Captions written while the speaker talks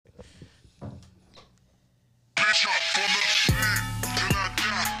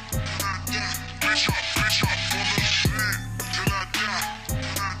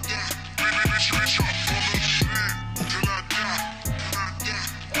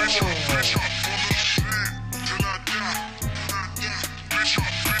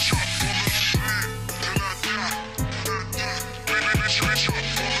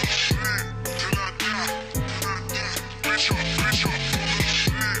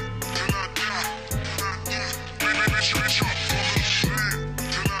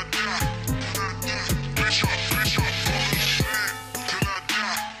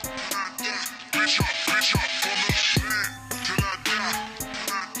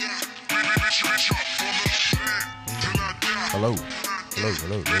Hello.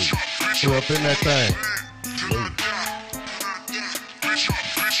 We're up in that thing. Hello.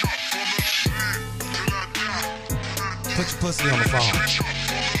 Put your pussy on the phone.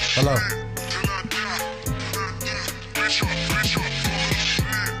 Hello.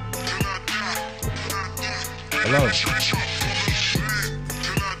 Hello.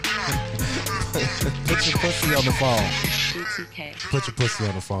 Put your pussy on the phone. BTK. Put your pussy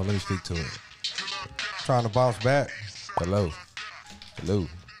on the phone. Let me speak to it. Trying to bounce back. Hello. Hello.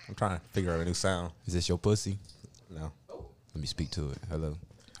 I'm trying to figure out a new sound. Is this your pussy? No. Let me speak to it. Hello.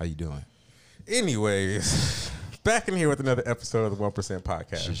 How you doing? Anyways, back in here with another episode of the 1% Podcast.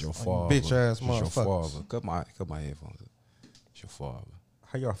 This is your father. bitch ass This is your motherfuckers. father. Cut my headphones up. It's your father.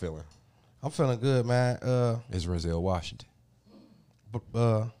 How y'all feeling? I'm feeling good, man. It's Renzel Washington.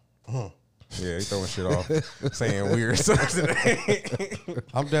 Yeah, he throwing shit off, saying weird stuff today.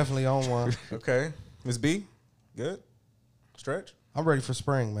 I'm definitely on one. Okay. Miss B, good? Stretch? I'm ready for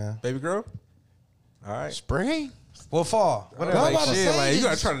spring, man. Baby girl? All right. Spring? Well, fall. I was Whatever. like, shit, like, you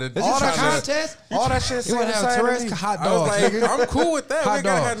gotta try to... All that trying to- contest? All that shit. You want to have Tourette's hot I was dogs? like, nigga. I'm cool with that. Hot We ain't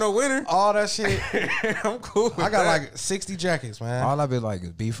gotta dogs. have no winter. All that shit. I'm cool with that. I got like 60 jackets, man. All I be like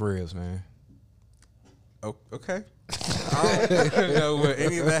is beef ribs, man. Oh, okay. I don't know what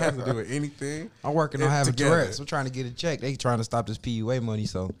any of that has to do with anything. I'm working on It having together. Tourette's. I'm trying to get a check. They trying to stop this PUA money,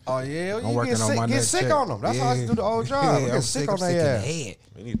 so Oh yeah, I'm you working get on sick, my get next sick check. on them. That's how I used to do the old job. Yeah, Get I'm sick sick. on I'm sick their in the ass. head.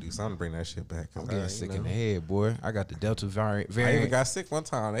 We need to do something to bring that shit back. I'm getting sick in the head, boy. I got the Delta variant. I even got sick one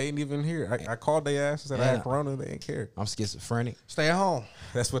time. They ain't even here. I called their ass and said I Yeah. had corona. They didn't care. I'm schizophrenic. Stay at home.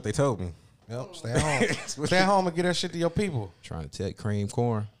 That's what they told me. Yep, stay at home. Stay at home and get that shit to your people. Trying to take cream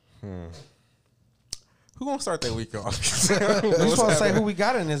corn. Who gonna start that week off? We supposed to say who we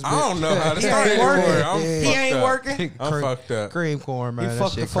got in this bitch. I don't know how to He start ain't it working. anymore. I'm He fucked ain't up. working. I'm fucked up. Cream corn, man. He That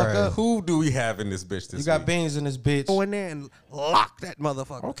fucked shit the fuck crazy. up. Who do we have in this bitch this You got week? beans in this bitch. Go in there and lock that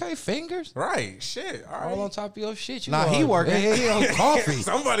motherfucker. Okay, fingers. Right, shit. All right. All on top of your shit. You Nah, he are- working. He on coffee.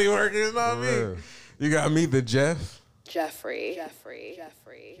 Somebody working, it's not me. real. You got me, the Jeff. Jeffrey.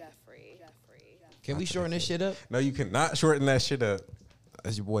 Can we shorten this shit up? No, you cannot shorten that shit up.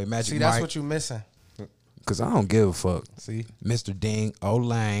 That's your boy Magic See, that's Mike. what you missing. Cause I don't give a fuck. See, Mr. Ding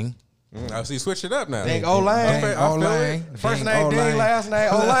Olang. I see. Switch it up now. Ding Olang. I feel Olang. it. First Ding name Ding, Olang. last name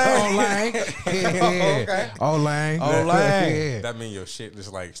Olang. Olang. Yeah. Okay. Olang. Olang. Yeah. That mean your shit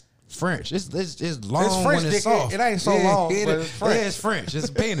just like French. It's long It's French, when it's dick. soft. It ain't so long, but it's French. Yeah, it's French. It's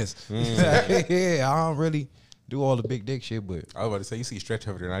a penis. Yeah, I don't really do all the big dick shit, but I was about to say. You see Stretch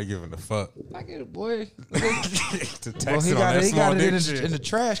over there, not giving a fuck. I get it, boy. To Well, text he it on got that it. He small got it dick in shit. the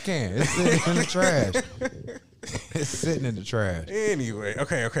trash can. It's sitting in the trash. It's sitting in the trash. Anyway,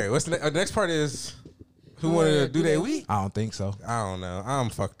 okay. What's the next part is who wanted to do their week? I don't think so. I don't know. I'm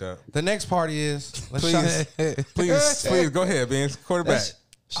fucked up. The next party is let's Please, please go ahead, Benz. Quarterback.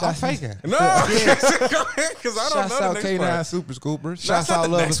 I'm faking. No, go ahead, because I don't Shouts know out the next K9 part. Super Scoopers. Shouts not out the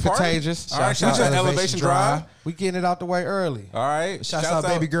Love next is part. Contagious. All right, Shouts shout out out Elevation Drive. We getting it out the way early. All right, Shouts out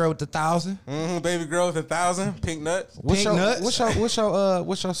Baby Girl with the 1,000. Baby girl with 1,000. Pink nuts. What's Pink your, nuts.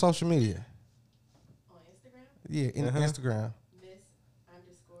 what's your social media? On Instagram, Yeah, Instagram.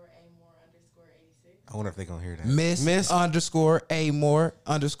 I wonder if they gonna hear that. Miss _ A _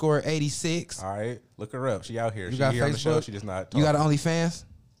 _ 86. All right, look her up. She out here. You She got here on the show. Facebook? She just not. You got talking. OnlyFans?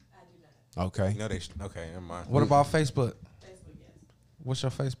 Okay. No, okay. Never mind. What about Facebook? What's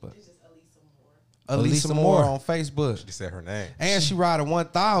your Facebook? Elisa Elisa Moore. Moore on Facebook. She said her name. And she riding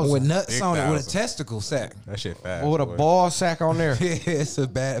 1,000 With nuts Big on it, with a 1,000. testicle sack. That shit fast. with a boy. ball sack on there. It's a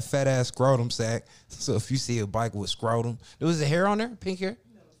bad fat ass scrotum sack. So if you see a bike with scrotum, there was a hair on there, pink hair.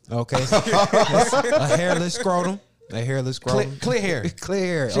 Okay, so a hairless scrotum, a hairless scrotum, Clear hair. clear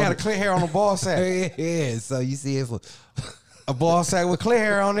hair. She had a clear hair on the ball sack. Yeah, so you see it for A ball sack with clear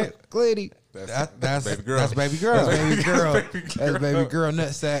hair on it. Glitty. That's baby girl. That's baby girl. That's baby girl. Baby That's baby girl. girl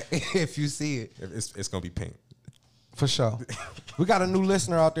nut sack. If you see it, It's gonna be pink. For sure. We got a new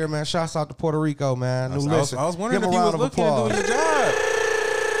listener out there, man. Shouts out to Puerto Rico, man. New listener. I was wondering Give if him you a was round of looking and doing applause. your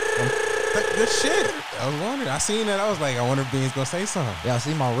job. Good shit. I was wondering. I seen that. I was like, I wonder if Bean's gonna say something. Y'all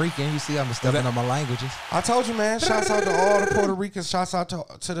see my Rican? You see I'm stepping on my languages. I told you, man. Shouts out to all the Puerto Ricans. Shouts out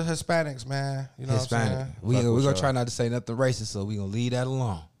to the Hispanics, man. You know Hispanic. what I'm saying? We Fuck gonna with try y'all. not to say nothing racist, so we gonna leave that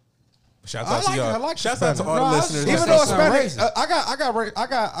alone. Shouts I out like to it. I y'all. like Shouts out to all the Hispanic. listeners. Even That's though not Hispanic,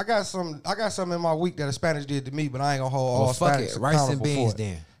 I got something in my week that Hispanics did to me, but I ain't gonna hold all Well, fuck Hispanics it. Rice and accountable beans for it.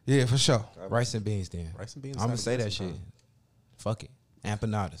 then. Yeah, for sure. Rice and beans then. Rice and beans I'm gonna sound say good that shit. sometimes. Fuck it.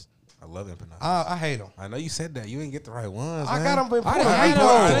 Empanadas. I love empanadas. I hate them. I know you said that. You ain't get the right ones. I man. got them in I Puerto done had Rico. them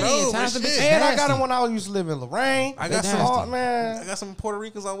I plenty know, of times. but Them bitches shit. And I got nasty. them when I used to live in Lorraine. I got They some. nasty. Oh, man. I got some Puerto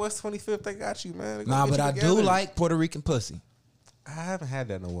Ricans on West 25th. They got you, man. They gonna Nah, get but you I do together. like Puerto Rican pussy. I haven't had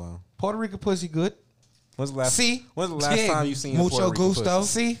that in a while. Puerto Rican pussy good. When's the last? See? When's the last Yeah, time you seen mucho Puerto Rican gusto.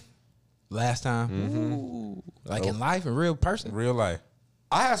 pussy? See, Last time. Ooh. Like in life, in real person. Real life.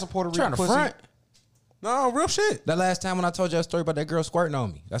 I had some Puerto Rican Trying to pussy. front. No, real shit. That last time when I told you a story about that girl squirting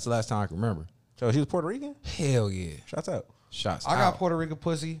on me. That's the last time I can remember. So he was Puerto Rican. Hell yeah. Shouts out. Shots. I got out. Puerto Rican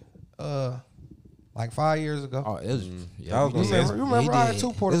pussy like 5 years ago. Oh, it was. Yeah, I was gonna he say, did. you remember He I had did.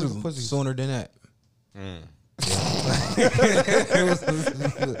 2 Puerto This Rican was pussies. sooner than that.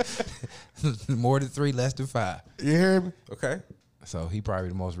 More than 3, less than 5. You hear me? Okay. So he probably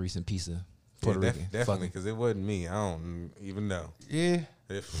the most recent piece of Puerto Rican. Definitely, Fucking. because it wasn't me. I don't even know. Yeah.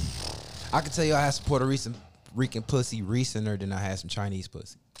 If I can tell you I had some Puerto Rican pussy recenter than I had some Chinese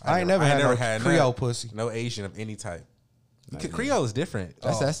pussy. I ain't never had no Creole pussy. No Asian of any type. Creole is different.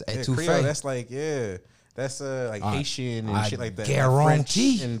 That's Yeah, etouffee. Creole, that's like, yeah. That's like Haitian and shit like that. Like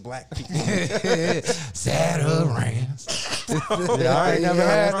guarantee. French and black people. Saturans. Yeah, I ain't never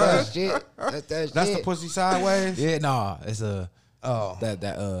had that. shit. That's that That's shit. the pussy sideways. Yeah, nah, it's Oh,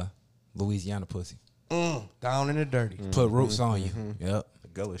 that Louisiana pussy. down in the dirty. Put roots on you. Yep. The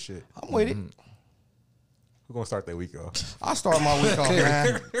gullah shit. I'm with it. We're gonna start that week off. I start my week off,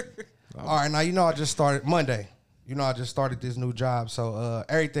 man. All right, now you know I just started Monday. You know I just started this new job, so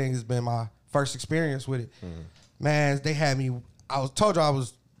everything has been my first experience with it. Man, they had me. Told you I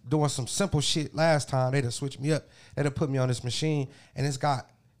was doing some simple shit last time. They done switched me up. They done put me on this machine, and it's got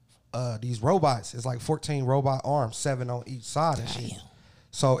these robots. It's like 14 robot arms, 7 on each side and shit.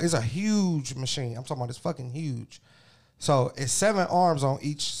 So it's a huge machine. I'm talking about it's fucking huge. So it's 7 arms on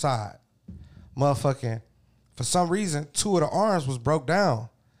each side. Motherfucking, for some reason, 2 of the arms was broke down.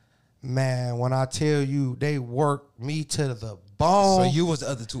 Man, when I tell you they worked me to the bone. So you was the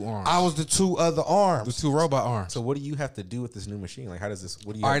other 2 arms. I was the 2 other arms. the 2 robot arms. So what do you have to do with this new machine? Like, how does this?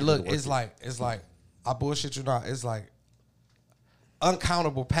 What do you? All have right, to do look, to work it's like I bullshit you not. It's like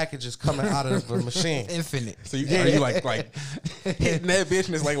uncountable packages coming out of the machine. Infinite. So you are you like hitting that bitch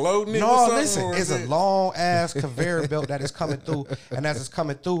and it's like loading it? or No, something, listen, or it's is a it- long ass conveyor belt that is coming through, and as it's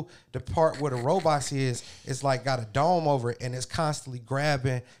coming through, the part where the robots is, it's like got a dome over it, and it's constantly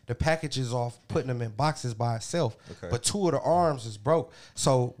grabbing the packages off, putting them in boxes by itself. Okay. But 2 of the arms is broke,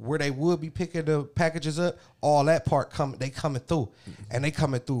 so where they would be picking the packages up, all that part coming through, and they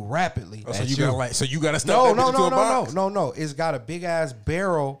coming through rapidly. Oh, so you got like you got to stuff No, that no, bitch into no, a box? no. It's got a big ass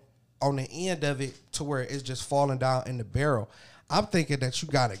barrel on the end of it to where it's just falling down in the barrel. I'm thinking that you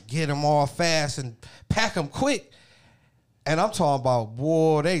gotta get them all fast and pack them quick. And I'm talking about,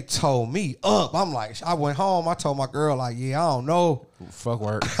 boy, they told me up. I'm like, I went home. I told my girl, like, yeah, I don't know. Fuck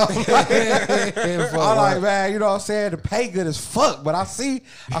work. I'm like, man, you know what I'm saying? The pay good as fuck, but I see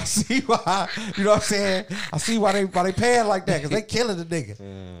why, you know what I'm saying? I see why they paying like that, because they killing the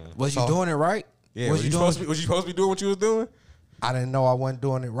nigga. Was you So- doing it right? Yeah, Was you doing? was you supposed to be doing what you was doing? I didn't know I wasn't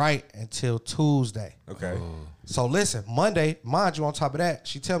doing it right until Tuesday. Okay. So listen, Monday, mind you, on top of that,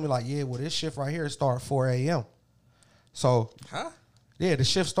 she tell me like, yeah, well, this shift right here start at 4 a.m. So, Huh? yeah, the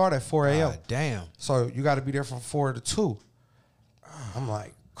shift start at 4 a.m. God damn. So you got to be there from 4 to 2. I'm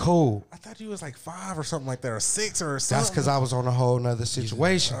like, cool. I thought you was like 5 or something like that, or 6 or something. That's because I was on a whole nother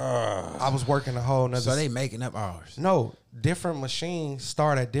situation. I was working a whole nother. So they making up hours. No, different machines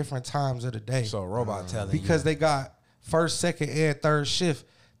start at different times of the day. So robot telling Because they got first, second, and third shift.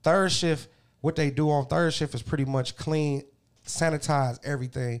 Third shift, what they do on third shift is pretty much clean, sanitize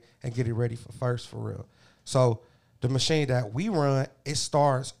everything, and get it ready for first, for real. So the machine that we run, it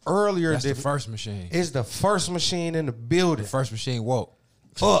starts earlier. That's than the first machine. It's the first machine in the building. The first machine woke.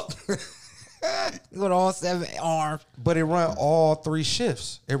 Up. With all 7 arms. But it run all 3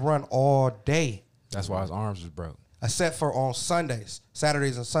 shifts. It run all day. That's why his arms was broke. Except for on Sundays,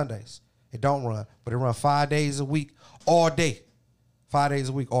 Saturdays and Sundays. It don't run. But it run 5 days a week, all day. 5 days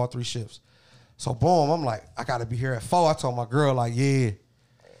a week, all 3 shifts. So boom, I'm like, I gotta be here at 4. I told my girl, like, yeah.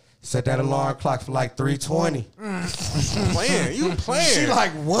 Set that alarm clock for like 3:20. playing. You playing. She like,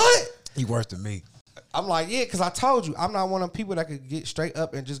 what? He worse than me. I'm like, yeah, because I told you, I'm not one of them people that could get straight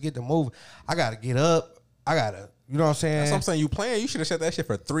up and just get to move. I got to get up. I got to, you know what I'm saying? That's what I'm saying. You playing? You should have set that shit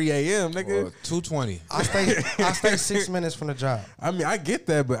for 3 a.m., nigga. Well, 2:20. I stay 6 minutes from the job. I mean, I get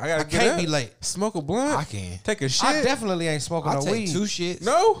that, but I gotta get can't up, be late. Smoke a blunt. I can. Take a shit. I definitely ain't smoking I'll no take weed. 2 shits.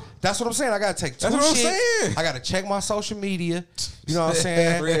 No. That's what I'm saying. I got to take 2 That's what I'm shits. saying. I got to check my social media. You know what I'm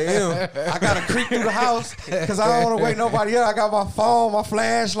saying? 3 a.m. I got to creep through the house because I don't want to wake nobody up. I got my phone, my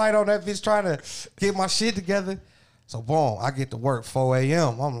flashlight on that bitch trying to get my shit together. So, boom, I get to work 4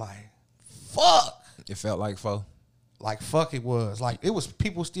 a.m. I'm like, fuck. It felt like 4. Like, fuck it was. Like, it was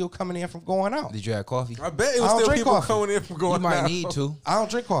people still coming in from going out. Did you have coffee? I bet it I was don't still drink people coffee. coming in from You going might out. need to. I don't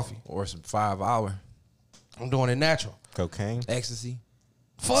drink coffee. Or some 5 hour I'm doing it natural. Cocaine. ecstasy.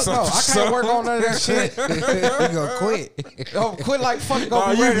 Fuck no. I can't work on none of that shit. You gonna quit. Oh, quit like fucking go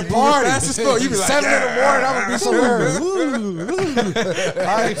Oh, be you ready be to party. fast as fuck. You be like, 7 in the morning, I'm gonna be somewhere.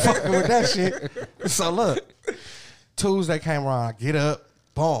 I ain't fucking with that shit. So look, Tuesday came around. I get up,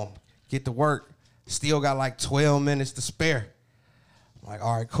 boom, get to work. Still got like 12 minutes to spare. I'm like,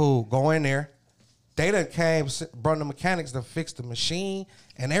 all right, cool. Go in there. They done came, brought the mechanics to fix the machine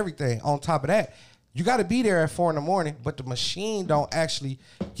and everything. On top of that, you got to be there at 4 in the morning, but the machine don't actually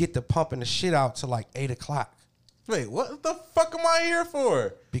get to pumping the shit out till like 8 o'clock. Wait, what the fuck am I here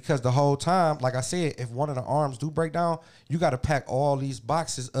for? Because the whole time, like I said, if one of the arms do break down, you got to pack all these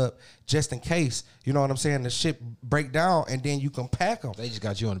boxes up just in case. You know what I'm saying? The shit break down, and then you can pack them. They just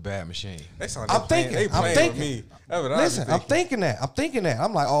got you on the bad machine. They sound I'm they playing- thinking. They I'm playing thinking. with me. That's what I Listen, be I'm thinking. thinking that.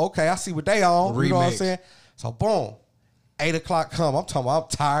 I'm like, oh, okay, I see what they on. You know what I'm Remix. saying? So boom, 8 o'clock come. I'm talking about I'm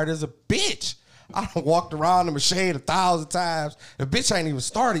tired as a bitch. I done walked around the machine 1,000 times. The bitch ain't even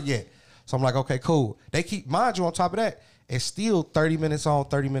started yet. So I'm like, okay, cool. They keep, mind you, on top of that, it's still 30 minutes on,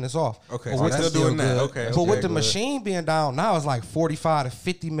 30 minutes off. Okay, But so with we're the- still doing that. Okay. but with okay, the good. machine being down, now it's like 45 to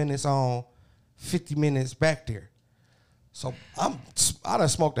 50 minutes on, 50 minutes back there. So I done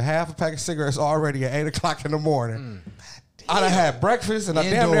smoked a half a pack of cigarettes already at 8 o'clock in the morning. I done had breakfast and I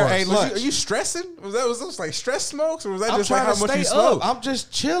damn near Indoors. age Was lunch. you, are you stressing? Was those like stress smokes, or was that I'm just like trying how to much you stay smoke? up. I'm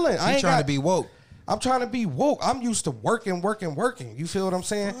just chilling. I You ain't trying got, to be woke. I'm trying to be woke. I'm used to working. You feel what I'm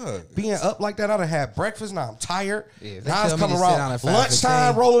saying? Fuck. Being up like that, I done had breakfast. Now I'm tired. Yeah, if they now it's tell me coming to sit down around at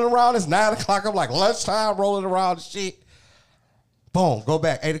lunchtime, 5:15. rolling around. It's 9 o'clock. I'm like lunchtime, rolling around and shit. Boom, go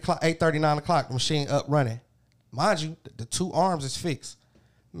back 8 o'clock, 8:30, 9 o'clock. The machine up running. Mind you, the 2 arms is fixed.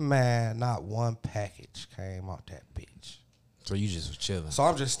 Man, not one package came out that bitch. So you just was chilling. So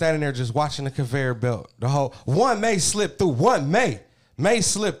I'm just standing there, just watching the conveyor belt. The whole one may slip through. One may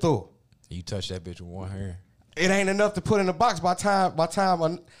slip through. You touch that bitch with one hand. It ain't enough to put in the box by time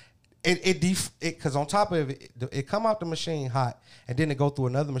because on top of it come out the machine hot and then it go through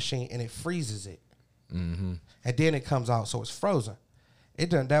another machine and it freezes it, and then it comes out so it's frozen.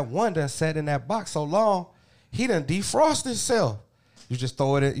 That one done sat in that box so long, he done defrosted himself. You just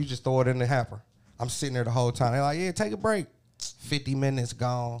throw it in the hamper. I'm sitting there the whole time. They're like, yeah, take a break. 50 minutes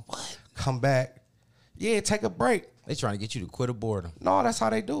gone. What? Come back. Yeah, take a break. They trying to get you to quit a boredom. No, that's how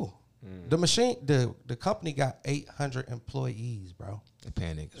they do. The machine, the company got 800 employees, bro. They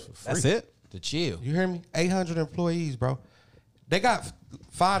paying niggas for free. That's it? To chill. You hear me? 800 employees, bro. They got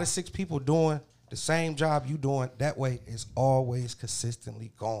 5 to 6 people doing the same job you doing. That way, it's always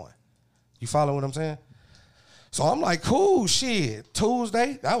consistently going. You follow what I'm saying? So I'm like, cool, shit.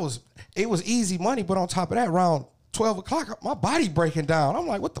 Tuesday, it was easy money, but on top of that, around 12 o'clock, my body breaking down. I'm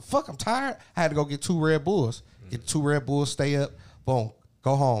like, what the fuck? I'm tired. I had to go get 2 Red Bulls. Get 2 Red Bulls, stay up, boom,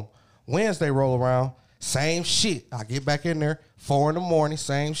 go home. Wednesday roll around, same shit. I get back in there, 4 in the morning,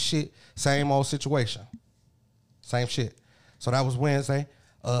 same shit, same old situation. Same shit. So that was Wednesday.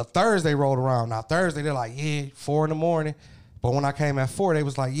 Thursday rolled around. Now Thursday, they're like, yeah, 4 in the morning. But when I came at 4, they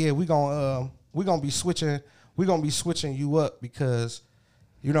was like, yeah, we gonna be switching you up because,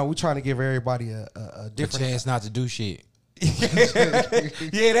 you know, we trying to give everybody a A different chance not to do shit.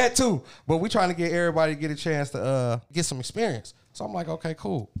 yeah, that too. But we trying to get everybody to get a chance to get some experience. So I'm like, okay,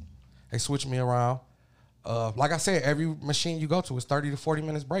 cool. They switch me around. Like I said, every machine you go to is 30 to 40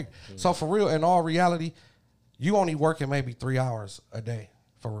 minutes break. So for real, in all reality, you only working maybe 3 hours a day,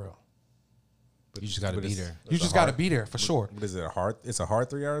 for real. You just got to But be it's- there. You just got to be there for sure. What is it? It's a hard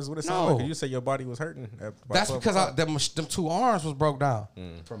 3 hours. What it sound No. like? You say your body was hurting. That's because them 2 arms was broke down.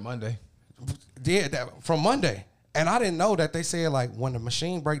 From Monday. Yeah, from Monday. And I didn't know that they said, like, when the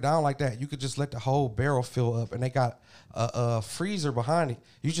machine break down like that, you could just let the whole barrel fill up. And they got a freezer behind it.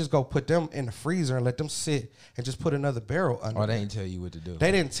 You just go put them in the freezer and let them sit and just put another barrel under Oh, they there. ain't tell you what to do.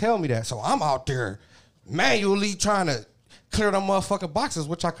 They didn't tell me that. So I'm out there manually trying to clear them motherfucking boxes,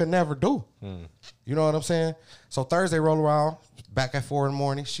 which I could never do. You know what I'm saying? So Thursday roll around, back at 4 in the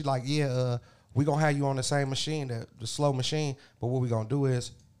morning. She like, yeah, We gonna have you on the same machine, the slow machine. But what we gonna do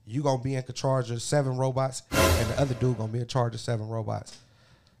is you gonna be in charge of 7 robots, and the other dude gonna be in charge of 7 robots.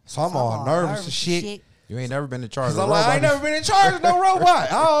 So I'm all nervous and shit. You ain't never been in charge of Cause a I'm like, robot. I ain't never been in charge of no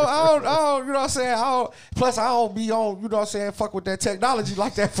robot. I don't, you know what I'm saying? Plus, I don't be on, you know what I'm saying, fuck with that technology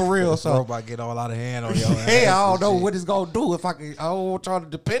like that for real. So, robot get all out of hand on your ass. yeah, I don't and know shit. what it's gonna do if I don't want y'all to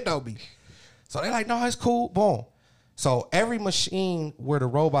depend on me. So they like, no, it's cool. Boom. So every machine where the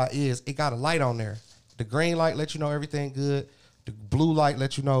robot is, it got a light on there. The green light lets you know everything good. The blue light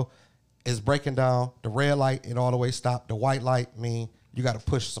lets you know it's breaking down. The red light, it all the way stopped. The white light mean you got to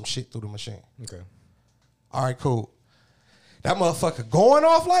push some shit through the machine. Okay. All right, cool. That motherfucker going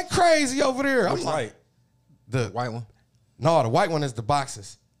off like crazy over there. I'm Which like, light? the White one. no, the white one is the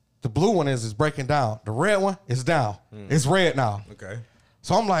boxes. The blue one is breaking down. The red one is down. It's red now. Okay.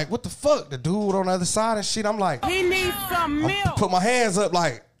 So I'm like, what the fuck? The dude on the other side and shit. I'm like, He needs some milk. put my hands up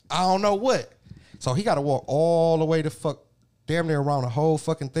like, I don't know what. So he got to walk all the way to damn near around the whole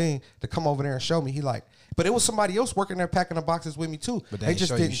fucking thing to come over there and show me. He like, but it was somebody else working there packing the boxes with me too. But they they just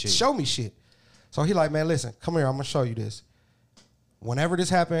show you didn't shit. show me shit. So he like, man, listen, come here. I'm going to show you this. Whenever this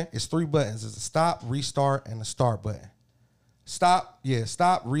happens, it's 3 buttons. It's a stop, restart, and a start button. Stop,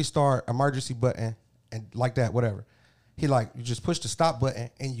 restart, emergency button, and like that, whatever. He like, you just push the stop button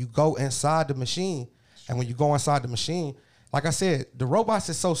and you go inside the machine. And when you go inside the machine, like I said, the robots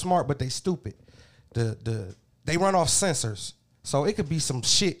is so smart, but they stupid. They run off sensors. So it could be some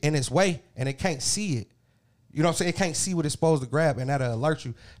shit in its way and it can't see it. You know what I'm saying? It can't see what it's supposed to grab, and that'll alert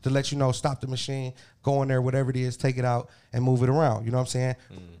you to let you know, stop the machine, go in there, whatever it is, take it out, and move it around. You know what I'm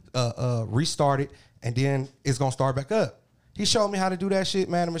saying? Restart it, and then it's going to start back up. He showed me how to do that shit,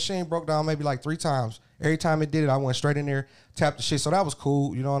 man. The machine broke down maybe like 3 times. Every time it did it, I went straight in there, tapped the shit. So that was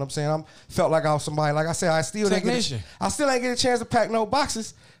cool. You know what I'm saying? I felt like I was somebody. Like I said, I still ain't get a chance to pack no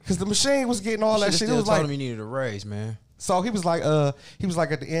boxes because the machine was getting all that shit. It was told like, him you needed a raise, man. so he was like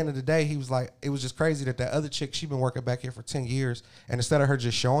at the end of the day, he was like, it was just crazy that other chick, she been working back here for 10 years. And instead of her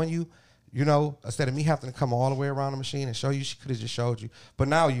just showing you, you know, instead of me having to come all the way around the machine and show you, she could have just showed you. But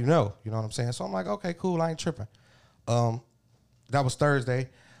now you know what I'm saying? So I'm like, okay, cool, I ain't tripping. That was Thursday.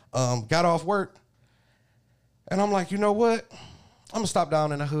 Got off work. And I'm like, you know what? I'm going to stop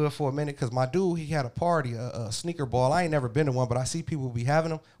down in the hood for a minute because my dude, he had a party, a sneaker ball. I ain't never been to one, but I see people be having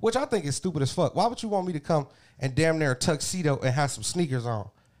them, which I think is stupid as fuck. Why would you want me to come and damn near a tuxedo and have some sneakers on?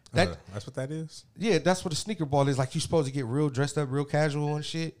 That's what that is? Yeah, that's what a sneaker ball is. Like, you supposed to get real dressed up, real casual and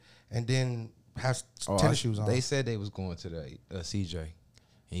shit, and then have tennis shoes on. They said they was going to the CJ, and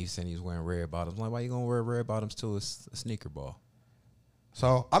he said he was wearing red bottoms. I'm like, why you gonna wear red bottoms to a sneaker ball?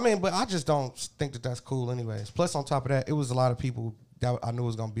 So, I mean, but I just don't think that that's cool anyways. Plus, on top of that, it was a lot of people that I knew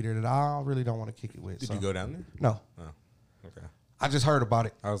was going to be there that I really don't want to kick it with. Did so. you go down there? No. Oh, okay. I just heard about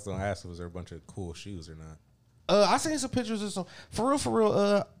it. I was going to ask, was there a bunch of cool shoes or not? I seen some pictures of some, for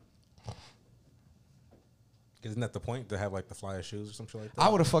real, Isn't that the point, to have like the flyest shoes or something like that? I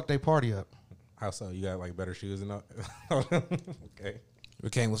would have fucked their party up. How so? You got like better shoes than that? Okay. We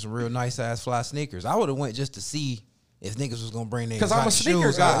came with some real nice ass fly sneakers. I would have went just to see if niggas was gonna bring their 'Cause I'm a exotic sneaker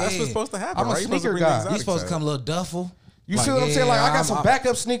shoes guy. out. That's Yeah. what's supposed to happen, I'm a right? You're supposed to sneaker bring the guy. exotic You supposed to side. come a little duffel. You see what I'm saying? Like, I got some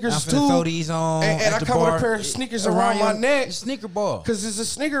backup sneakers I'm finna too. throw these on And at I the come with a bar. pair of sneakers around my your neck. Sneaker ball. Because it's a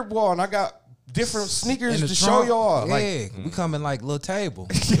sneaker ball, and I got different sneakers In to the show trunk. y'all. Like, Yeah, we come in like little table.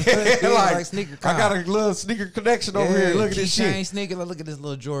 yeah, like sneaker. I got a little sneaker connection over here. Look at this Chain shit. sneaker. Look at this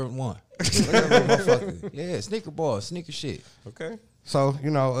little Jordan 1. Look at that little motherfucker. Yeah, sneaker ball, sneaker shit. Okay. So,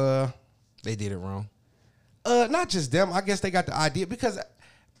 you know, They did it wrong. not just them. I guess they got the idea because,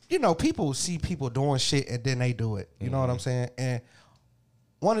 you know, people see people doing shit and then they do it. You know what I'm saying? And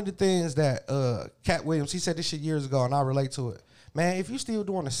one of the things that Cat Williams, he said this shit years ago, and I relate to it. Man, if you still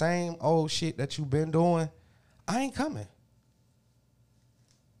doing the same old shit that you've been doing, I ain't coming.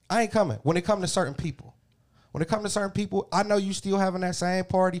 I ain't coming. When it comes to certain people. When it comes to certain people, I know you still having that same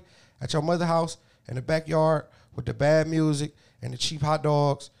party at your mother's house in the backyard with the bad music and the cheap hot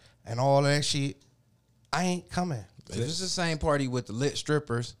dogs and all that shit. I ain't coming. If it's the same party with the lit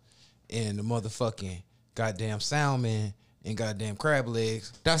strippers and the motherfucking goddamn sound man and goddamn crab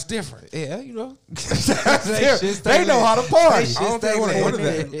legs, That's different. yeah, you know. They know how to party. They I don't shit think I stay wanna go to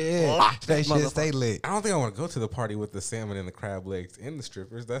lit. that. Yeah, they shit stay lit. I don't think I want to go to the party with the salmon and the crab legs and the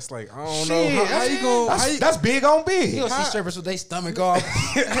strippers. That's like, I don't Shit, know. How you going? that's big on big. You don't see strippers with their stomach off.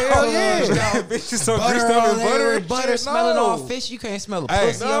 Hell yeah. Bitches so Butter greased up on and there, butter. butter Shit, smelling no. all fish. You can't smell a Hey,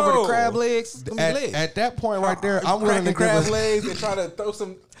 pussy over no. the crab legs. It's gonna be lit. At that point right there, I'm willing to Cracking give crab a legs and try to throw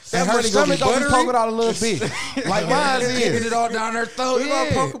some. and her stomach gonna be poking out a little bit. Like mine Getting is. it all down their throat. We gonna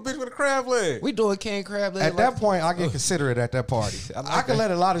Yeah. poke a bitch with a crab leg. We doing king crab legs. At that point, I get considerate at that party. I like I can that.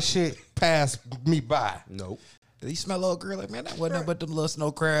 let a lot of shit pass me by. Nope. Did he smell old girl like, man, that wasn't nothing but them little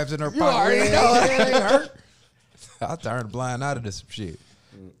snow crabs in her You already pocket. know Yeah, they hurt. I turned blind out of this shit.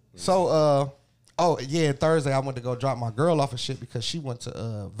 So, oh yeah, Thursday I went to go drop my girl off of shit because she went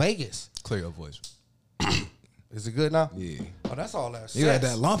to Vegas. Clear your voice. Is it good now? Yeah. Oh, that's all that. You had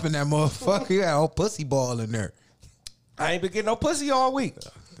sex. that lump in that motherfucker. You had a whole pussy ball in there. I ain't been getting no pussy all week.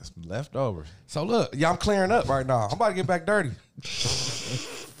 That's leftovers. So look, yeah, I'm clearing up right now. I'm about to get back dirty.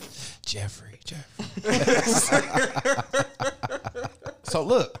 Jeffrey. So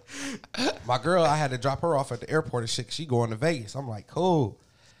look, my girl, I had to drop her off at the airport and shit. 'Cause she going to Vegas. I'm like, cool.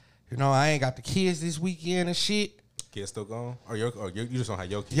 You know, I ain't got the kids this weekend and shit. Kids still gone? Or you just don't have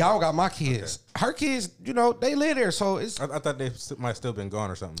your kids? Yeah, I don't got my kids. Her kids, you know, they live there, so it's I thought they might still been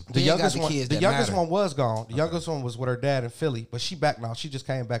gone or something. the You ain't got youngest the one. kids The that youngest matter. one was gone. The youngest one was with her dad in Philly, but she back now. She just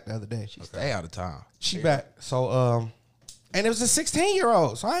came back the other day. Stay out of town. She back. So and it was a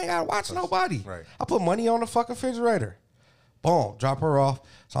 16-year-old, so I ain't gotta watch nobody. Right. I put money on the fucking refrigerator. Boom, drop her off.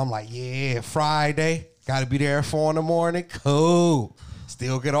 So I'm like, yeah, Friday, gotta be there at 4 in the morning. Cool.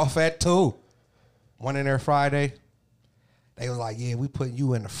 Still get off at 2. Went in there Friday. They was like, yeah, we putting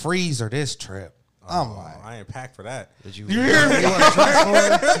you in the freezer this trip. I'm like, I ain't packed for that. Did you? you hear me?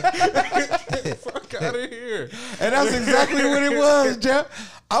 Fuck out of here. And that's exactly what it was,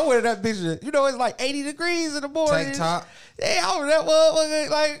 Jeff. I went in that bitch. You know, it's like 80 degrees in the morning. Tank top. Yeah, I was that motherfucker.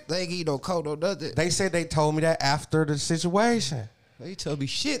 Like, They ain't eat no coat, no nothing. they said they told me that after the situation. They told me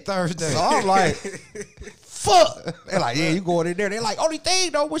shit Thursday. So I'm like, fuck. They're like, yeah, you going in there. They're like, only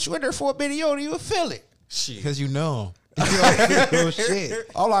thing though, once you in there for a minute, you don't even feel it. Shit. Because you know. You don't feel no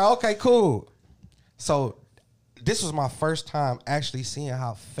shit. I'm like, okay, cool. So this was my first time actually seeing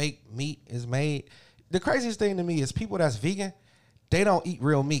how fake meat is made. The craziest thing to me is people that's vegan, they don't eat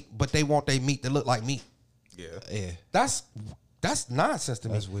real meat, but they want their meat to look like meat. Yeah. Yeah. That's nonsense to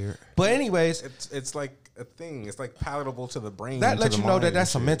me. That's weird. But anyways, It's like a thing. It's like palatable to the brain. that to lets the you know mind that and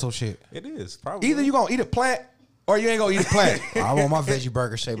that's some shit. mental shit. It is probably. Either you gonna eat a plant or you ain't gonna eat a plant. I want my veggie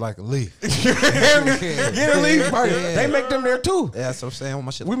burger shaped like a leaf. Get a leaf burger. Yeah. They make them there too. Yeah, that's what I'm saying. I want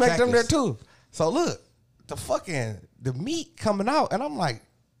my shit We like make them there cactus. too. So look, the meat coming out, and I'm like,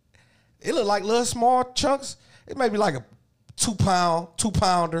 it look like little small chunks. It may be like a 2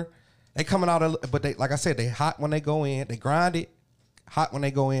 pounder. They coming out, but they, like I said, they hot when they go in. They grind it, hot when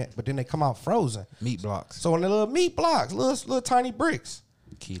they go in, but then they come out frozen. Meat blocks. So in the little meat blocks, little tiny bricks.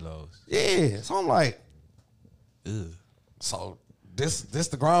 Kilos. Yeah. So I'm like, Ugh. so this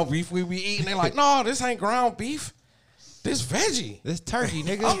the ground beef we be eating. They like, no, this ain't ground beef. This veggie. This turkey,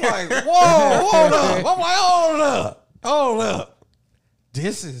 nigga. I'm like, whoa, hold up. I'm like, hold up.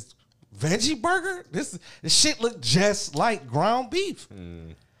 This is veggie burger? This shit look just like ground beef.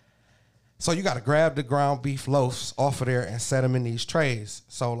 So you got to grab the ground beef loaves off of there and set them in these trays.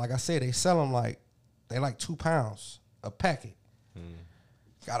 So like I said, they sell them they like 2 pounds a packet.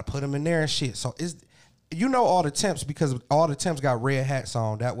 Got to put them in there and shit. So all the temps, because all the temps got red hats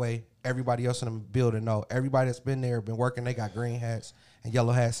on. That way everybody else in the building know. Everybody that's been there, been working, they got green hats and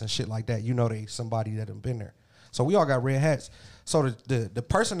yellow hats and shit like that. You know they somebody that have been there. So we all got red hats. So the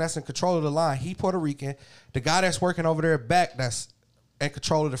person that's in control of the line, he Puerto Rican. The guy that's working over there back that's in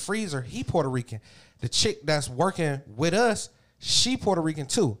control of the freezer, he Puerto Rican. The chick that's working with us, she Puerto Rican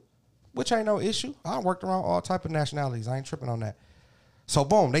too, which ain't no issue. I worked around all type of nationalities. I ain't tripping on that. So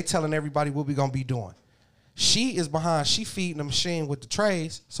boom, they telling everybody what we gonna be doing. She is behind. She feeding the machine with the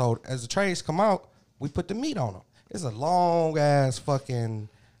trays. So as the trays come out, we put the meat on them. It's a long ass fucking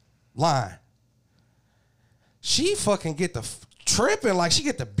line. She fucking get the tripping, like she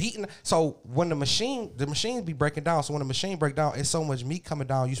get the beating. So when the machines be breaking down. So when the machine break down, it's so much meat coming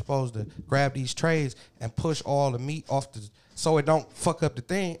down. You supposed to grab these trays and push all the meat off so it don't fuck up the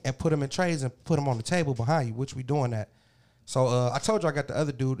thing, and put them in trays and put them on the table behind you, which we doing that. So I told you I got the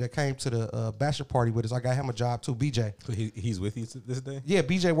other dude that came to the bachelor party with us. I got him a job too, BJ. So he's with you this day? Yeah,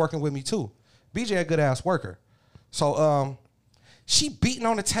 BJ working with me too. BJ a good ass worker. So she beating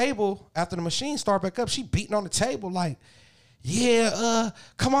on the table after the machine start back up. She beating on the table like, yeah,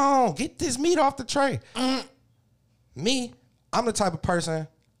 come on, get this meat off the tray. Me, I'm the type of person,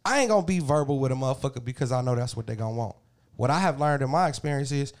 I ain't gonna be verbal with a motherfucker because I know that's what they gonna want. What I have learned in my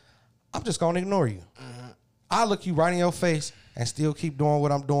experience is I'm just gonna ignore you. I look you right in your face and still keep doing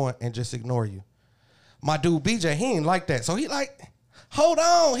what I'm doing and just ignore you. My dude BJ, he ain't like that. So he like, hold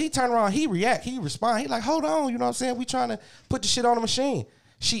on. He turn around, he react, he respond. He like, hold on, you know what I'm saying? We trying to put the shit on the machine.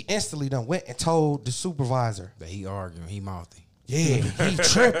 She instantly done went and told the supervisor. That he arguing, he mouthy. Yeah, he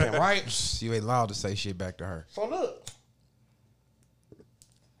tripping, right? You ain't allowed to say shit back to her. So look,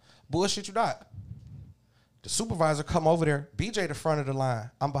 bullshit you not. The supervisor come over there. BJ the front of the line.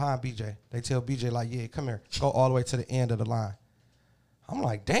 I'm behind BJ. They tell BJ like, yeah, come here. Go all the way to the end of the line. I'm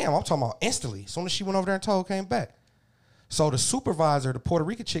like, damn, I'm talking about instantly. As soon as she went over there and told, came back. So the supervisor, the Puerto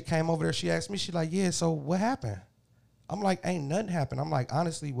Rican chick came over there. She asked me, she like, yeah, so what happened? I'm like, ain't nothing happened. I'm like,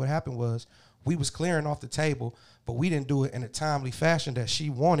 honestly, what happened was we was clearing off the table, but we didn't do it in a timely fashion that she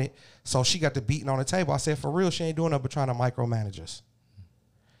wanted. So she got the beating on the table. I said, for real, she ain't doing nothing but trying to micromanage us.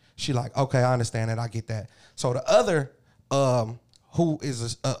 She like, okay, I understand that. I get that. So the other, who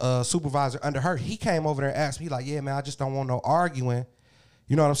is a supervisor under her, he came over there and asked me, like, yeah, man, I just don't want no arguing.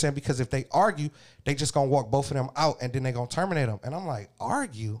 You know what I'm saying? Because if they argue, they just gonna walk both of them out and then they gonna terminate them. And I'm like,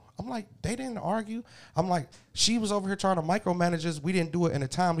 argue? I'm like, they didn't argue. I'm like, she was over here trying to micromanage us. We didn't do it in a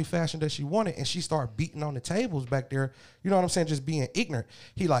timely fashion that she wanted. And she started beating on the tables back there. You know what I'm saying? Just being ignorant.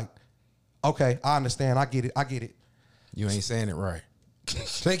 He like, okay, I understand. I get it. I get it. You ain't saying it right.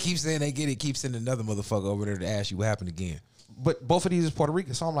 They keep saying they get it, keep sending another motherfucker over there to ask you what happened again. But both of these is Puerto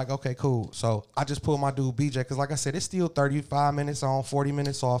Rican, so I'm like, okay, cool. So I just pulled my dude BJ, because like I said, it's still 35 minutes on, 40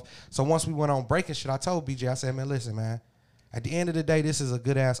 minutes off. So once we went on break and shit, I told BJ, I said, man, listen, man, at the end of the day, this is a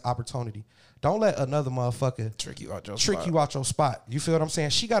good-ass opportunity. Don't let another motherfucker trick you out your spot. You feel what I'm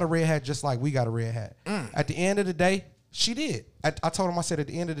saying? She got a red hat just like we got a red hat. At the end of the day, she did. I told him, I said, at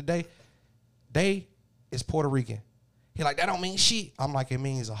the end of the day, they is Puerto Rican. He like, that don't mean shit. I'm like, it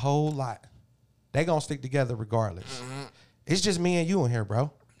means a whole lot. They gonna stick together regardless. Mm-hmm. It's just me and you in here, bro.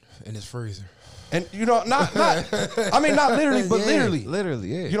 In his freezer. And you know, not I mean, not literally, but Yeah, literally. Literally,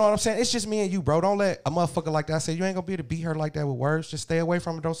 yeah. You know what I'm saying? It's just me and you, bro. Don't let a motherfucker like that say, you ain't gonna be able to beat her like that with words. Just stay away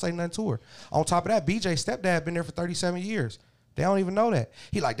from her. Don't say nothing to her. On top of that, BJ's stepdad been there for 37 years. They don't even know that.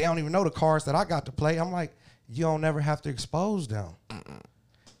 He like, they don't even know the cards that I got to play. I'm like, you don't never have to expose them.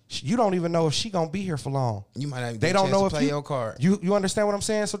 You don't even know if she gonna be here for long. You might not even they get a don't chance know to if play your card. You understand what I'm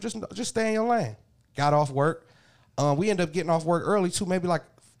saying? So just stay in your lane. Got off work. We ended up getting off work early too, maybe like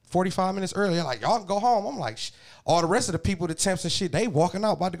 45 minutes early. Like, y'all can go home. I'm like, all the rest of the people, the temps and shit, they walking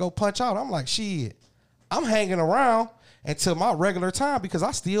out about to go punch out. I'm like, shit, I'm hanging around until my regular time because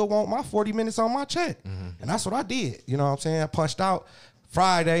I still want my 40 minutes on my check. Mm-hmm. And that's what I did. You know what I'm saying? I punched out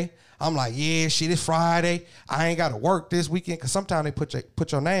Friday. I'm like, yeah, shit, it's Friday. I ain't got to work this weekend because sometimes they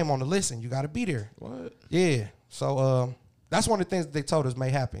put your name on the list and you got to be there. What? Yeah. So that's one of the things that they told us may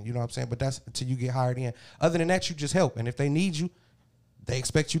happen. You know what I'm saying? But that's until you get hired in. Other than that, you just help. And if they need you, they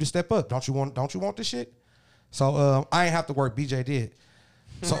expect you to step up. Don't you want this shit? So I ain't have to work. BJ did.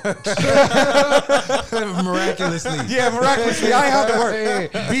 So Miraculously. Yeah, miraculously. I ain't have to work.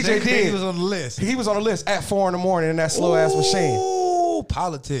 BJ did. He was on the list. He was on the list at 4 a.m. in that slow ass machine. Ooh,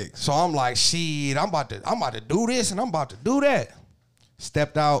 politics. So I'm like, shit, I'm about to do this and I'm about to do that.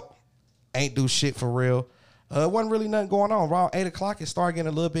 Stepped out, ain't do shit for real. Wasn't really nothing going on. Around 8 o'clock, it started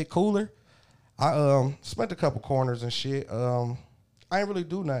getting a little bit cooler. I spent a couple corners and shit. I ain't really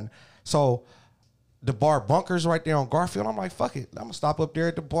do nothing. So the bar Bunkers right there on Garfield, I'm like, fuck it. I'm gonna stop up there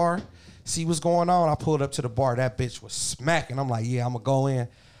at the bar, see what's going on. I pulled up to the bar. That bitch was smacking. I'm like, yeah, I'm gonna go in.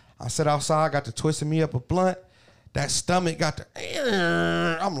 I sat outside, got to twisting me up a blunt. That stomach got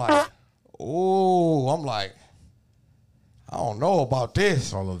the, I'm like, oh, I'm like, I don't know about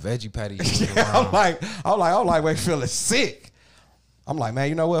this. All them veggie patties. I'm like, wait, feeling sick. I'm like, man,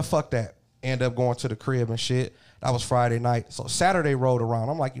 you know what? Fuck that. End up going to the crib and shit. That was Friday night. So Saturday rolled around.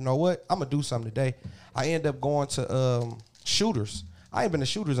 I'm like, you know what? I'm gonna do something today. I end up going to Shooters. I ain't been to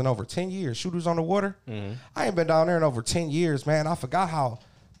Shooters in over 10 years. Shooters on the water. Mm-hmm. I ain't been down there in over 10 years, man. I forgot how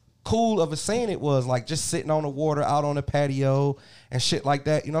cool of a scene it was, like just sitting on the water out on the patio and shit like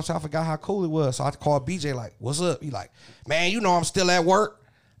that. You know what I'm saying? I forgot how cool it was. So I called BJ like, what's up? He like, man, you know I'm still at work.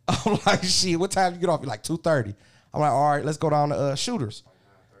 I'm like, shit, what time you get off? He like 2:30. I'm like, all right, let's go down to Shooters.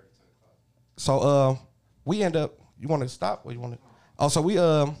 So we end up, you want to stop or you want to? Oh, so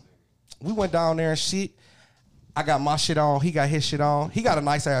we went down there and shit. I got my shit on. He got his shit on. He got a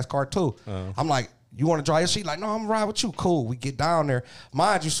nice ass car too. I'm like, you want to drive your shit? Like, no, I'm gonna ride with you. Cool. We get down there.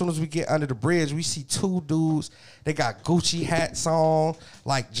 Mind you, as soon as we get under the bridge, we see two dudes. They got Gucci hats on,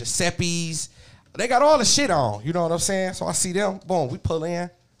 like Giuseppe's. They got all the shit on. You know what I'm saying? So I see them. Boom. We pull in.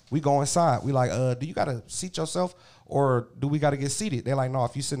 We go inside. We like, do you gotta seat yourself or do we gotta get seated? They're like, no,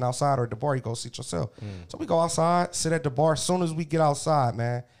 if you sitting outside or at the bar, you go seat yourself. So we go outside, sit at the bar. As soon as we get outside,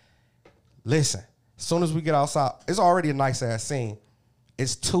 man, listen. As soon as we get outside, it's already a nice ass scene.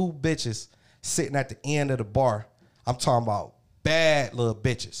 It's two bitches sitting at the end of the bar. I'm talking about bad little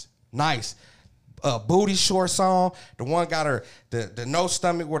bitches. Nice. Booty shorts on. The one got her, the no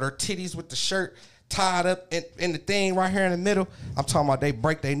stomach with her titties with the shirt tied up in the thing right here in the middle. I'm talking about they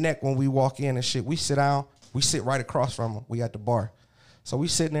break their neck when we walk in and shit. We sit down. We sit right across from them. We at the bar. So we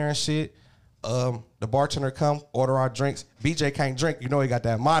sitting there and shit. The bartender come, order our drinks. BJ can't drink. You know he got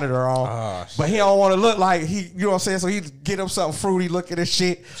that monitor on. Oh, but he don't want to look like he, you know what I'm saying? So he get him something fruity, look at his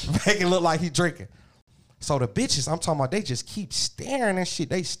shit, make it look like he drinking. So the bitches, I'm talking about, they just keep staring and shit.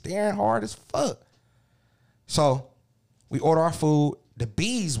 They staring hard as fuck. So we order our food. The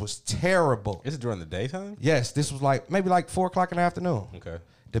bees was terrible. Is it during the daytime? Yes, this was like maybe like 4 o'clock in the afternoon. Okay.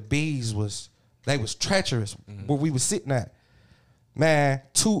 The bees they was treacherous where we was sitting at. Man,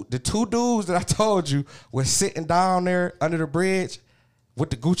 the two dudes that I told you were sitting down there under the bridge with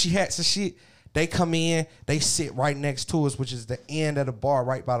the Gucci hats and shit. They come in, they sit right next to us, which is the end of the bar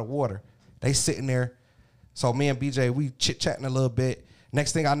right by the water. They sitting there. So me and BJ, we chit-chatting a little bit.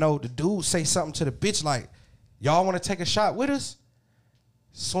 Next thing I know, the dude say something to the bitch like, y'all want to take a shot with us?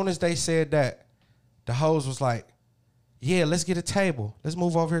 As soon as they said that, the hoes was like, yeah, let's get a table. Let's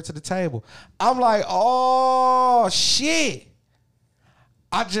move over here to the table. I'm like, oh, shit.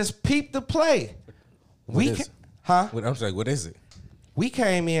 I just peeped the play. What is it? Huh? I'm sorry, what is it? We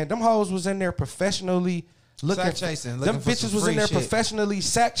came in. Them hoes was in there professionally looking. Sack chasing, Them looking for bitches some was in free there shit. professionally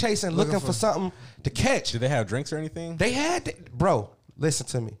sack chasing, looking for something to catch. Did they have drinks or anything? They had, bro, listen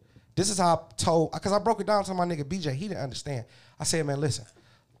to me. This is how I told, because I broke it down to my nigga BJ. He didn't understand. I said, man, listen,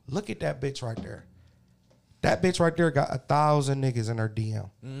 look at that bitch right there. That bitch right there got 1,000 niggas in her DM.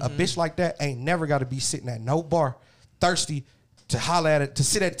 A bitch like that ain't never got to be sitting at no bar thirsty to holler at it, to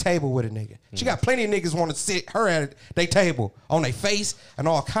sit at the table with a nigga. She got plenty of niggas want to sit her at their table on their face and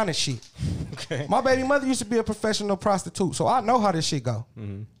all kind of shit. Okay. My baby mother used to be a professional prostitute, so I know how this shit go.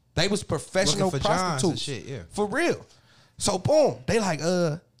 They was professional Looking for Johns and prostitutes. shit, yeah. For real. So boom, they like,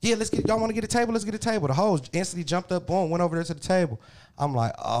 yeah, let's get, y'all want to get a table? Let's get a table. The hoes instantly jumped up, boom, went over there to the table. I'm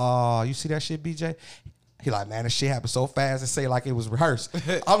like, oh, you see that shit, BJ? He like, man, this shit happened so fast and say like it was rehearsed.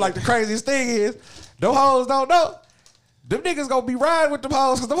 I'm like, the craziest thing is, them hoes don't know. Them niggas gonna be riding with them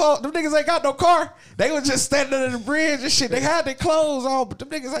hoes because them niggas ain't got no car. They was just standing under the bridge and shit. They had their clothes on, but them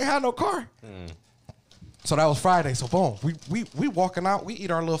niggas ain't had no car. So that was Friday. So boom, we walking out. We eat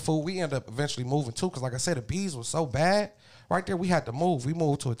our little food. We end up eventually moving too because like I said, the bees was so bad. Right there, we had to move. We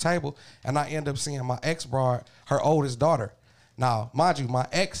moved to a table, and I end up seeing my ex broad, her oldest daughter. Now, mind you, my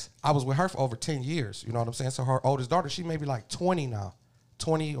ex, I was with her for over 10 years. You know what I'm saying? So her oldest daughter, she may be like 20 now,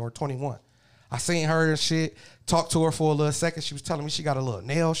 20 or 21. I seen her and shit, talked to her for a little second. She was telling me she got a little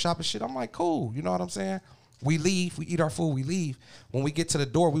nail shop and shit. I'm like, cool. You know what I'm saying? We leave. We eat our food. We leave. When we get to the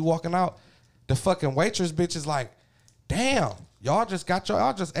door, we walking out. The fucking waitress bitch is like, damn, y'all just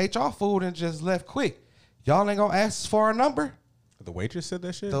ate y'all food and just left quick. Y'all ain't gonna ask us for our number? The waitress said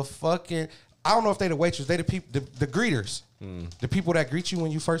that shit? The fucking, I don't know if they the waitress. They the people, the greeters. The people that greet you when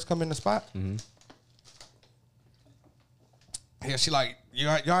you first come in the spot. Yeah, she like,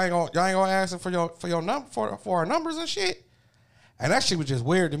 y'all ain't gonna ask for your number for our numbers and shit. And that shit was just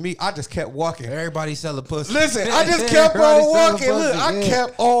weird to me. I just kept walking. Everybody selling pussy. Listen, I just kept on walking. Look, I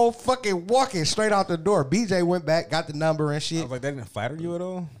kept on fucking walking straight out the door. BJ went back, got the number and I shit. was like, that didn't flatter you at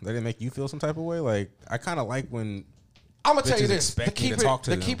all? That didn't make you feel some type of way? Like, I kind of like when I'm gonna tell you bitches this: expect me to talk to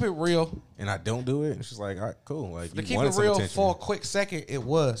them. keep it real. and I don't do it. And she's like, all right, cool. Like, To you keep wanted it some real, attention. for a quick second, it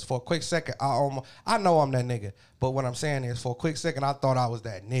was. For a quick second, I know I'm that nigga. But what I'm saying is, for a quick second, I thought I was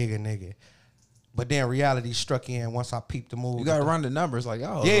that nigga. But then reality struck in once I peeped the move. You gotta run the numbers like,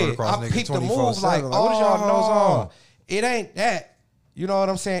 oh, Yeah, I peeped the move like, what is y'all nose on? It ain't that. You know what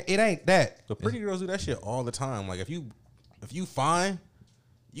I'm saying? It ain't that. The pretty girls do that shit all the time. Like, if you fine,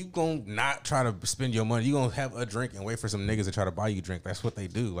 you gonna not try to spend your money. You gonna have a drink and wait for some niggas to try to buy you a drink. That's what they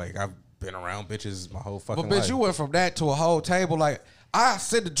do. Like, I've been around bitches my whole fucking But bitch, life. you went from that to a whole table. Like, I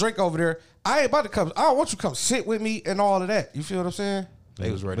sit the drink over there. I ain't about to come. I don't want you to come sit with me and all of that. You feel what I'm saying? They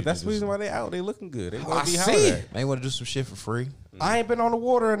was ready. But that's to the do reason some- why they out. They looking good. They I want to be see. hollered at. They want to do some shit for free. I ain't been on the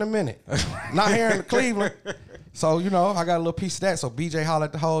water in a minute. Not here in Cleveland. So, you know, I got a little piece of that. So BJ hollered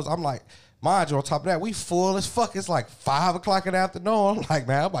at the hoes. I'm like, mind you, on top of that, we full as fuck. It's like 5 o'clock in the afternoon. I'm like,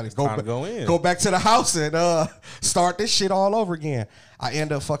 man, I'm about to time to go in. Go back to the house and start this shit all over again. I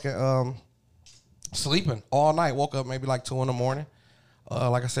end up fucking sleeping all night. Woke up maybe like 2 in the morning.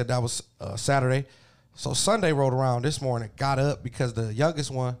 Like I said, that was Saturday. So Sunday rolled around this morning. Got up because the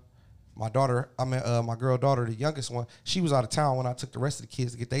youngest one, my daughter, my girl daughter, the youngest one, she was out of town when I took the rest of the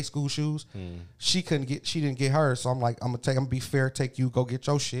kids to get their school shoes. She didn't get hers. So I'm like, I'm gonna be fair, take you, go get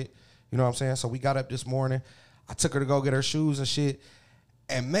your shit. You know what I'm saying? So we got up this morning. I took her to go get her shoes and shit.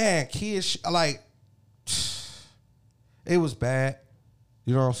 And man, kids, like, it was bad.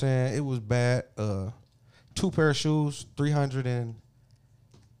 You know what I'm saying? It was bad. 2 pair of shoes, $398.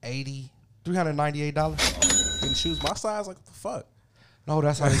 Getting shoes my size, like, what the fuck? No,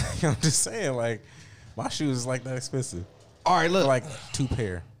 that's how. I'm just saying, like, my shoes is like that expensive. All right, look. Like 2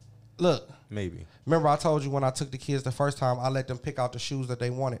 pair. Look, Maybe. remember I told you when I took the kids the first time, I let them pick out the shoes that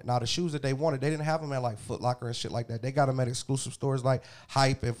they wanted. Now the shoes that they wanted, they didn't have them at like Foot Locker and shit like that. They got them at exclusive stores like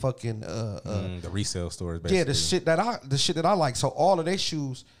Hype and fucking The resale stores, basically. yeah, the shit that I like. So all of their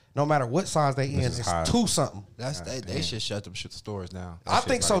shoes, no matter what size they in, is it's high. 2 something. They should shut them shit stores down. I shit's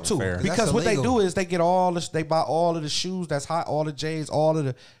think not so even too. fair. Because That's what they illegal. do is they get all this, they buy all of the shoes that's hot, all the J's, all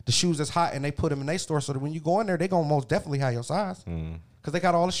of the shoes that's hot, and they put them in their store so that when you go in there, they gonna most definitely have your size. Cause they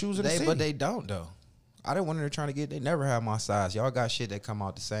got all the shoes in the city. But they don't though. I didn't want them trying to get. They never have my size. Y'all got shit that come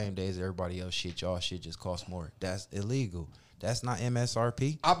out the same day as everybody else shit. Y'all shit just costs more. That's illegal. That's not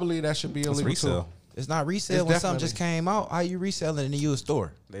MSRP. I believe that should be It's illegal resale. too. It's not resale It's when something definitely- just came out. How you reselling in you a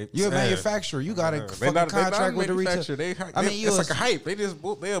store? You're a Yeah. manufacturer. You got a They fucking not- they not contract with the manufacturer. retailer. It's like a hype.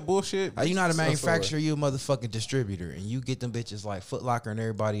 They a bullshit. You not a So- manufacturer, you a motherfucking distributor. And you get them bitches like Foot Locker and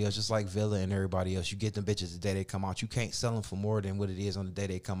everybody else, just like Villa and everybody else. You get them bitches the day they come out. You can't sell them for more than what it is on the day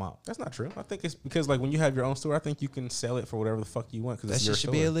they come out. That's not true. I think it's because like when you have your own store, I think you can sell it for whatever the fuck you want. Because That it's your shit should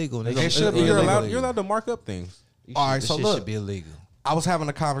store. be illegal. It should be You're illegal. allowed to mark up things. All right, This so shit look. should be illegal. I was having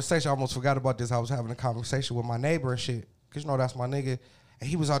a conversation. I almost forgot about this. I was having a conversation with my neighbor and shit. Cause you know that's my nigga. And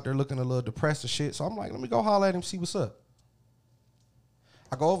he was out there looking a little depressed and shit. So I'm like, let me go holler at him, see what's up.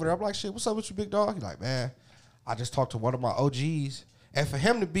 I go over there. I'm like, shit, what's up with you, big dog? He like, man, I just talked to one of my OGs. And for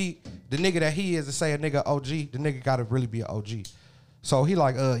him to be the nigga that he is to say a nigga OG, the nigga gotta really be an OG. So he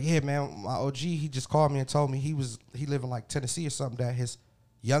like, yeah, man, my OG, he just called me and told me he live in like Tennessee or something, that his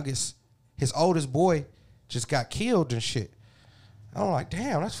oldest boy just got killed and shit. I'm like,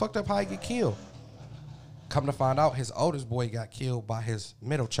 damn, that's fucked up how he get killed. Come to find out, his oldest boy got killed by his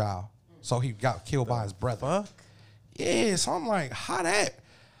middle child. So he got killed by his brother. Yeah, so I'm like, how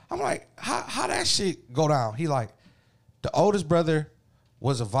that shit go down? He like, the oldest brother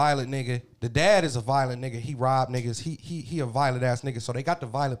was a violent nigga. The dad is a violent nigga. He robbed niggas. He a violent ass nigga. So they got the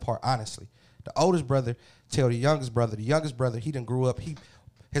violent part, honestly. The oldest brother tell the youngest brother, he done grew up,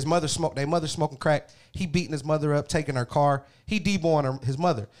 his mother smoking crack. He beating his mother up, taking her car. He D-boying his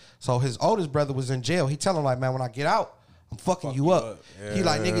mother. So his oldest brother was in jail. He telling him like, man, when I get out, I'm fucking you up. He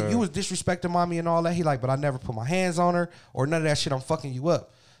like, nigga, you was disrespecting mommy and all that. He like, but I never put my hands on her or none of that shit. I'm fucking you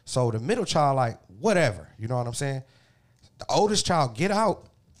up. So the middle child like, whatever. You know what I'm saying? The oldest child get out.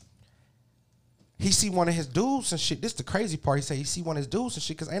 He see one of his dudes and shit. This the crazy part. He say he see one of his dudes and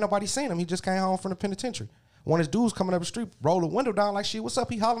shit because ain't nobody seen him. He just came home from the penitentiary. One of his dudes coming up the street, roll the window down like shit. What's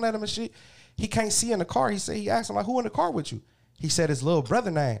up? He hollering at him and shit. He can't see in the car. He asked him like, who in the car with you? He said his little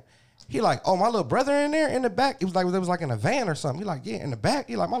brother name. He like, oh, my little brother in there in the back. It was like in a van or something. He like, yeah, in the back.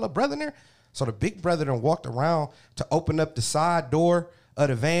 He like, my little brother in there. So the big brother done walked around to open up the side door of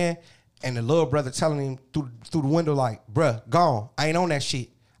the van, and the little brother telling him through the window like, bruh, gone. I ain't on that shit.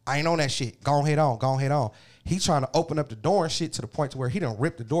 Go ahead on. He trying to open up the door and shit to the point to where he done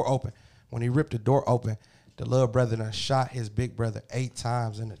ripped the door open. When he ripped the door open, the little brother done shot his big brother 8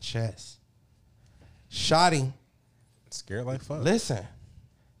 times in the chest. Shot him. Scared like fuck. Listen,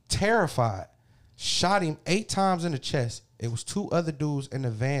 terrified. Shot him 8 times in the chest. It was 2 other dudes in the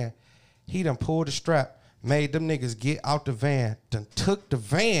van. He done pulled the strap, made them niggas get out the van, done took the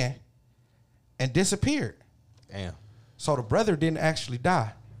van and disappeared. Damn. So the brother didn't actually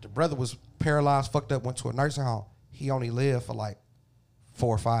die. The brother was paralyzed, fucked up, went to a nursing home. He only lived for like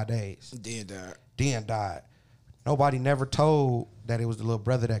 4 or 5 days. Then died. Nobody never told that it was the little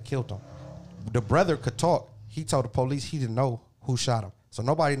brother that killed him. The brother could talk. He told the police he didn't know who shot him. So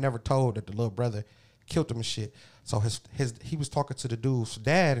nobody never told that the little brother killed him and shit. So he was talking to the dude's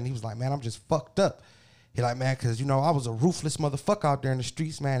dad, and he was like, man, I'm just fucked up. He like, man, because, you know, I was a ruthless motherfucker out there in the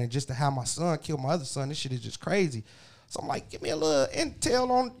streets, man, and just to have my son kill my other son, this shit is just crazy. So I'm like, give me a little intel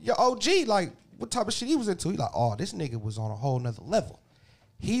on your OG, like, what type of shit he was into. He like, oh, this nigga was on a whole nother level.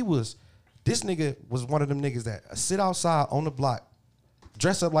 This nigga was one of them niggas that sit outside on the block,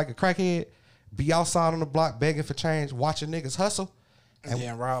 dress up like a crackhead, be outside on the block begging for change, watching niggas hustle.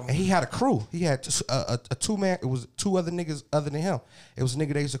 And rob 'em. And he had a crew. He had a 2-man. It was 2 other niggas other than him. It was a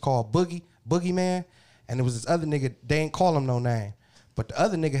nigga they used to call Boogie Man, and it was this other nigga, they ain't call him no name. But the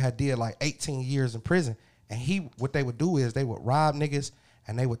other nigga had did like 18 years in prison. And what they would do is they would rob niggas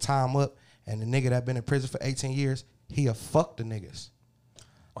and they would tie him up. And the nigga that been in prison for 18 years, he'll fuck the niggas.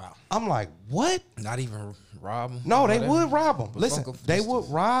 Wow. I'm like, what? Not even rob them. No, they would rob him. Listen, fuck 'em they just would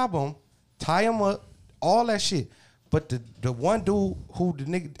rob him, tie him up, all that shit. But the one dude who the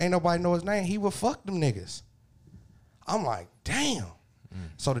nigga ain't nobody know his name, he would fuck them niggas. I'm like, damn.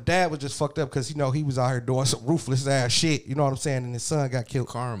 So the dad was just fucked up because, you know, he was out here doing some ruthless ass shit. You know what I'm saying? And his son got killed.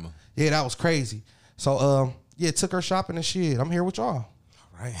 Karma. Yeah, that was crazy. So yeah, took her shopping and shit. I'm here with y'all.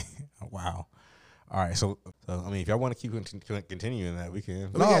 Right. Wow. All right, so I mean, if y'all want to keep continuing that, we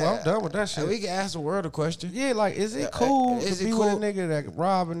can. No, got- I'm done with that shit. We can ask the world a question. Yeah, like, is it cool is to it be cool? with a nigga that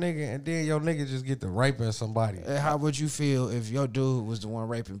rob a nigga and then your nigga just get to raping somebody? How would you feel if your dude was the one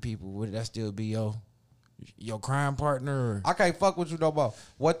raping people? Would that still be your crime partner? Or? I can't fuck with you no more.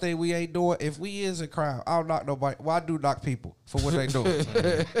 One thing we ain't doing, if we is a crime, I don't knock nobody. Well, I do knock people for what they do.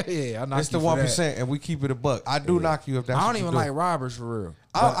 Yeah, I knock It's the you for that. 1%, and we keep it a buck. I do knock you if that's I what don't you even do. like robbers for real.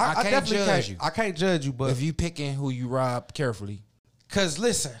 But I I can't definitely judge can't. you I can't judge you, but if you picking who you rob carefully. Cause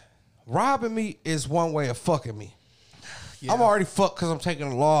listen, robbing me is one way of fucking me. I'm already fucked because I'm taking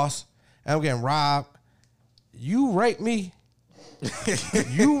a loss and I'm getting robbed. You rape me.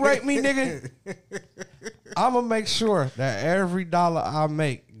 You rape me, nigga. I'm gonna make sure that every dollar I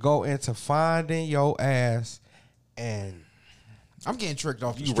make go into finding your ass and I'm getting tricked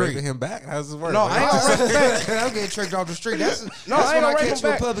off the You street. raping him back? How's this work? No, I ain't gonna rape him back. I'm getting tricked off the street. That's No, that's I ain't when gonna rape catch him you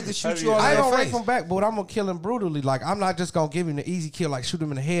in back. public and shoot you all I in ain't the gonna rape face. him back, but I'm gonna kill him brutally. Like, I'm not just gonna give him the easy kill, like shoot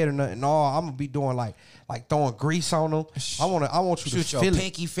him in the head or nothing. No, I'm gonna be doing like throwing grease on him. I want you Shoot to your feel it.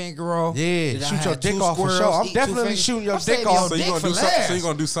 pinky finger off. Yeah, Then I shoot your had dick two off for squirrels sure. I'm eat two definitely fingers. shooting your I'm dick saving off. your So you dick gonna for do something? So last. you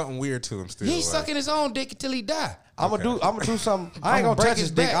gonna do something weird to him still? He's like- sucking his own dick until he die. I'm gonna do something. I ain't I'ma gonna break touch his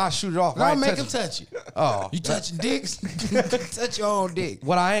his dick. back. I'll shoot it off. I I'll ain't make him touching- touch it. Oh, You touching dicks? Touch your own dick.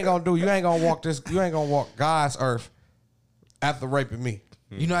 what I ain't gonna do? You ain't gonna walk this. You ain't gonna walk God's earth after raping me.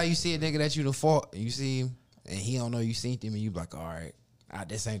 You know how you see a nigga that you done fought, and you see him, and he don't know you seen him, and you be like, all right,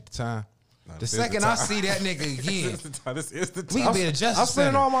 this ain't the time. The this is the second I time. see that nigga again, This is the we time. can be at a I'm justice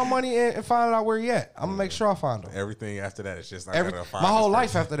spending center. all my money and finding out where he at. I'm gonna make sure I find him. Everything after that is just I Every gotta find my whole this life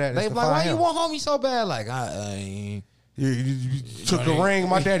person. after that. They is be to like, why find you him. want homie so bad? Like, I ain't. You took the ring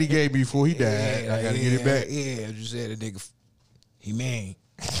my daddy gave me before he died. I gotta get it back. Yeah, you said the nigga, he mean.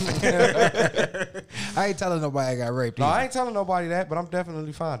 I ain't telling nobody I got raped. No, either. I ain't telling nobody that, but I'm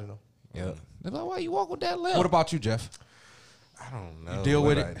definitely finding him. Yeah. They're like, why you walk with that limp? What about you, Jeff? I don't know. deal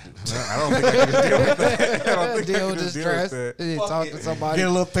what with I it? do. No, I don't think I can deal with that. I don't think I deal can with the deal with stress? that. Yeah, talk to somebody. Get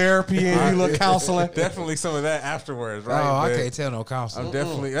a little therapy and a little counseling. Definitely some of that afterwards, right? Oh, I But can't tell no counselor. I'm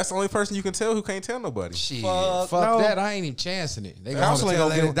definitely. That's the only person you can tell who can't tell nobody. Shit, Fuck fuck no. that. I ain't even chancing it. They Counseling gonna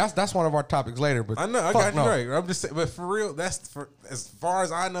gonna tell get it. That's one of our topics later. But I know. I fuck got you no. right. I'm just saying, but for real, that's for as far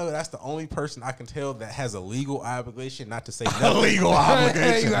as I know, that's the only person I can tell that has a legal obligation not to say nothing. Legal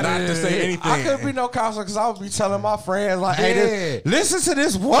obligation. You gotta- not to say anything. I couldn't be no counselor because I would be telling my friends like, "Hey, Yeah. listen to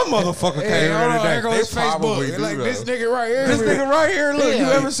this one motherfucker Hey, came hold here on, here today. goes They his probably Facebook. do, Like, though. this nigga right here. This nigga right here, look, you Yeah.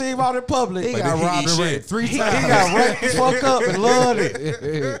 ever see him out in public? He But got then he robbed eat and shit. raped 3 he times. got raped, fucked up, and loved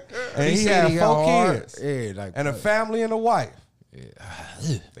it. And he said had got 4 hard. kids Yeah, like and a family and a wife.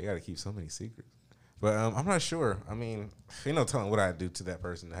 They got to keep so many secrets. But I'm not sure. I mean, ain't no telling what I'd do to that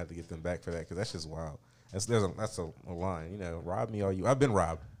person to have to get them back for that because that's just wild. That's a line. You know, rob me all you. I've been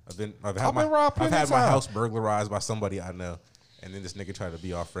robbed. I've been robbed I've I've plenty had of my times. house burglarized by somebody I know, and then this nigga tried to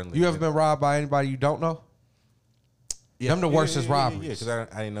be all friendly. You ever been robbed by anybody you don't know? Them the worst is robberies. Yeah, because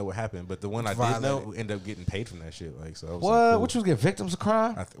I didn't know what happened, but the one I did know ended up getting paid from that shit. Like, so I was What? like, cool. What you get? Victims of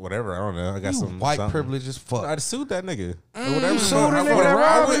crime? Whatever. I don't know. I got You some white something. privilege as fuck. I sued that nigga. Or whatever. You sued a I nigga went- that I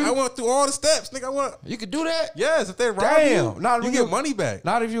robbed went- you? I went through all the steps, nigga. I went. you could do that. Yes, if they rob Damn, you, not you real- get money back.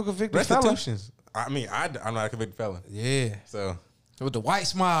 Not if you're a convicted felon. Restitutions. I mean, I'm not a convicted felon, Yeah. so With the white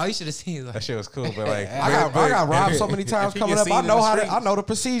smile, you should have seen that like, shit was cool. But like, I got robbed so many times if you coming get up. seen I in know the how to, streets- I know the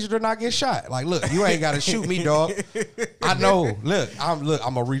procedure to not get shot. Like, look, you ain't got to shoot me, dog. I know. I'm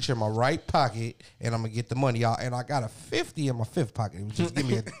gonna reach in my right pocket and I'm gonna get the money out. And I got a 50 in my fifth pocket. Just give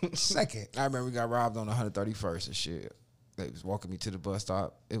me a second. I remember we got robbed on 131st and shit. They was walking me to the bus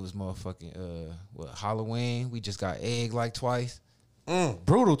stop. It was motherfucking Halloween. We just got egged like twice.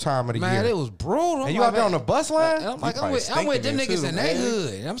 Brutal time of the Man, year. it was brutal. And you out there on the bus line? And I'm like, probably I'm with stinking them there niggas too, in man. their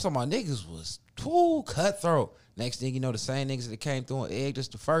hood. And I'm talking about niggas was too cutthroat. Next thing you know, the same niggas that came through and egged us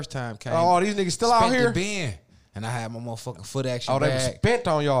the first time came. Oh, these niggas still out spent here? the bin. And I had my motherfucking foot action Oh, they was bag. spent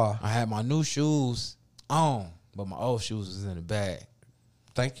on y'all. I had my new shoes on, but my old shoes was in the bag.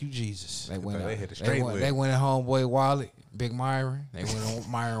 Thank you, Jesus. They went. They hit the straight lick. They went at homeboy wallet, Big Myron. They went on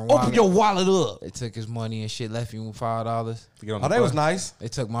Myron wallet. Open your wallet up. They took his money and shit. Left me with $5. to get on Oh, the they was bus. nice. They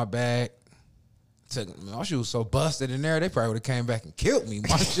took my bag. My shoes so busted in there, they probably would have came back and killed me.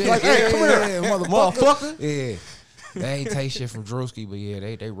 My shit, Like, hey, come here, motherfucker. Yeah. They ain't take shit from Drewski, but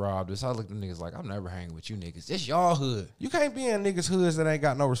yeah, they robbed us. I looked at them niggas like, I'm never hanging with you niggas. This y'all hood. You can't be in niggas' hoods that ain't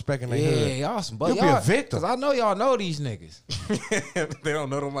got no respect in their Yeah, hood. y'all some You'll be a victim. Cause I know y'all know these niggas. They don't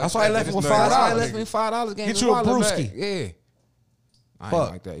know them like That's why I that. left They with just know $5. That's why y'all they left niggas. me $5. Gave Get me you a wallet brewski. back. Yeah. I Fuck.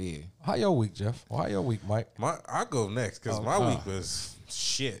 ain't like that, yeah. How your week, Jeff? How your week, Mike? I go next because my week was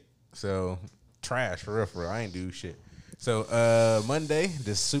shit. So trash for real. I ain't do shit. So Monday,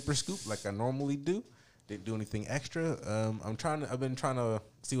 just super scoop like I normally do. Didn't do anything extra. I've been trying to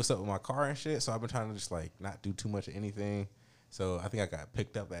see what's up with my car and shit. So I've been trying to just like not do too much of anything. So I think I got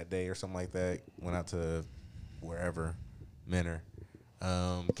picked up that day or something like that. Went out to wherever, Menor.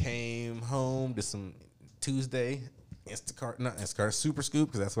 Came home, did some Tuesday Instacart super scoop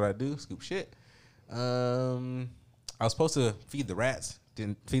because that's what I do, scoop shit. I was supposed to feed the rats,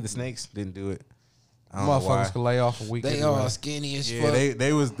 didn't feed the snakes, didn't do it. I don't know why. Motherfuckers could lay off a week. They anyway. all skinny as Yeah, fuck.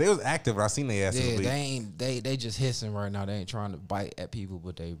 they was active. I seen they asses Yeah, leak. they ain't they just hissing right now. They ain't trying to bite at people,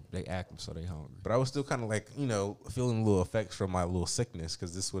 but they active, so they hungry. But I was still kind of like, feeling little effects from my little sickness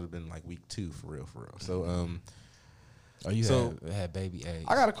because this would have been like week 2 for real. So You had baby eggs.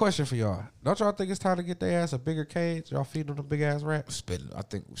 I got a question for y'all. Don't y'all think it's time to get their ass a bigger cage? Y'all feed them the big ass rat? I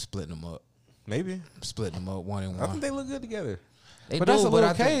think we're splitting them up. maybe Splitting them up one and I one. think they look good together. They But do, that's a little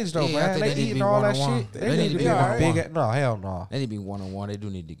I think- cage though, yeah, I man. think They need to eating be all that one-on-one. shit. They need to be on a one-on-one. big. No, hell no. They need to be one-on-one. They do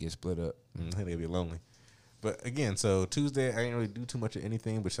need to get split up. I think they'd be lonely. But again, so Tuesday I didn't really do too much of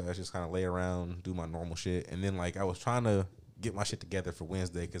anything, besides just kind of lay around, do my normal shit, and then like I was trying to get my shit together for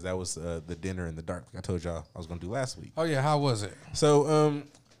Wednesday because that was the dinner in the dark. Like I told y'all I was gonna do last week. Oh yeah, how was it? So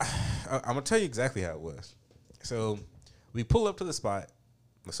I'm gonna tell you exactly how it was. So we pull up to the spot.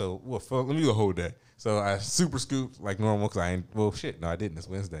 So let me go hold that. So I super scooped like normal because I didn't. It's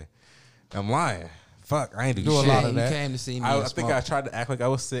Wednesday. I'm lying. Fuck, I ain't do Do a shit. lot of you that. came to see me. I and think smoke. I tried to act like I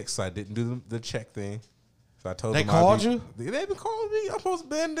was sick, so I didn't do the check thing. So I told They them called you? They've been calling me. I'm supposed to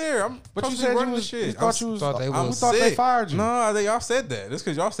be in there. I'm But you supposed to be said you running was. the shit. You thought you was. thought they I was thought they sick. fired you. No, y'all said that. Just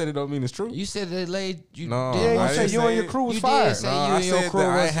because y'all said it don't mean it's true. You said they laid you. No, did. Yeah, I you said didn't you and your say- crew was You did fired. say- No, you I and your said crew that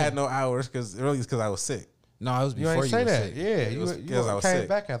I wasn't- had no hours because I was sick. No, it was You before ain't you say were that. sick. Yeah, It you was you because I was came sick.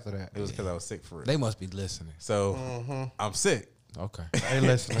 back after that. It was because I was sick for real. They must be listening. So I'm sick. Okay. Hey,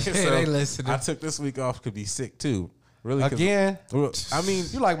 listen. So They listening. I took this week off to be sick too. Really? 'Cause- Again, Well, I mean,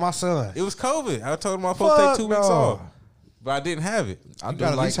 you like my son. it was COVID. I told him I was supposed to Fuck take 2 weeks no. off, but I didn't have it. I You do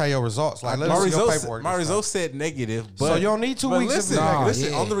gotta at like. least have your results. Like, let My us see your results, paperwork. my and results said negative, but you don't need 2 but weeks of Listen, that.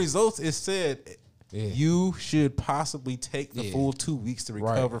 listen. Yeah. On the results, it said Yeah. you should possibly take the Yeah. full 2 weeks to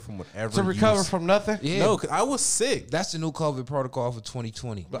recover from whatever. stuff. To recover from nothing. Yeah. No, because I was sick. That's the new COVID protocol for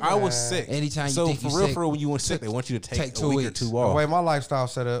 2020. But I was sick. Anytime you so think for you real, sick, for real, when you want sick, they want you to take take a 2 week or weeks. 2 The off. way my lifestyle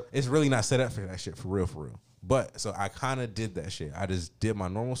set up. It's really not set up for that shit, for real, for real. But so I kind of did that shit. I just did my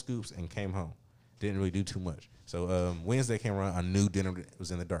normal scoops and came home. Didn't really do too much. So Wednesday came around. I knew dinner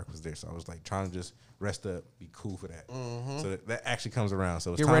was in the dark was there. So I was like trying to just rest up, be cool for that. So that actually comes around.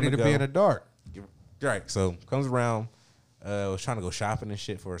 So it's Get time ready to go. be in the dark. Right. So comes around. I was trying to go shopping and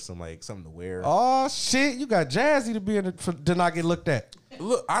shit for something to wear. Oh shit! You got Jazzy to be in to not get looked at.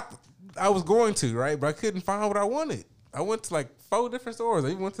 Look, I was going to, right, but I couldn't find what I wanted. I went to like 4 different stores. I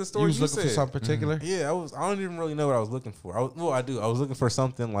even went to the store You was you looking for said. something particular. Yeah, I don't even really know what I was looking for. I do. I was looking for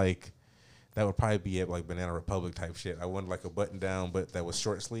something like that would probably be at like Banana Republic type shit. I wanted like a button down, but that was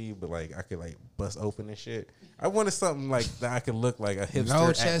short sleeve, but like I could like bust open and shit. I wanted something like that I could look like a hipster. No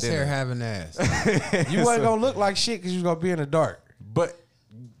at chest dinner. hair having ass. You wasn't gonna look like shit because you was gonna be in the dark. But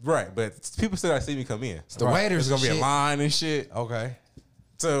right, but people still gotta see me come in. the Right. waiters There's gonna be and a shit. line and shit. Okay.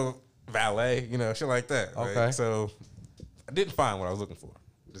 So valet, shit like that. right? Okay. So I didn't find what I was looking for.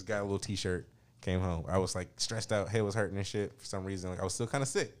 Just got a little T-shirt. Came home. I was like stressed out. Head was hurting and shit for some reason. Like I was still kind of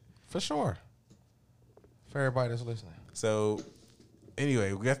sick. For sure. For everybody that's listening. So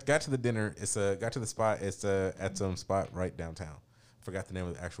anyway, we got to the dinner. Got to the spot. It's at some spot right downtown. Forgot the name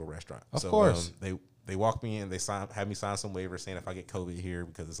of the actual restaurant. Of course. They walked me in. They had me sign some waiver saying if I get COVID here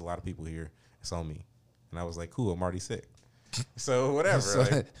because there's a lot of people here, it's on me. And I was like, cool. I'm already sick. So whatever. So,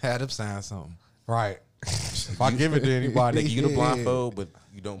 like, had them sign something. Right. If I give it to anybody, They give you the Yeah. blindfold, but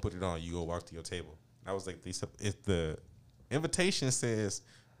you don't put it on. You go walk to your table. I was like, if the invitation says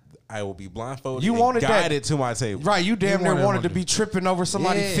I will be blindfolded, You and wanted that. guided to my table. right? You damn You near wanted wanted to him be tripping over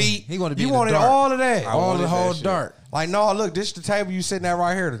somebody's Yeah. feet. He wanted to be You in the wanted dark. all of that. I All wanted the whole that shit. dark. Like, no, look, this the table you sitting at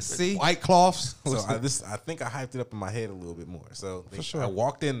right here. See? White cloths. So I think I hyped it up in my head a little bit more. So sure. I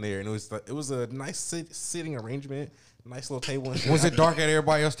walked in there and it was a nice sitting arrangement, nice little table. And shit. Was it dark at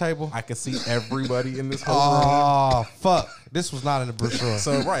everybody else's table? I could see everybody in this whole room. Oh, fuck. This was not in the brochure.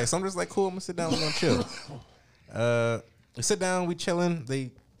 So right, so I'm just like, cool. I'm gonna sit down. We're gonna chill. We sit down. We chilling.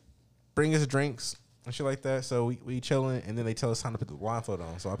 They bring us drinks and shit like that. So we chilling, and then they tell us time to put the blindfold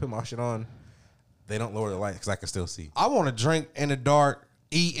on. So I put my shit on. They don't lower the light because I can still see. I want to drink in the dark,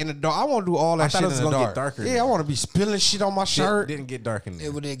 eat in the dark. I want to do all that I thought shit it was in the gonna dark. get darker Yeah, then. I want to be spilling shit on my shirt. Didn't get dark in there.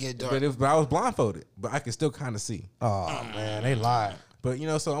 It would get dark. But I was blindfolded, but I could still kind of see. Oh man, they lied. But you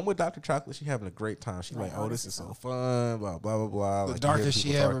know, so I'm with Dr. Chocolate. She having a great time. She like, oh, this is so fun. Blah blah blah blah. The Like, darkest you she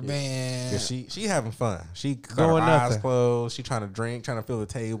hear people ever talking. been. Yeah, she having fun. She got Doing her eyes nothing. closed. She trying to drink, trying to fill the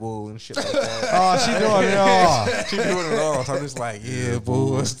table and shit like that. Oh, she doing it all. She doing it all. So I'm just like, yeah,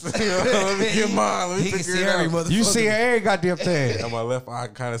 boys. Let me get mine. Let me He can figure see it every out. motherfucker. You see her every goddamn thing. On my left eye, I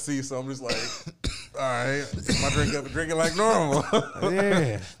can kind of see. So I'm just like, all right, get my drink up and drink it like normal.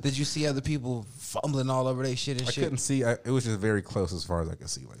 Yeah. Did you see other people fumbling all over their shit and I shit? couldn't see. It was just very close as far as I could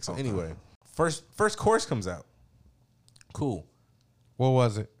see. Like, so anyway, first course comes out. Cool. What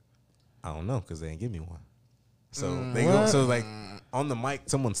was it? I don't know because they didn't give me one. So they go. So like on the mic,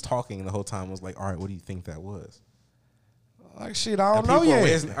 someone's talking the whole time. Was like, all right, what do you think that was? Like shit, I don't And know people are yet.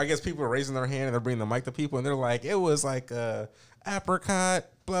 raising, I guess people are raising their hand and they're bringing the mic to people and they're like, it was like apricot,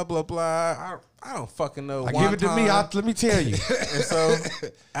 blah blah blah. I don't fucking know. Give it to me. wonton. Let me tell you. And so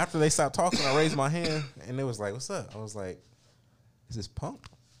after they stopped talking, I raised my hand and it was like, what's up? I was like, is this punk?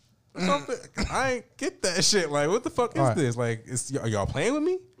 Or something? I ain't get that shit. Like, what the fuck is Right. this? Like, are y'all playing with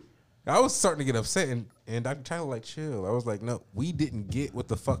me? I was starting to get upset and Dr. Tyler like, chill. I was like, no, we didn't get what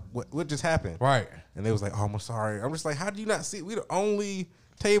the fuck, what just happened. Right. And they was like, oh, I'm sorry. I'm just like, how do you not see? We the only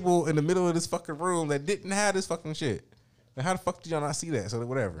table in the middle of this fucking room that didn't have this fucking shit. And how the fuck did y'all not see that? So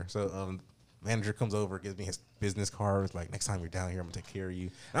whatever. So manager comes over, gives me his business card. It's like, next time you're down here, I'm gonna take care of you.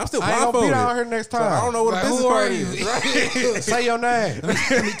 And I'm still I ain't gonna blindfolded. be down here next So time. I don't know what Like, a business who are card you? is. Right? Say your name.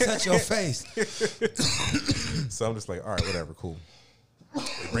 Let me touch your face. So I'm just like, all right, whatever, cool.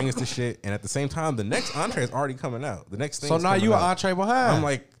 They bring us the shit, and at the same time, the next entree is already coming out. The next thing. So now you an entree behind. I'm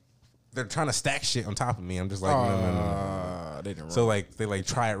like, they're trying to stack shit on top of me. I'm just like, no. They didn't So like they like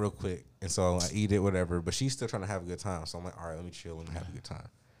try it real quick, and so I eat it, whatever. But she's still trying to have a good time. So I'm like, all right, let me chill, let me have a good time.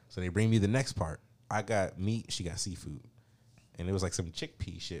 So they bring me the next part. I got meat, she got seafood, and it was like some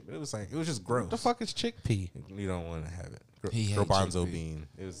chickpea shit. But it was just gross. What the fuck is chickpea? You don't want to have it. He hate Garbanzo chickpea. bean.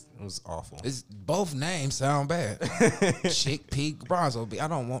 It was awful. It's, both names sound bad. Chickpea, bronzo. I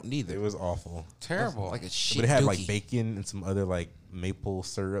don't want neither. It was awful. Terrible. Like a shit. But it had dookie. like bacon and some other like maple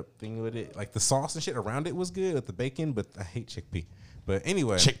syrup thing with it. Like the sauce and shit around it was good with the bacon, but I hate chickpea. But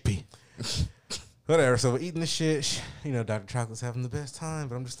anyway, Chickpea. whatever. So we're eating the shit. You know, Dr. Chocolate's having the best time,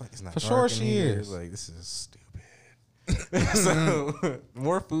 but I'm just like, it's not For dark sure in she here. is. Like, this is stupid. So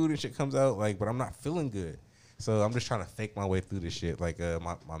more food and shit comes out, like, but I'm not feeling good. So I'm just trying to fake my way through this shit. Like,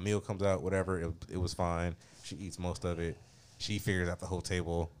 my meal comes out, whatever. It was fine. She eats most of it. She figures out the whole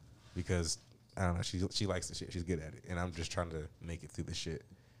table because I don't know. She likes the shit. She's good at it, and I'm just trying to make it through the shit.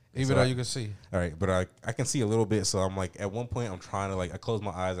 And Even so though you can see. all right, but I can see a little bit. So I'm like, at one point, I'm trying to like, I close my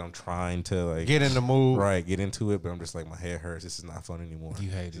eyes and I'm trying to like Get in the mood. right, get into it. But I'm just like, my head hurts. This is not fun anymore. You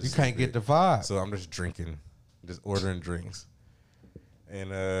hate it. You can't get the vibe. So I'm just drinking, just ordering drinks, and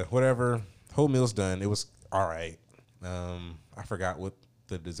whatever. Whole meal's done. It was all right. I forgot what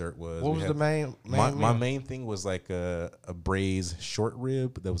the dessert was. What We was had- the main my meal? main thing was like a braised short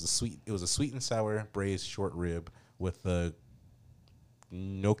rib. That was it was a sweet and sour braised short rib with a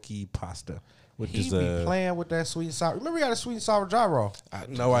gnocchi pasta, which He is be a playing with that sweet and sour. Remember, you got a sweet and sour gyro.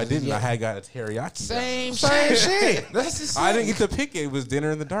 no, I didn't. Yeah. I had got a teriyaki. Same Same shit. shit. That's the same. I didn't get to pick it. It was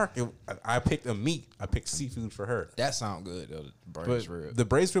dinner in the dark. I picked a meat. I picked seafood for her. That sound good though. The But braised rib. the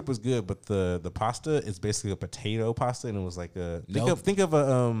braised rib was good, but the pasta is basically a potato pasta, and it was like a think of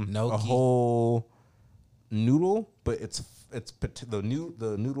a Gnocchi. whole noodle, but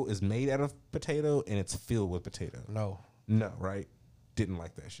the noodle is made out of potato and it's filled with potato. No. Right? Didn't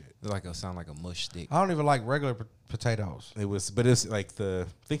like that shit. Like it sound like a mush stick. I don't even like regular potatoes. But it's like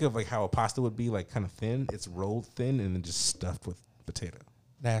think of like how a pasta would be, like kind of thin. It's rolled thin and then just stuffed with potato.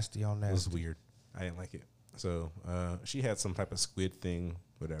 Nasty on It was that. weird. I didn't like it. So she had some type of squid thing,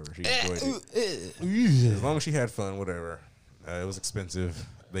 whatever. She enjoyed it. As long as she had fun, whatever. It was expensive.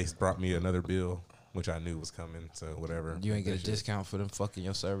 They brought me another bill, which I knew was coming. So whatever. You ain't get a discount for them fucking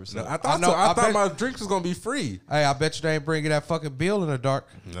your service. No, up? I thought know, so. I I thought bet- my drinks was gonna be free. Hey, I bet you they ain't bringing that fucking bill in the dark.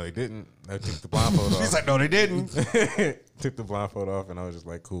 No, they didn't. I took the blindfold off. He's like, no, they didn't. Took the blindfold off, and I was just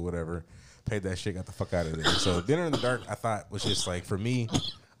like, cool, whatever. Paid that shit, got the fuck out of there. So dinner in the dark, I thought was just like, for me,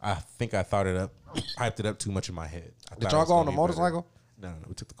 I think I thought it up, hyped it up too much in my head. I Did thought y'all it was go on gonna the be better. motorcycle? No,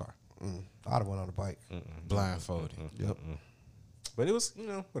 we took the car. I'd have went on the bike. Blindfolded. Yep. But it was,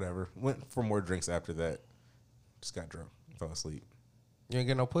 whatever. Went for more drinks after that. Just got drunk, fell asleep. You ain't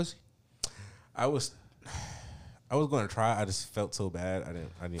get no pussy? I was going to try. I just felt so bad. I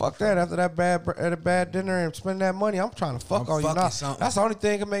didn't. Fuck that. After that bad dinner and spend that money, I'm trying to fuck I'm on you fucking now. something. That's the only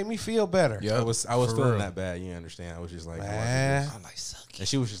thing that can make me feel better. Yeah. I was for feeling real. that bad. You understand? I was just like, Man. I'm like, suck And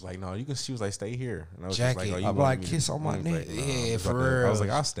she was just like, no, you can. She was like, stay here. And I was Jacket. just like, oh, you I'm want like, me kiss to, on my and he was neck. like, no, Yeah, I was for about to- real. I was like,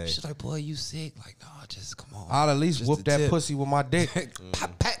 I'll stay. She's like, boy, you sick? Like, no, just come on. I'll at least Just whoop a that tip. pussy with my dick.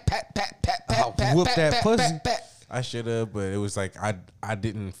 Pat, pat, pat, pat, pat, I'll pat, pat, whoop pat, that pat, pussy. pat, pat. I should have, but it was like I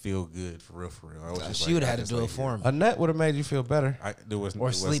didn't feel good for real. I was just She like, would I have had to just do it like, for me. A nut would have made you feel better. There was Or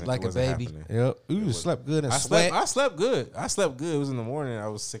it sleep wasn't- like it a wasn't baby. happening. Yep. You slept good and I sweat. slept good. I slept good. It was in the morning. I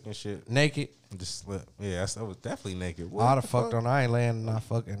was sick and shit. Naked. I just slept. Yeah, I was definitely naked. What I'd have the fucked fuck? on. I ain't laying. Not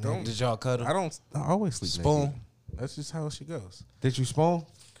fucking. naked. Did y'all cuddle? I always sleep Spoon. naked. That's just how she goes. Did you spoon?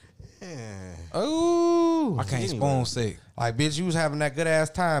 Yeah. Oh, I can't Anyway. spoon sick. like bitch, you was having that good ass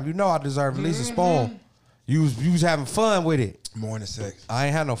time. You know I deserve at least a Mm-hmm. spoon. You was having fun with it. Morning sex. I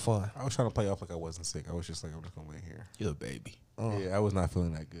ain't had no fun. I was trying to play off like I wasn't sick. I was just like, I'm just gonna lay here. You a baby. Yeah, I was not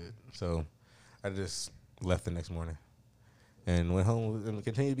feeling that good, so I just left the next morning and went home and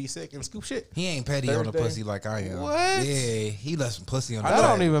continued to be sick and scoop shit. He ain't petty on the Thursday. pussy like I am. What? Yeah, he left some pussy on the That back.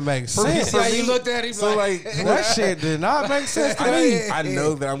 don't even make See sense. how you looked at him So like, That shit did not make sense to me. I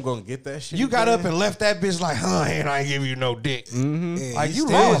know that I'm gonna get that shit. You got man. up and left that bitch like, huh? And I ain't give you no dick. Yeah, Like, you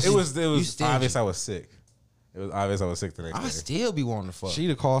stingy. lost. It was You stingy. obvious I was sick. It was obvious I was sick the next I day. still be wanting to fuck. She'd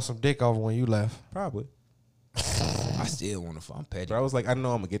have called some dick over when you left. Probably. I still want to fuck. I'm petty. But I was like, I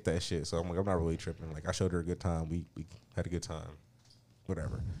know I'm gonna get that shit, so I'm like, I'm not really tripping. Like, I showed her a good time. We had a good time.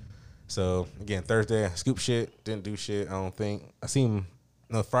 Whatever. So again, Thursday, I scooped shit, didn't do shit. I don't think I seen.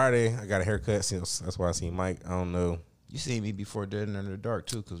 No, Friday I got a haircut. So that's why I seen Mike. I don't know. You seen me before dinner in the dark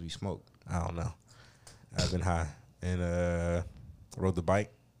too, cause we smoked. I don't know. I've been high and rode the bike.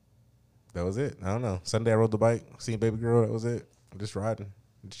 That was it. I don't know. Sunday I rode the bike, seen baby girl. That was it. Just riding,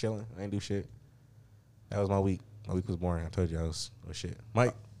 just chilling. I ain't do shit. That was my week. My week was boring. I told you I was shit.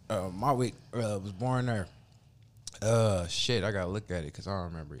 Mike. My week was born there. Shit, I gotta look at it because I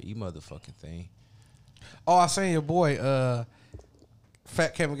don't remember it. You motherfucking thing. Oh, I seen your boy,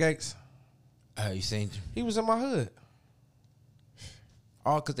 Fat Kevin Gates. You seen? He was in my hood.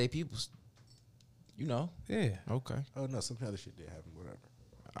 All because they peoples. You know. Yeah. Okay. Oh no, some other shit did happen. Whatever.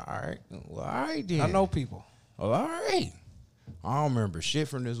 All right. Well, all right then. I know people. Well, all right. I don't remember shit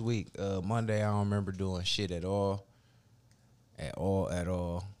from this week. Monday, I don't remember doing shit at all. At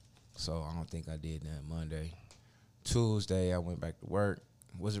all. So I don't think I did that Monday. Tuesday, I went back to work.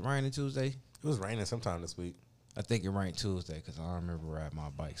 Was it raining Tuesday? It was raining sometime this week. I think it rained Tuesday because I don't remember riding my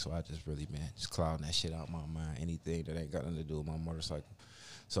bike. So I just really been just clouding that shit out my mind. Anything that ain't got nothing to do with my motorcycle.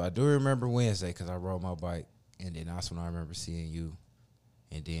 So I do remember Wednesday because I rode my bike. And then that's when I remember seeing you.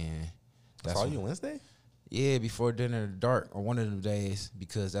 And then I saw you Wednesday? Yeah, before dinner in the dark on one of them days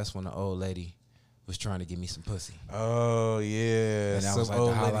because that's when the old lady was trying to give me some pussy. Oh yeah. And that was Some like the old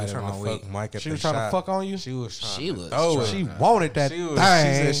lady highlight was of trying my to week. fuck Mike at She the was trying to shop. fuck on you? She was trying She to was throw it. trying She to- wanted that She thing.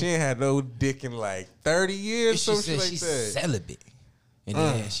 said she ain't had no dick in like 30 years. She Some said shit like she's that. celibate. And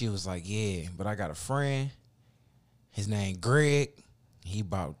then she was like, yeah, but I got a friend. His name Greg. He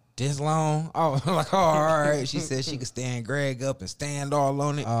about this long. I was like, oh, all right. She said she could stand Greg up and stand all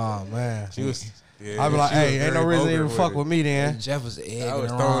on it. Oh man. She was. Yeah, I'd be like, she was hey, ain't no very reason to vulgar even fuck with me then. And Jeff was egging I was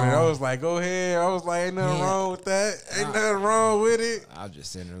her throwing it. I on. was like, go ahead. I was like, ain't nothing Yeah. wrong with that. Ain't nothing wrong with it. I was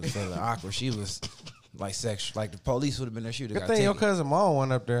just sitting there feeling awkward. She was like sexual. Like the police would have been there. She would have Good got thing your taken. cousin Mom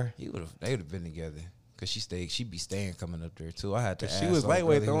went up there. They would have been together. Cause she be staying coming up there too. I had to ask She was old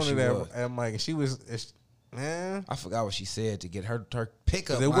lightweight girlie who throwing she it was. at Mike. And she was, man. I forgot what she said to get her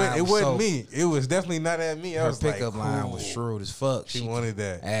pickup It line. wasn't was so- me. It was definitely not at me. I Her was pickup like, line cool. was shrewd as fuck. She wanted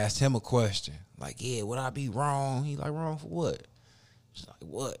that. Asked him a question like, "Yeah, would I be wrong?" He like, "Wrong for what?" She's like,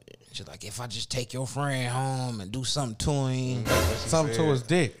 "What?" She's like, "If I just take your friend home and do something to him." Something to his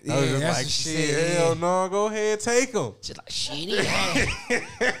dick. I was Yeah, just that's like, what she shit, said. hell no, go ahead, take him. She's like, "Shit, he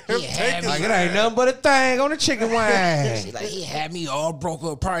had Like me." it ain't nothing but a thing on the chicken wing. She like, he had me all broke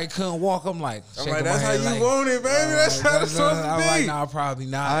up, probably couldn't walk. I'm like, I'm shaking like, my that's how head you like, want it, baby. That's how it's supposed to I'm be. like, nah, probably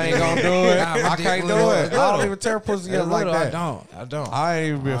not. I ain't gonna do it. Nah, my I dick can't do little. it. I don't even tear pussy up like I that. don't. I ain't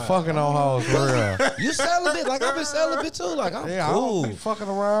even been fucking on hoes for real. You celibate? Like I've been celibate too. Like I'm Yeah, I cool. don't be fucking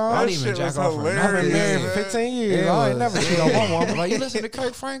I around. don't That even shit jack was off her. hilarious. I've been married for 15 years. I ain't never cheat on my woman. Like you listen to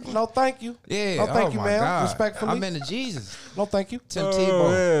Kirk Franklin? No, thank you. Yeah. No, thank oh you, my ma'am. God. Respectfully. I'm into Jesus. No, thank you. Tim Oh,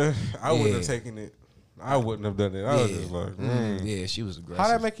 Tebow. yeah. I wouldn't have Yeah. taken it. I wouldn't have done it. I was Yeah. just like, Yeah, she was aggressive.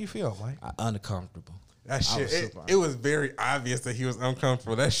 How that make you feel, Mike? Uncomfortable. that I shit. was super It was very obvious that he was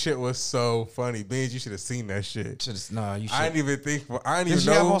uncomfortable. That shit was so funny. Beans, you should have seen that shit. Nah, you should. I didn't even think. I didn't Did even she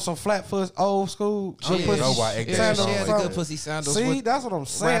have know. on some flat foot, old school? don't even know why yeah, Egg she Dash had on the like good that. pussy sandals. See, with- that's what I'm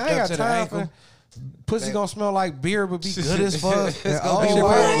saying. wrapped I ain't up got to the time ankle. for pussy gonna smell like beer, but be good as fuck. It's And gonna be That shit oh, probably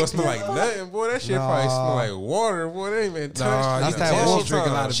wow. ain't gonna smell like nothing, boy. That shit probably smell like water, boy. They ain't been touched. That's in that a wolf long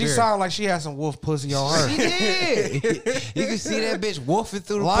drinking a lot time. of She beer. sounded like she had some wolf pussy on her. She did. You can see that bitch wolfing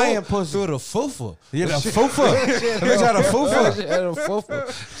through the Lion pool, pussy. through the fufa. Yeah, the fufa. Bitch had a fufa. She had a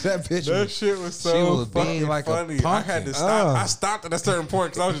fufa. That bitch. That was- shit was she so was fucking big like a funny. I had to pumpkin. stop. I stopped at a certain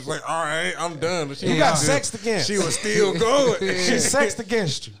point because I was just like, all right, I'm done. But she You was got still- sexed again. She was still going. She sexed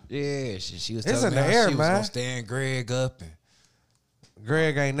against you. Yeah, she was It's telling in me the how air, she was man. gonna stand Greg up and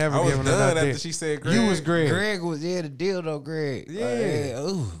Greg ain't never I was given her done that after dick. she said Greg. You was Greg. Greg was the dildo Greg. Yeah.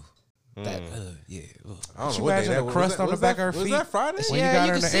 Ooh. That yeah. Ooh. I don't She know what day imagine that the was. crust on the Was back that- of her feet? Was that Friday? When you Yeah, got you her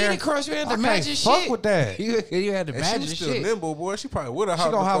can in the see air, the crust. You had to I match can't your fuck shit. with that. You had to And match she your was still shit. nimble, boy. She probably would have.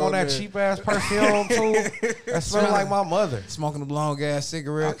 She gonna have on that cheap ass perfume too. That smell like my mother. Smoking the long gas I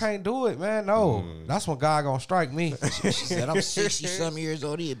cigarettes. can't do it, man. No, that's when God gonna strike me. She said, "I'm 60-some years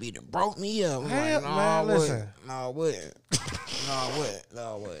old. He'd be done broke me up." I'm Hell, like, no, man, I wouldn't. listen. No, I wouldn't. No, I wouldn't. No,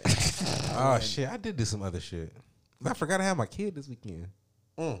 I wouldn't. Oh shit! I did do some other shit. I forgot I had my kid this weekend.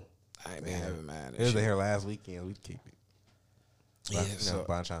 I ain't been having mine. It was here last weekend. We keep it. Yeah, You know, so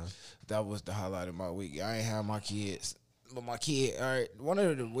by time. that was the highlight of my week. I ain't have my kids. But my kid, all right, one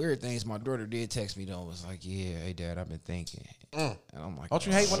of the weird things my daughter did text me though was like, yeah, hey dad, I've been thinking. And I'm like, Don't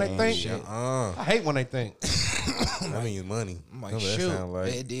you hate when they oh, think? shit. I hate when they think. That means money. I'm like, That's what that shoot. sound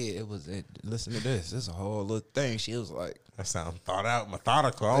like. It did. It was, listen to this. This is a whole little thing. She was like, That sound thought out,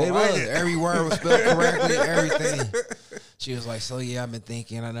 methodical. I don't it like was. it. Every word was spelled correctly, everything. She was like, so yeah, I've been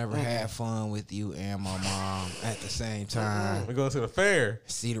thinking I never had fun with you and my mom at the same time. We go to the fair.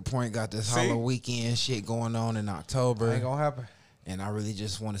 Cedar Point got this See? Halloween weekend shit going on in October. Ain't gonna happen. And I really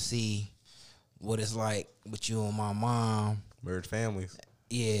just want to see what it's like with you and my mom. Merge families.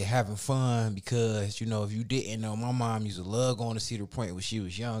 Yeah, having fun because, you know, if you didn't know, my mom used to love going to Cedar Point when she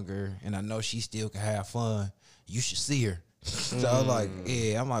was younger. And I know she still can have fun. You should see her. So I was like,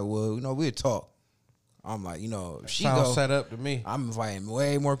 yeah, I'm like, well, you know, we'll talk. I'm like, you know, if she Sounds go, set up to me. I'm inviting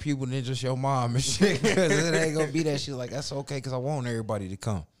way more people than just your mom and shit because it ain't going to be that. She's like, that's okay because I want everybody to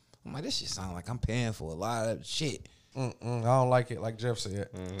come. I'm like, this shit sound like I'm paying for a lot of shit. I don't like it, like Jeff said.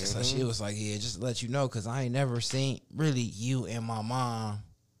 So she was like, yeah, just to let you know, because I ain't never seen really you and my mom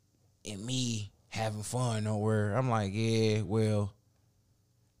and me having fun nowhere. I'm like, yeah, well,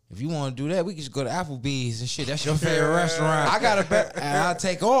 if you want to do that, we can just go to Applebee's and shit. That's your favorite restaurant. I got a bet. And I'll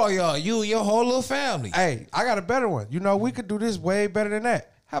take all y'all, you and your whole little family. Hey, I got a better one. You know, we could do this way better than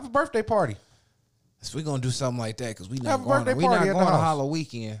that. Have a birthday party. So we going to do something like that because we Have not a going, birthday we not party at going the to house. Halloween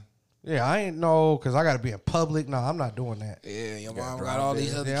weekend. Yeah, I ain't know because I got to be in public. No, I'm not doing that. Yeah, your mom drive got all there.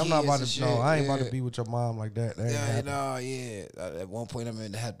 these other Yeah, kids I'm not about and to. shit. No, I ain't about Yeah. to be with your mom like that. That ain't Yeah, happening. no, yeah. At one point, I'm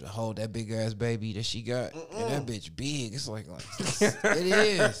in to have to hold that big ass baby that she got, and that bitch big. It's like it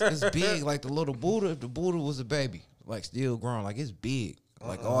is. It's big, like the little Buddha. If the Buddha was a baby, like still growing, like it's big.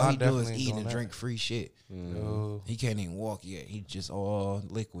 Like all I he do is definitely ain't eat doing and that. drink free shit. No. He can't even walk yet. He just all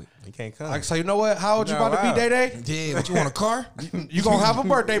liquid. You can't come. Like, so you know what? How old you Not about to allowed. be, Day Day? Yeah, but you want a car? You gonna have a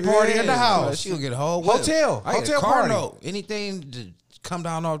birthday party in the house? She'll get a whole whip. Hotel. I get a Hotel car party. note. Anything to come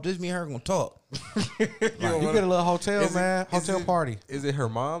down off this, me and her gonna talk. You get a little hotel, Is it- man. is Hotel it- party. Is it her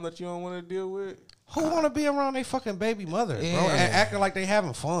mom that you don't want to deal with? Who want to be around their fucking baby mother, bro, Yeah. and acting like they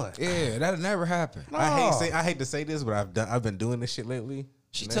having fun? Yeah, that'll never happen. No. I hate to say this, but I've been doing this shit lately.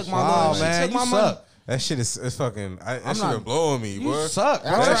 She And took that my shit- Wow, money. She man, took you my money. suck. That shit is fucking. That I'm shit not- been blowing me, You boy. suck,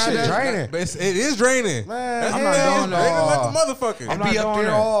 bro. I That tried shit that. draining. But it is draining, Man, I'm not hell doing no. that. Like the motherfucker. I'm And not be up doing there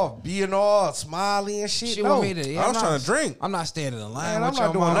that. all being all smiley and shit. She no. want me to. Yeah, I I'm was not- trying to drink. I'm not standing in line Man, with I'm not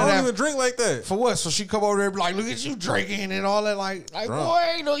your doing mom. none I of don't that. even drink like that. For what? So she come over there and be like, look at you drinking and all that. Like, Like, Drunk. boy,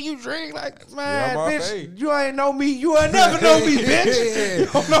 I ain't know you drink. Like, man, Yeah, I'm off bitch, age. you ain't know me. You ain't never know me, bitch. You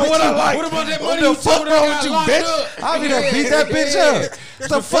don't know what I like. What about that What money the you fuck told her wrong got with you, locked bitch? up? I'll be there beat that bitch up. What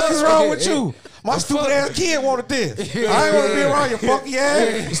the fuck is wrong with you? My stupid ass kid wanted this. I ain't want to be around your funky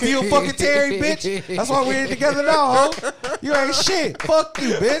ass. You still fucking Terry, bitch. That's why we ain't together now, ho. You ain't shit. Fuck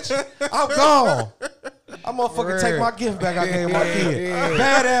you, bitch. I'm gone. I motherfucking take my gift back I gave my kid.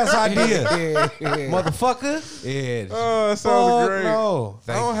 Badass idea. Motherfucker. Yeah. Oh, that sounds Fuck great. no.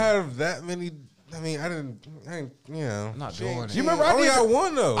 I don't have that many. I mean, I ain't, you know. I'm not doing it. You remember I I only did got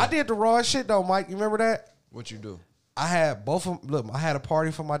one though. I did the raw shit though, Mike. You remember that? What you do? I had both of look. I had a party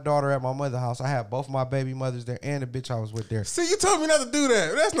for my daughter at my mother's house. I had both my baby mothers there and the bitch I was with there. See, you told me not to do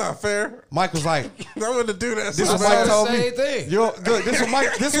that. That's not fair. Mike was like, I wanted to do that. "This so is I Mike said bad. the told me." same thing. Yo, look, this what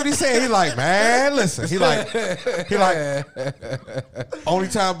Mike. This what he said. He like, man, listen. He like, only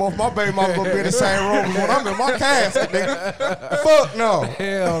time both my baby mothers gonna be in the same room is when I'm in my casket, nigga. Fuck no.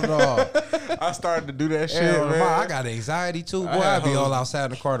 Hell no. I started to do that shit, Hell, man. I got anxiety too, boy. I I'd be had all hoes. outside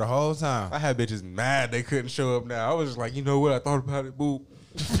in the car the whole time. I had bitches mad they couldn't show up now. I was just like, you know what? I thought about it, boo.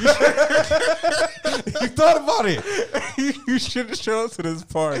 You thought about it? You should have shown up to this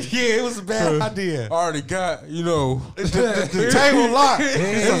party. Yeah, it was a bad idea. I already got, you know, The table locked.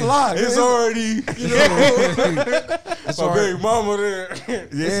 It's locked. it's already, you know, my already- baby mama there.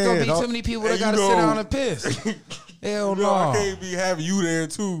 It's gonna be too many people that and gotta you sit know- down and piss. Hell No, I no. can't be having you there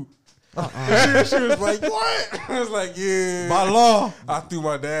too. She was like, what? I was like, yeah. By law. I threw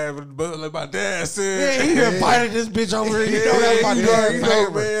my dad, but like my dad said. Yeah, he invited this bitch over here. You know that's my you dad's know,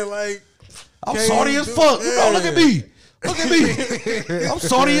 favorite. man, like, I'm can't salty as do- fuck. You know, look at yeah. me. Look at me. I'm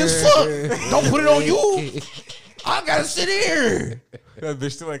salty as fuck. Don't put it on you. I gotta sit here. That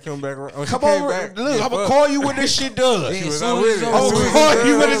bitch still like coming back around. When she Come came over. back, Look, yeah, I'm gonna fuck. call you when this shit done. Yeah, was as soon not as with it's it. over I'm As soon gonna as call it's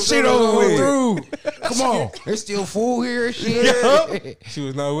you when done, this shit I'm over going with. through. Come on, there's still food here and shit. She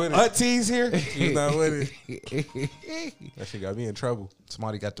was not with it. Auntie's here. She was not with it. That shit got me in trouble.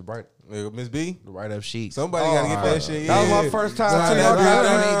 Somebody got the Miss B, right up sheets. somebody gotta get that shit. That was yeah. my first time. Nah, too. that- Y'all got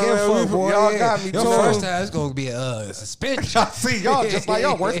that me. ain't give Y'all fuck, boy. got me Your too. first time, it's gonna be a suspension. I see y'all just like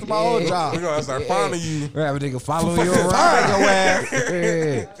y'all worse than my old job. We gonna start finding you. We have a nigga follow you Fire around. your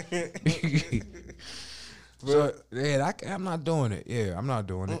ass. So, yeah, I'm not doing it. Yeah, I'm not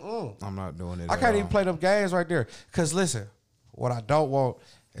doing it. I'm not doing it. I at can't all. even play them games right there. Cause listen, what I don't want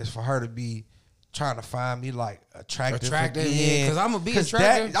is for her to be trying to find me like attractive. Attractive, again. yeah, 'cause I'ma be 'Cause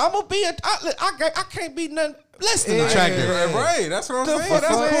attractive. I'm gonna be. I can't be nothing less than Yeah. attractive. Yeah. Right, that's what I'm The saying. fuck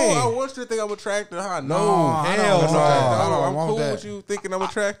That's I cool. mean? I want you to think I'm attractive. I know. No, I hell don't want no. that. I don't I'm want cool that. with you thinking I'm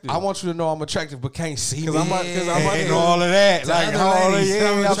attractive. I want you to know I'm attractive, but can't see me. Cause I'm about and to all of that. Like other all of ladies, yeah,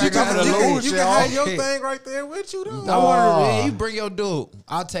 tell me I'm what you talking got. to you the can, loose, you can y'all. have your thing right there with you though. I want Nah. to. You bring your dude.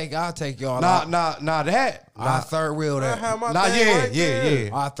 I'll take y'all. Nah, that. I third wheel I that. have my Nah, thing yeah, right yeah, there.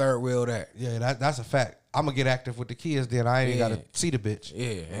 yeah. I third wheel that. Yeah, that's a fact. I'm gonna get active with the kids. Then I ain't Yeah. gotta see the bitch.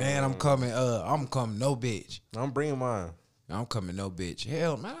 Yeah, and I'm coming. I'm coming. No bitch. I'm bringing mine. I'm coming. No bitch.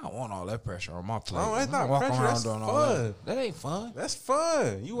 Hell, man, I don't want all that pressure on my plate. No, it's I'm not walking pressure, around that's doing all fun. that. That ain't fun. That's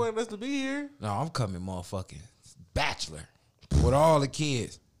fun. You wanted us to be here. No, I'm coming, motherfucking bachelor with all the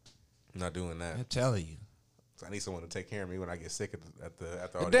kids. I'm not doing that. I'm telling you. I need someone to take care of me when I get sick at the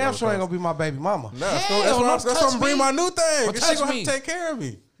The damn sure ain't gonna be my baby mama. No, that's Hell, what don't I'm touch gonna bring me. my new thing. Don't She touch gonna me. have to take care of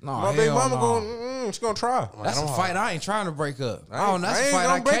me. No, My baby hell mama no. going. She gonna try. That's a fight I ain't trying to break up. I ain't- That's I a ain't fight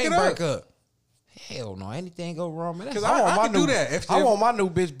gonna I break can't it up. break up. Hell no, anything go wrong, man. That's 'Cause I want my can do new that. If- I want my new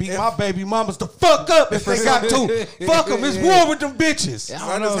bitch beat my baby mamas the fuck up if they got to. Fuck them. It's war with them bitches. Yeah, I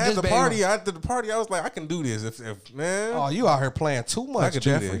don't know, just had this the baby- party. After the party, I was like, I can do this. If man, Oh, you out here playing too I much, could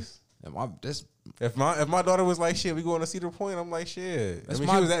Jeffrey. do this. This If my daughter was like, shit, we going to Cedar Point. I'm like, shit. That's I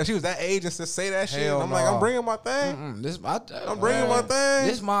mean, my- she was that age and to say that shit. Hell I'm like, no. I'm bringing my thing. I'm bringing my thing.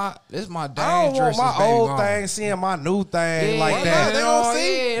 This my I don't dangerous want my baby old mama. thing seeing my new thing Yeah, like why that. not? They gonna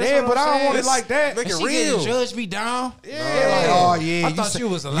see. that's Yeah, what but I'm I don't saying. want it like that. Make it She real. can judge me down. Yeah, like, oh yeah. I thought you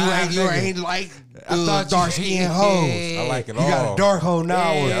was a You live ain't, you nigga. ain't like I thought you- dark skinned hoes. Yeah. I like it You all. got a dark hoe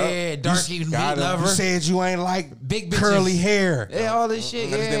now. Yeah, darky meat got 'em. You lover. said you ain't like Big bitches. curly hair. Yeah, all this shit.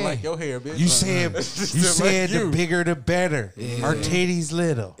 I just didn't Yeah. like your hair, bitch. You said Just you didn't like said the you. bigger the better. Her titties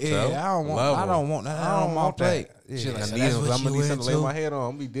little. Yeah, So, I don't want. love I 'em. don't want that I don't on my want plate. that. Yeah. She like, I so need that's them. what I'm gonna you need something to lay into? my head on. I'm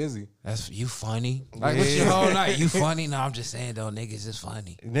gonna be dizzy. That's you funny. Like what's your whole night? You funny? No, I'm just saying though, niggas is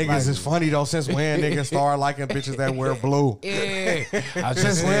funny. Niggas is funny though. Since when niggas start liking bitches that wear blue? Yeah, I just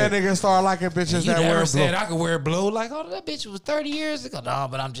Since when said. niggas start liking bitches You that wear never blue? said I could wear blue. Like, oh, that bitch was 30 years ago. No,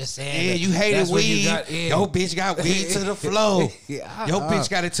 but I'm just saying. Yeah, that you hated that's what weed. you got. Yeah. Yo, bitch got weed to the flow. Yeah, Yo, bitch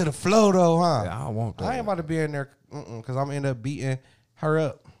got it to the flow though, huh? I don't want that. I ain't about to be in there because I'm end up beating her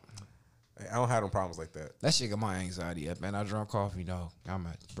up. I don't have no problems like that. That shit got my anxiety up, man. I drunk coffee, no. I'm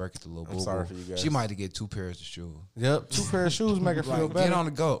gonna break it to little I'm boo. sorry for you guys. She might have to get 2 pairs of shoes. Yep, 2 pair of shoes make her feel Like, better. get on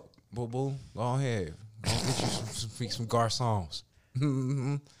the go, boo boo. Go ahead. Go get you some garçons.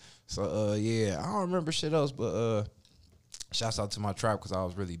 So yeah, I don't remember shit else, but shouts out to my tribe because I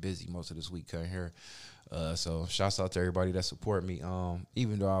was really busy most of this week, couldn't hear. So shouts out to everybody that support me.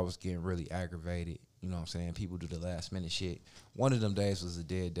 Even though I was getting really aggravated, you know what I'm saying? People do the last minute shit. One of them days was a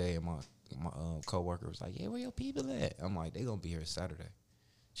dead day, and my coworker was like, "Yeah, where your people at?" I'm like, "They gonna be here Saturday."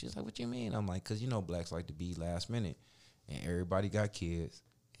 She's like, "What you mean?" I'm like, "Cause you know blacks like to be last minute, and everybody got kids,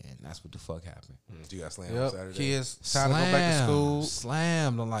 and that's what the fuck happened." You got slammed on Yep, Saturday. kids time to go back to school.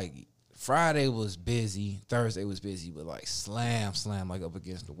 Slammed. I'm like, Friday was busy, Thursday was busy, but like slam like up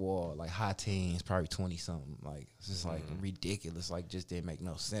against the wall, like high teens, probably 20 something. Like it's just like ridiculous. Like just didn't make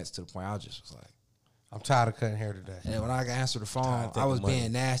no sense to the point I just was like. I'm tired of cutting hair today. And when I answered the phone, Tired of I was taking money.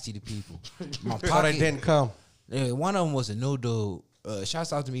 being nasty to people. My So they pocket, didn't come. yeah, one of them was a new dude,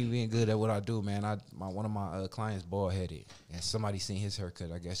 Shouts out to me being good at what I do, man. One of my clients bald headed, and somebody seen his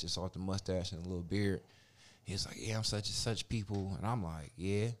haircut. I guess just off the mustache and a little beard. He's like, yeah, I'm such and such people, and I'm like,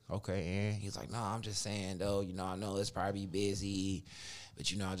 yeah, okay. And he's like, no, I'm just saying though, I know it's probably busy, but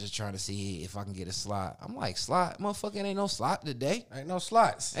I'm just trying to see if I can get a slot. I'm like, slot, motherfucking ain't no slot today. Ain't no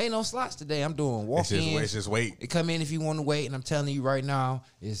slots. Ain't no slots today. I'm doing walk-ins. It's just wait. It come in if you want to wait, and I'm telling you right now,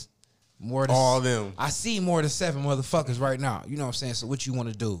 it's more than All them. I see more than 7 motherfuckers right now. You know what I'm saying? So what you want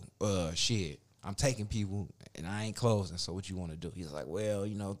to do? Shit. I'm taking people and I ain't closing. So what you want to do? He's like, well,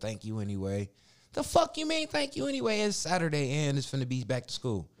 thank you anyway. The fuck you mean thank you anyway? It's Saturday and it's finna be back to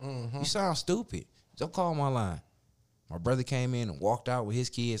school. You sound stupid. Don't call my line. My brother came in and walked out with his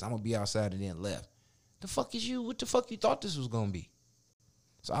kids. I'm gonna be outside and then left. The fuck is you? What the fuck you thought this was gonna be?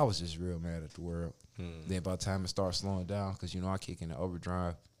 So I was just real mad at the world. Then by the time it started slowing down, because I kick in the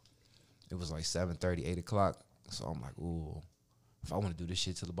overdrive. It was like 7:30, 8 o'clock. So I'm like, ooh, if I want to do this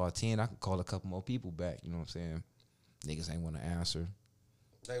shit till about 10, I can call a couple more people back. You know what I'm saying? Niggas ain't want to answer.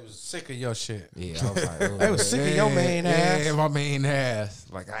 They was sick of your shit. Yeah, I was like, They was sick of your main ass. Yeah, my main ass.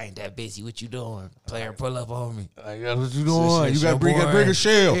 Like, I ain't that busy. What you doing? Player, pull up on me. Like, what you doing? You got to bring a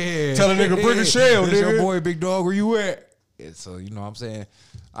shell. Yeah. Tell a nigga bring a shell, It's your nigga. boy, big dog. Where you at? Yeah, so, you know what I'm saying?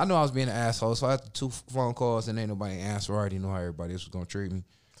 I know I was being an asshole. So after 2 phone calls and ain't nobody answer, I already know how everybody else was going to treat me.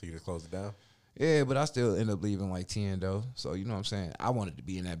 So you just close it down? Yeah, but I still end up leaving like 10 though. So you know what I'm saying? I wanted to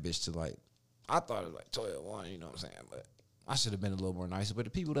be in that bitch to like, I thought it was like 12-1, you know what I'm saying? But I should have been a little more nicer. But the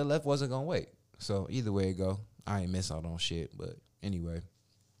people that left wasn't gonna wait. So either way it go, I ain't miss out on shit. But anyway.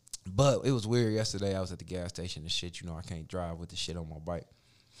 But it was weird yesterday. I was at the gas station and shit. I can't drive with the shit on my bike.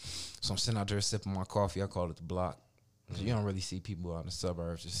 So I'm sitting out there sipping my coffee. I call it the block. So you don't really see people out in the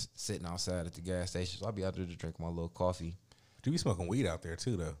suburbs just sitting outside at the gas station. So I'll be out there to drink my little coffee. You be smoking weed out there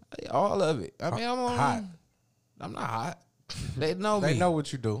too, though. All of it. I mean, I'm hot. I'm not hot. They know me. They know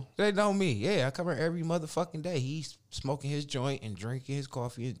what you do. They know me. Yeah, I come here every motherfucking day. He's smoking his joint and drinking his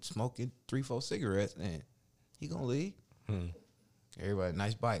coffee and smoking 3-4 cigarettes, and he gonna leave. Everybody,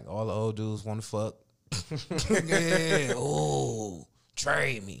 nice bike. All the old dudes want to fuck. Yeah. Oh,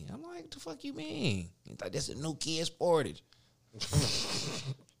 trade me. I'm like, the fuck you mean? He's like, this is a new Kia Sportage.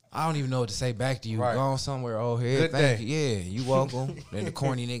 I don't even know what to say back to you. Right. Gone somewhere, old head. Good Thank day. you. Yeah, you welcome. Then the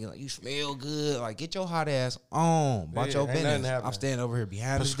corny nigga like, you smell good. Like, get your hot ass on. About Yeah, your ain't nothing business. happening. I'm standing over here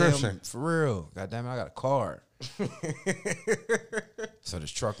behind this Prescription. damn, for real. God damn it, I got a card. So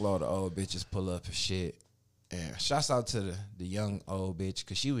this truckload of old bitches pull up and shit. And shouts out to the young old bitch,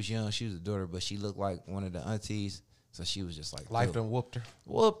 because she was young. She was a daughter, but she looked like one of the aunties. So she was just like, Life "Yo." done whooped her.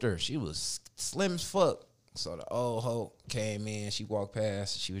 Whooped her. She was slim as fuck. So the old hoe came in. She walked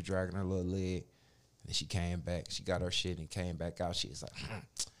past. She was dragging her little leg. And she came back. She got her shit and came back out. She was like,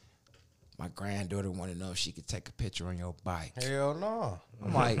 my granddaughter wanted to know if she could take a picture on your bike. Hell no.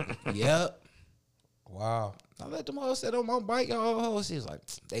 I'm like, yep. Wow. I let them all sit on my bike. Y'all hoes. She was like,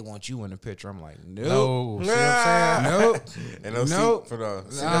 they want you in the picture. I'm like, No. nope. See what I'm saying? Nope. And no Nope. seat for the.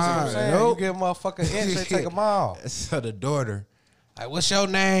 See, that's what I'm saying. Nope. You give a motherfucker an inch, they take a mile. So the daughter. Like, what's your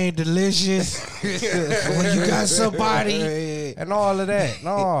name? Delicious. When you got somebody. And all of that.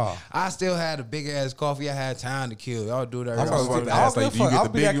 No. I still had a big ass coffee. I had time to kill. Y'all do that. I'm every about to day. ask, like, do you get the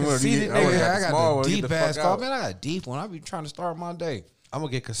big one or do you get- I would've Yeah, got I the got small the one. Get deep the ass fuck coffee. out. Man, I got a deep one. I be trying to start my day. I'm going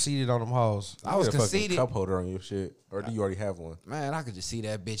to get conceited on them hoes. I was You get a fucking conceited. cup holder on your shit, or do you already have one? Man, I could just see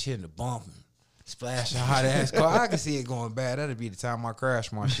that bitch hitting the bump and splash a hot ass car. I could see it going bad. That'd be the time I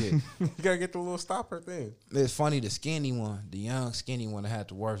crash my shit. You gotta get the little stopper thing. It's funny, the skinny one, the young skinny one that had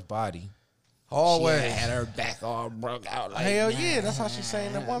the worst body. Always. She had her back all broke out. Like, Hell yeah. That's how she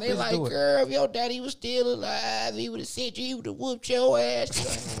saying that one They bitch like, do it. girl, if your daddy was still alive, he would have sent you, he would have whooped your ass.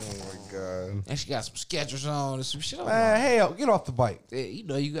 Oh my god. And she got some Skechers on and some shit. I'm Man, like, hell, get off the bike. yeah, you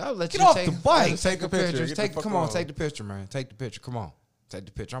know, I'll let Get you off take, the bike. Take a picture. picture. Get the Take, fuck come on, on. take the picture, man. Take the picture. Come on. Take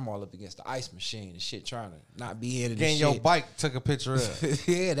the picture. I'm all up against the ice machine and shit, trying to not be in it. Getting and your shit. bike, took a picture of.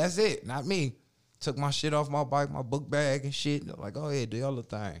 Yeah, that's it. Not me. Took my shit off my bike, my book bag and shit. They're like, go ahead, do your little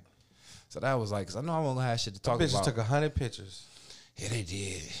thing. So that was like, cause I know I wasn't gonna have shit to talk Bitches about. took 100 pictures. Yeah, they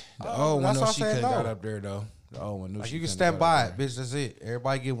did. The Oh, old one, that's though, what I she said, couldn't got no. up there though. The old one, knew Like, she you can couldn't stand got by up it, bitch. That's it.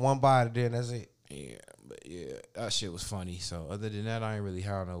 Everybody get one bite, then that's it. there. Yeah, but yeah, that shit was funny. So other than that, I ain't really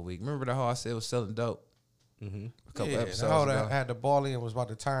had no week. Remember the hoe I said was selling dope? A couple Yeah, episodes the hoe ago. that had the bally and was about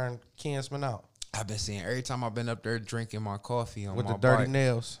to turn Kinsman out I've been seeing every time I've been up there drinking my coffee on with my the dirty bike,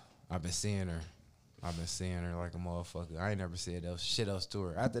 nails. I've been seeing her. I've been seeing her like a motherfucker. I ain't never said else shit else to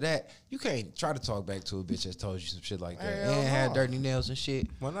her. After that, you can't try to talk back to a bitch that told you some shit like that. Hell And had no. dirty nails and shit.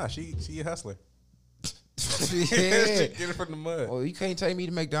 Why not? She a hustler. Yeah. Get it from the mud. Well, you can't take me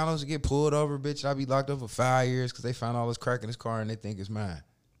to McDonald's and get pulled over, bitch. I'll be locked up for 5 years because they found all this crack in his car and they think it's mine.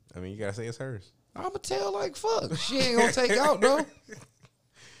 I mean, you gotta say it's hers. I'ma tell like fuck. She ain't gonna take out though.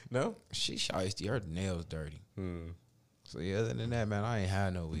 No. She shiesty. Her nails dirty. Hmm. So yeah, other than that, man, I ain't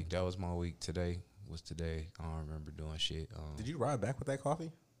had no week. That was my week. Today was today. I don't remember doing shit. Did you ride back with that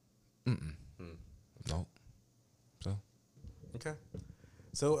coffee? Nope. So Okay.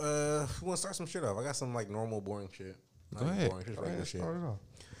 So, we want to start some shit off. I got some like normal, boring shit. Go Not ahead. Boring, just regular shit. Start it off.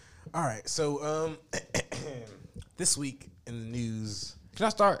 All right. So, this week in the news. can I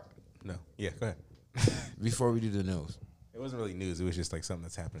start No. Yeah. Go ahead. before we do the news? It wasn't really news. It was just like something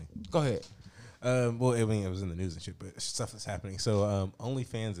that's happening. Go ahead. Well, I mean, it was in the news and shit, but it's stuff that's happening. So,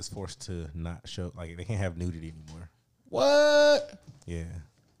 OnlyFans is forced to not show, like, they can't have nudity anymore. What? Yeah.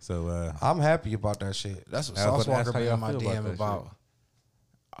 So, I'm happy about that shit. That's what I was Sauce about to Walker ask how been on my y'all feel DM about about.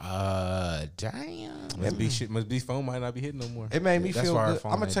 Damn. must be phone might not be hitting no more. It made me That's feel why our good.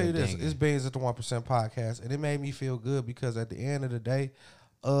 phone I'm gonna ain't tell you been this: dinging. it's Beans at the 1% podcast, and it made me feel good because at the end of the day,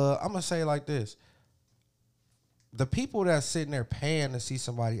 I'm gonna say it like this: the people that's sitting there paying to see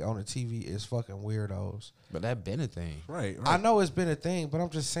somebody on the TV is fucking weirdos. But that been a thing. Right. I know it's been a thing, but I'm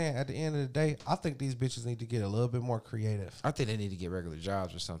just saying at the end of the day, I think these bitches need to get a little bit more creative. I think they need to get regular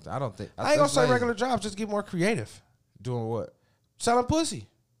jobs or something. I don't think. I ain't gonna that's say lazy. regular jobs, just get more creative. Doing what? Selling pussy.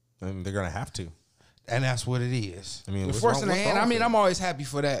 I mean, they're gonna have to. And that's what it is. I mean, The what's forcing the wrong- what's hand. wrong I mean, with I'm always happy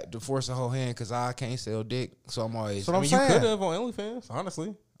for that. To force the whole hand because I can't sell dick, so I'm always. So I I'm mean, you saying. could have on OnlyFans,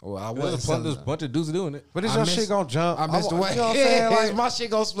 honestly. well, I There's was. a bunch of dudes doing it. But is I your missed- shit gonna jump? I missed the way. You know what I'm saying? Like, my shit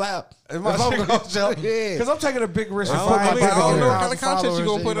gonna slap. my shit gonna jump. Yeah. Because I'm taking a big risk. I with don't, putting I my mean, dick I don't on know here. what kind of content you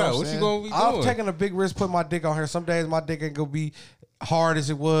gonna put out. What you gonna be I'm doing? taking a big risk putting my dick on here. Some days my dick ain't gonna be hard as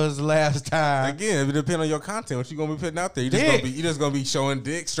it was the last time. Again, it depends on your content. What you gonna be putting out there? You just gonna be showing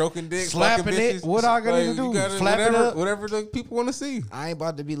dick, stroking dick, Slapping fucking it. bitches. What I gotta Like, do? you gotta- Flap it whatever, up? whatever the people want to see. I ain't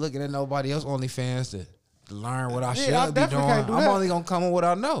about to be looking at nobody else OnlyFans to learn what I Yeah, should I be definitely doing. can't do I'm that. only gonna come with what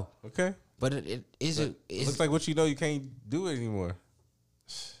I know. Okay. But it Looks like what you know you can't do it anymore.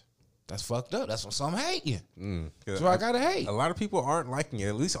 that's fucked up. That's what some hating. 'Cause That's why I gotta hate. A lot of people aren't liking it.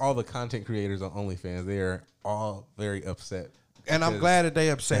 At least all the content creators on OnlyFans, they are all very upset. And I'm Because glad that they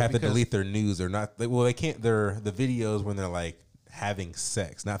They upset. have to because delete their news or not. They can't. The videos when they're like having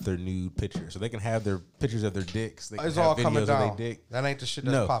sex, not their nude pictures. So they can have their pictures of their dicks. They can it's have all videos coming of down. their dick. That ain't the shit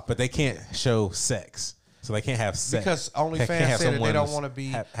that's No, popping. but they can't show sex. So they can't have sex. Because They can't OnlyFans have said that they don't someone's want to be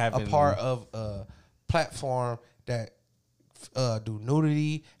having- a part of a platform that do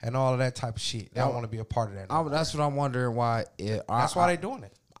nudity and all of that type of shit. They don't want to be a part of that. That's what I'm wondering why. That's why they doing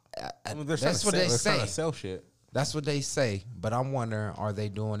it. I mean, they're That's trying to what they sell- they're trying say. to sell shit. That's what they say, but I'm wondering, are they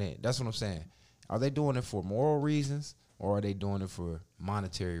doing it? That's what I'm saying. Are they doing it for moral reasons, or are they doing it for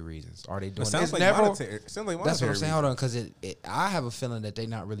monetary reasons? Are they doing It sounds it? like never- monetary. It sounds like monetary. That's what I'm saying. Hold reasons. on, because I have a feeling that they're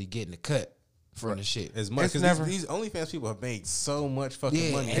not really getting the cut from the shit. As much It's because never- these OnlyFans people have made so much fucking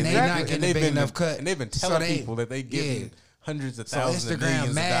Yeah, money, and they Exactly. not getting they've a big been enough cut. and they've been So telling they- people that they giving yeah. hundreds of So thousands of Instagram millions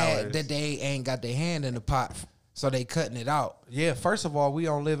of mad dollars. that they ain't got their hand in the pot, so they cutting it out. Yeah, first of all, we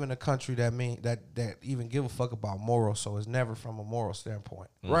don't live in a country that even give a fuck about morals, so it's never from a moral standpoint.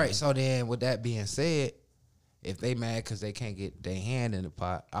 Right. So then, with that being said, if they mad because they can't get their hand in the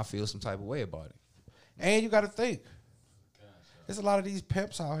pot, I feel some type of way about it. And you got to think, there's a lot of these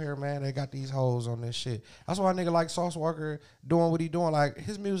pimps out here, man. They got these hoes on this shit. That's why a nigga like Sauce Walker doing what he doing. Like,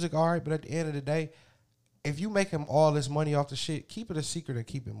 his music, all right, but at the end of the day, if you make him all this money off the shit, keep it a secret and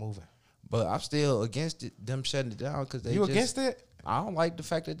keep it moving. But I'm still against it, them shutting it down because they You against it? I don't like the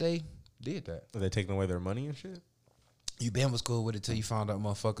fact that they did that. Are they taking away their money and shit? You been was cool with it till you found out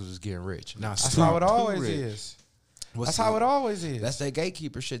motherfuckers was getting rich. Now That's how it always rich. is. That's how it always is. That's that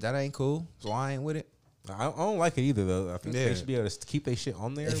gatekeeper shit. That ain't cool. So I ain't with it. I don't like it either, though. I think Yeah. they should be able to keep their shit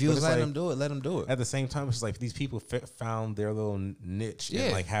on there. If you but was it's letting like, them do it, let them do it. at the same time, it's like these people found their little niche Yeah.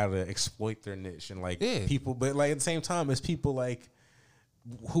 and like how to exploit their niche and like Yeah. people. But like at the same time, it's people like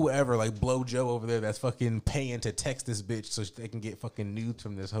whoever, like Blow Joe over there, that's fucking paying to text this bitch so they can get fucking nudes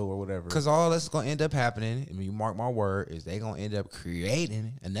from this hoe or whatever. Because all that's gonna end up happening, I mean, you mark my word, is they gonna end up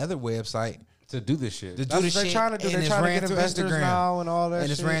creating another website to do this shit. to That's do the what they shit. trying to do. and They it's trying to ran get through investors now and all that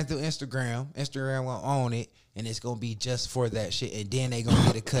And it's shit. ran through Instagram. Instagram will own it, and it's gonna be just for that shit. And then they gonna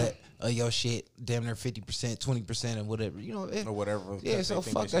get a cut of your shit, damn near 50%, 20%, and whatever. You know, or whatever. Yeah, they so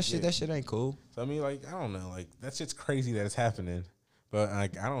think fuck they that should shit. get. That shit ain't cool. So I mean, like, I don't know, like that shit's crazy that it's happening. But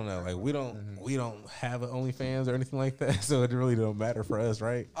like I don't know, like we don't have an OnlyFans or anything like that, so it really don't matter for us,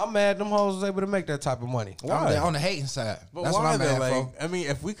 right? I'm mad them hoes was able to make that type of money. Why? On the hating side. But That's why what I'm though? mad Like, for. I mean,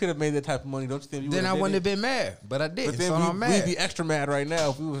 if we could have made that type of money, don't you think? Then I wouldn't have been mad, but I did. But then so I'm mad. we'd be extra mad right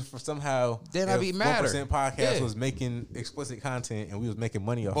now if we was for somehow. Then I'd be madder. 1% podcast Yeah. was making explicit content and we was making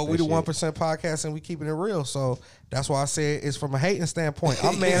money off. But that we the shit. 1% podcast and we keeping it real. So that's why I said it's from a hating standpoint.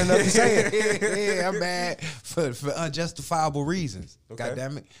 I'm man enough to say it. Yeah, I'm mad for unjustifiable reasons. Okay. God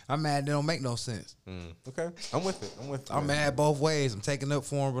damn it. I'm mad they don't make no sense. Okay, I'm with it. I'm mad both ways. I'm taking up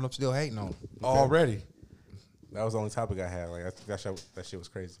for him, but I'm still hating on him. Already. That was the only topic I had. Like that shit was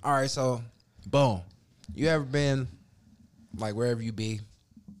crazy. All right, so boom. You ever been like wherever you be,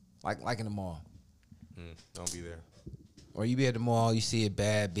 like in the mall, Don't be there. or you be at the mall, you see a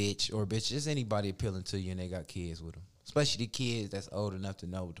bad bitch or bitch, just anybody appealing to you, and they got kids with them, especially the kids that's old enough to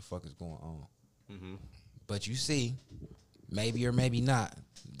know what the fuck is going on. But you see, maybe or maybe not,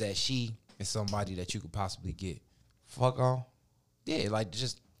 that she is somebody that you could possibly get. Fuck on. Yeah, like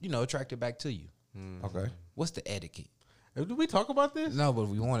just attract it back to you. Okay. What's the etiquette? Did we talk about this? No, but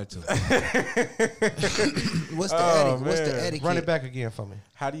we wanted to. What's the Oh, etiquette? What's the man. etiquette? Run it back again for me.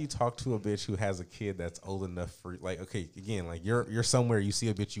 How do you talk to a bitch who has a kid that's old enough for like? Okay, again, like you're somewhere, you see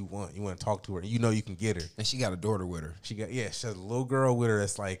a bitch you want to talk to her, and you know you can get her. And she got a daughter with her. She has a little girl with her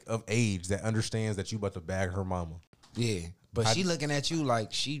that's like of age that understands that you about to bag her mama. Yeah, but she looking at you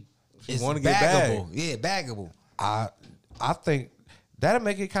like she is wanna get baggable. bagged. Yeah, baggable. I think that'll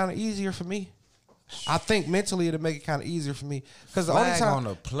make it kind of easier for me. I think mentally it'll make it kind of easier for me because the only Flag time on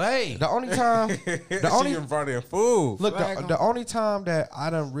the play. the only time the only she brought in food. look Flag on- the only time that I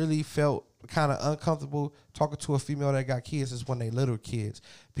done really felt kind of uncomfortable talking to a female that got kids is when they little kids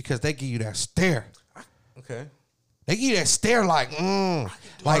because they give you that stare. Okay. They give you that stare like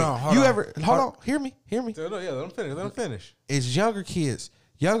like hold you on. ever hold on hear me. So, no, yeah, let them finish. It's younger kids.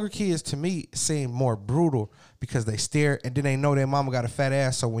 Younger kids to me seem more brutal because they stare and then they know their mama got a fat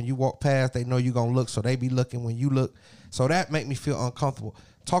ass. So when you walk past, they know you gonna look. So they be looking when you look. So that make me feel uncomfortable.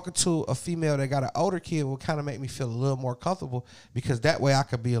 Talking to a female that got an older kid will kind of make me feel a little more comfortable because that way I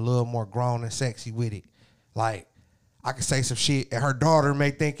could be a little more grown and sexy with it. Like I could say some shit and her daughter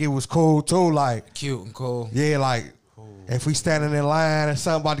may think it was cool too. Like Cute and cool. yeah, like if we standing in line and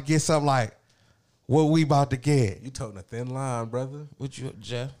somebody about to get something like what we about to get. You toting a thin line, brother. What you,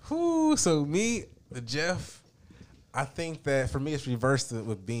 Jeff? Whoo, so me, Jeff, I think that for me it's reversed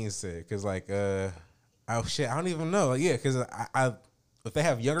with being said because like I don't even know. Like, yeah, because I if they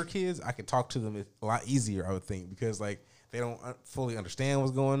have younger kids, I can talk to them a lot easier. I would think because like they don't fully understand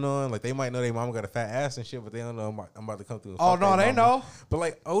what's going on. Like they might know their mama got a fat ass and shit, but they don't know I'm about to come through. And Oh, fuck no, their they mama. know. But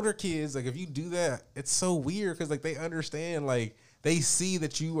like older kids, like if you do that, it's so weird because like they understand like. They see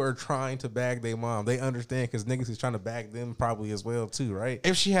that you are trying to bag their mom. They understand because niggas is trying to bag them probably as well too, right?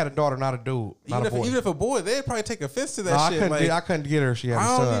 If she had a daughter, not a dude, not a boy. Even if a boy, they'd probably take offense to that No, shit. I couldn't get her if she had a I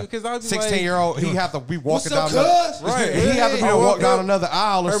don't son. even- 'cause I'd be 16-year-old, he have to be walking down up, another, cuz? Right. He have to be Yeah. walk down another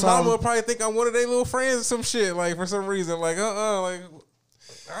aisle or her mama something. would probably think I'm one of their little friends or some shit. Like for some reason, like like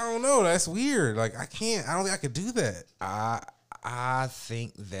I don't know. That's weird. Like I don't think I could do that. I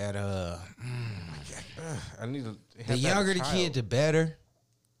think that I need to. the younger the kid, the better.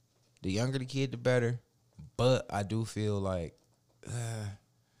 The younger the kid, the better. But I do feel like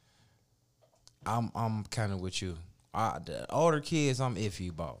I'm kind of with you. The older kids, I'm iffy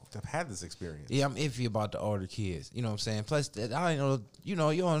about. I've had this experience. Yeah, I'm iffy about the older kids. You know what I'm saying? Plus, I know, you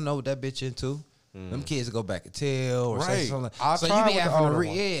don't know what that bitch into. Them kids go back and tell or say Right. something. I'll so try you be with the having to older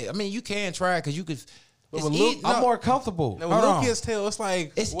one. yeah. I mean, you can try because you could. It's, with Luke, I'm more comfortable. Now, when Hold little on. kids tell, it's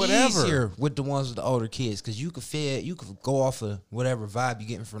like it's whatever. easier with the ones with the older kids because you could go off of whatever vibe you're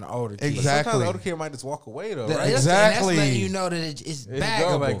getting from the older kids. Exactly. Sometimes the older kid might just walk away though, That- right? that's- Exactly. And that's letting you know that it's There you go,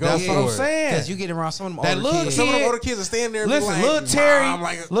 baggable. like, go That's what I'm for it. saying. Because you get around some of them That older little kids. Some of the kid- older kids are standing there. Listen, like, little Terry, Mom,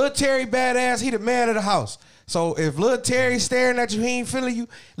 like, little Terry badass, he the man of the house. So if little Terry staring at you, he ain't feeling you.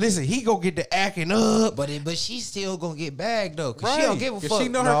 Listen, he go get the acting up. But she's still gonna get bagged though, cause she right. don't give a 'Cause fuck. She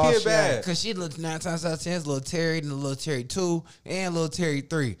know No, her kid she bad. Cause she look 9 times out of 10 is little Terry, and little Terry 2, and little Terry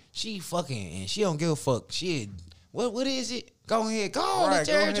 3. She fucking and she don't give a fuck. She what is it? Go ahead, go on, Right, little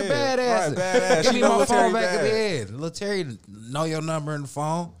Terry, go your ahead. badass. Right, badass. Give She me know my little phone Terry back of the bad. head. Little Terry know your number in the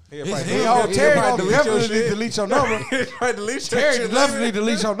phone. Yeah, It's- probably it's- Oh, Yeah, Terry probably gonna delete your definitely shit. delete your number. Right, delete your Terry shit definitely later.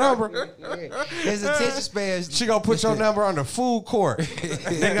 delete your number. His attention span. She gonna put your number on the food court.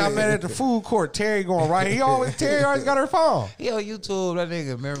 Nigga, I met at the food court. Terry going right. Terry always got her phone. He on YouTube. That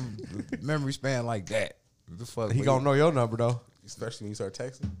nigga memory span like that. The fuck. He but gonna know your number though. Especially when you start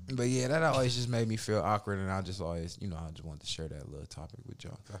texting. But yeah, that always just made me feel awkward, and I just always, I just wanted to share that little topic with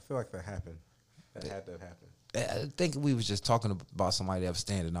y'all. I feel like that happened. That had to have happened. I think we was just talking about somebody that was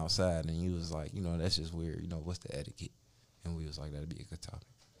standing outside, and you was like, that's just weird. What's the etiquette? And we was like, that'd be a good topic.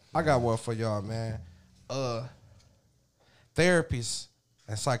 I got one for y'all, man. Therapists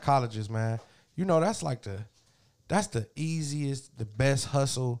and psychologists, man. That's the easiest, the best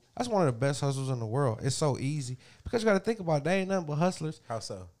hustle. That's one of the best hustles in the world. It's so easy because you got to think about it. They ain't nothing but hustlers. How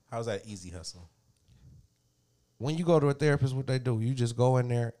so? How's that easy hustle? When you go to a therapist, what they do, you just go in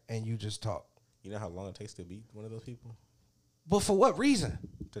there and you just talk. You know how long it takes to beat one of those people? But for what reason?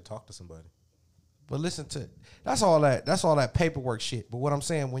 To talk to somebody. But listen to it. That's all that paperwork shit. But what I'm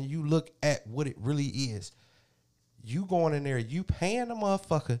saying, when you look at what it really is, you going in there, you paying the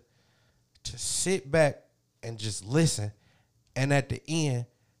motherfucker to sit back and just listen, and at the end,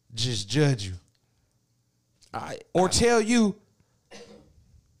 just judge you. Or tell you,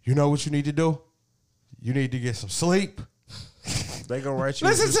 you know what you need to do? You need to get some sleep. They go write you.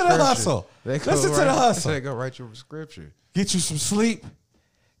 Listen to the hustle. Listen to the hustle. They go write you a prescription. Get you some sleep.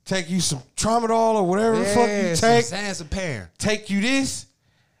 Take you some Tramadol or whatever the fuck you take. Sanzapam. Take you this.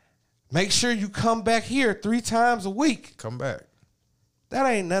 Make sure you come back here 3 times a week. Come back. That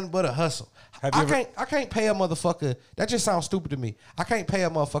ain't nothing but a hustle. I can't pay a motherfucker. That just sounds stupid to me. I can't pay a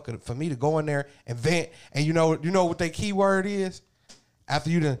motherfucker for me to go in there and vent. And you know what their key word is? After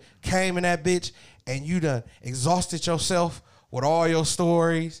you done came in that bitch and you done exhausted yourself with all your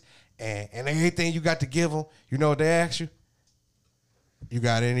stories and everything you got to give them, you know what they ask you? You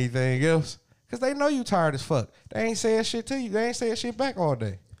got anything else? Because they know you tired as fuck. They ain't saying shit to you. They ain't saying shit back all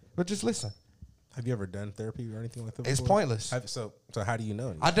day. But just listen. Have you ever done therapy or anything like that before? It's pointless. So how do you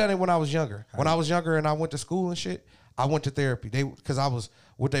know? I done it when I was younger. When I was younger and I went to school and shit, I went to therapy. Because I was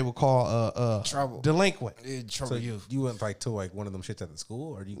what they would call delinquent. So you went to one of them shits at the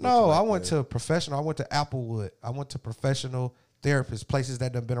school, or do you? No, I went to professional. I went to Applewood. I went to professional therapists, places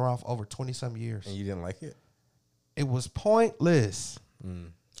that have been around for over 20-some years. And you didn't like it? It was pointless.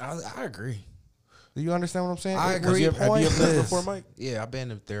 I agree. Do you understand what I'm saying? I agree. Have you ever done it before, Mike? Yeah, I've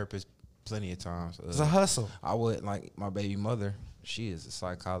been a therapist plenty of times. It's a hustle. I would like my baby mother. She is a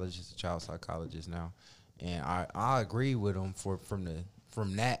psychologist, a child psychologist now, and I agree with them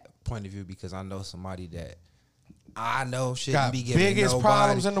from that point of view because I know somebody that I know shouldn't be giving biggest nobody,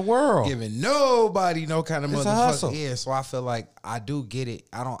 problems in the world, giving nobody no kind of it's motherfucker. A hustle. Yeah, so I feel like I do get it.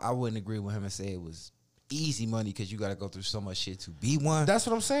 I wouldn't agree with him and say it was easy money because you got to go through so much shit to be one. That's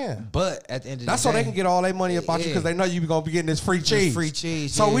what I'm saying. But at the end of that's the day, so they can get all their money about you because they know you gonna be getting this free cheese. Free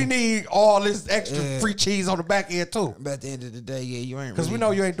cheese. So we need all this extra free cheese on the back end too. But at the end of the day, yeah, you ain't because we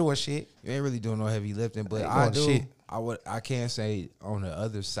know you ain't doing shit. You ain't really doing no heavy lifting. But I can't say on the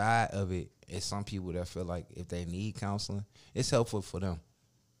other side of it, it's some people that feel like if they need counseling, it's helpful for them.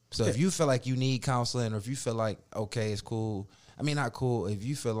 So if you feel like you need counseling, or if you feel like okay, it's cool. I mean, not cool. If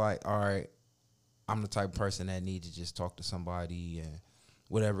you feel like all right, I'm the type of person that need to just talk to somebody and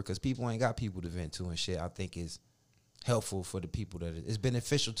whatever, because people ain't got people to vent to and shit. I think it's helpful for the people that it's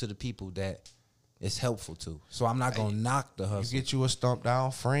beneficial to the people that it's helpful to. So I'm not gonna knock the hustle. You get you a stump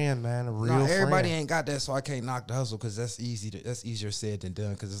down friend, man, a real friend. Everybody ain't got that, so I can't knock the hustle because that's easier said than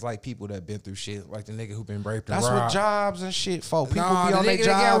done. Because it's like people that been through shit, like the nigga who been raped. That's and robbed. what jobs and shit for. People Nah, be on the their nigga that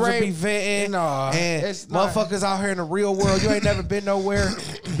jobs got and be raped, venting. And it's not. motherfuckers out here in the real world, you ain't never been nowhere.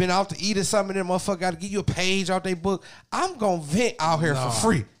 You been out to eat or something, and motherfucker got to give you a page out their book. I'm gonna vent out here for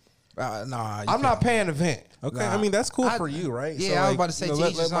free. I'm not paying to vent. Okay, I mean that's cool for you, right? Yeah, so, I was about to say,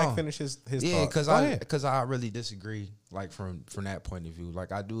 let Mike finish his yeah, thought. because I really disagree. Like from that point of view,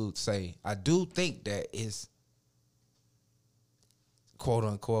 like I do think that it's quote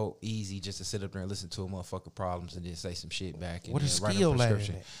unquote easy just to sit up there and listen to a motherfucker problems and then say some shit back. And what a write skill,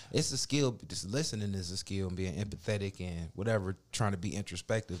 prescription. It's a skill. Just listening is a skill, and being empathetic and whatever, trying to be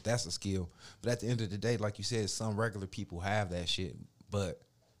introspective. That's a skill. But at the end of the day, like you said, some regular people have that shit, but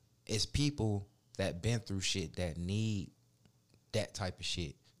it's people that been through shit that need that type of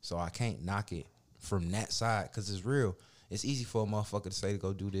shit. So I can't knock it from that side because it's real. It's easy for a motherfucker to say to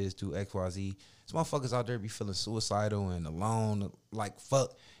go do this, do X, Y, Z. Some motherfuckers out there be feeling suicidal and alone, like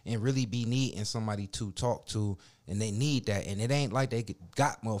fuck, and really be needing somebody to talk to, and they need that. And it ain't like they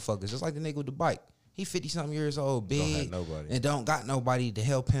got motherfuckers. Just like the nigga with the bike. He 50-something years old, big, and don't got nobody to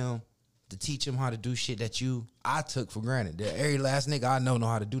help him, to teach him how to do shit that I took for granted. That every last nigga I know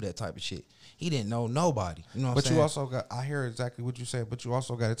how to do that type of shit. He didn't know nobody. You know what I'm saying? You also got, I hear exactly what you said, but you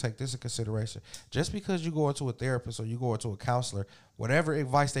also got to take this in consideration. Just because you go into a therapist or you go into a counselor, whatever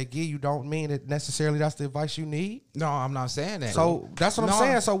advice they give you don't mean that necessarily that's the advice you need. No, I'm not saying that. So that's what I'm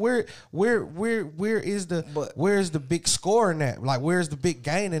saying. So where's the big score in that? Like where's the big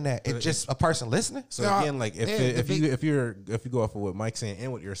gain in that? It's just a person listening. So again, like if you go off of what Mike's saying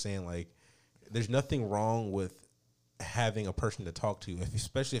and what you're saying, like there's nothing wrong with having a person to talk to,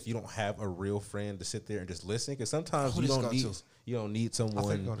 especially if you don't have a real friend to sit there and just listen. Because sometimes Who you this don't go need to? you don't need go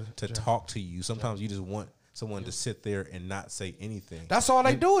someone to to talk to you. Sometimes you just want someone to sit there and not say anything. That's all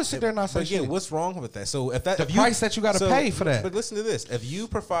they do is sit there and not say But again, shit. what's wrong with that? So if that The price that you gotta pay for that. But listen to this: if you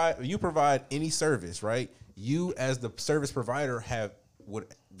provide any service, right? You as the service provider have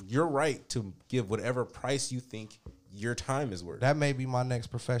your right to give whatever price you think your time is worth. That may be my next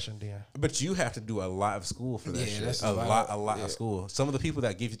profession, then. But you have to do a lot of school for that Yeah, shit. that's A a lot lot. of school. Some of the people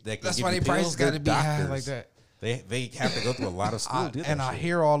that give That's give why you their prices pills, got to they're be high doctors. like that. They have to go through a lot of school. to do that I shit.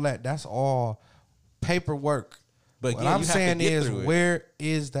 hear all that. That's all paperwork. But what again, I'm you have to saying get is, through it. where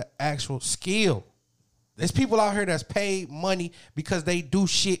is the actual skill? There's people out here that's paid money because they do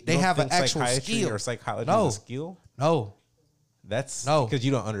shit. They You don't have an think actual psychiatry skill or psychology No. is a skill. No, That's No. because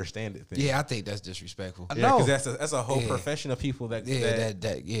you don't understand it. Then. Yeah, I think that's disrespectful. I Yeah, No. because that's a whole Yeah. profession of people that Yeah,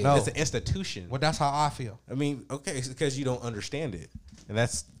 that yeah. No. that's an institution. well, that's how I feel. I mean, okay, it's because you don't understand it, and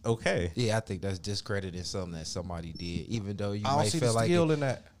that's okay. Yeah, I think that's discrediting something that somebody did, even though you I don't might see feel the like skill it, in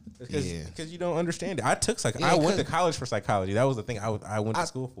that. Because Yeah. you don't understand it. I took Yeah, I went to 'cause- college for psychology. That was the thing I went to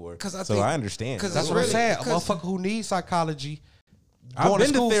school for. 'cause I so think- I understand. 'cause That's That's what I'm really- saying. A because- motherfucker who needs psychology. I've going been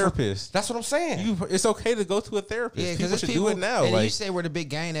to school for- therapists. That's what I'm saying. It's okay to go to a therapist. Yeah, people because should people do it now. And Like you say where the big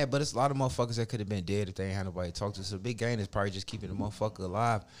gain at, but it's a lot of motherfuckers that could have been dead if they ain't had nobody to talk to. So the big gain is probably just keeping the motherfucker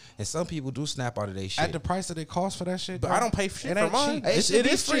alive. And some people do snap out of their shit. At the price that it costs for that shit, But dog, I don't pay shit it for ain't mine. cheap. It should be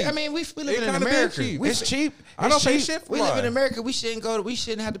is free. cheap. I mean, we live It in kinda been America. cheap. It's cheap. I don't It's pay cheap. shit for We live in mine. America. We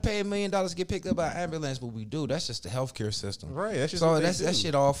shouldn't have to pay $1 million to get picked up by an ambulance, but we do. That's just the healthcare system. Right, that's just so what they that do.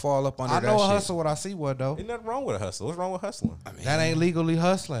 shit all fall up under I that know a shit. hustle when I see one though. Ain't nothing wrong with a hustle. What's wrong with hustling? That ain't legally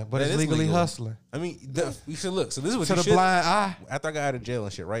hustling, but That it's is legally legal. hustling. I mean, you should look. So this is what To you the should. blind eye. After I got out of jail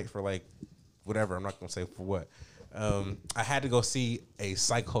and shit, right, for like whatever, I'm not gonna say for what. I had to go see a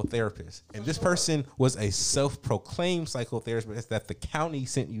psychotherapist, and this person was a self-proclaimed psychotherapist that the county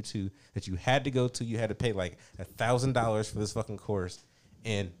sent you to, that you had to go to. You had to pay like $1,000 for this fucking course.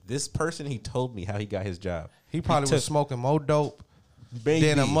 And this person, he told me how he got his job. He probably took- was smoking more dope Baby.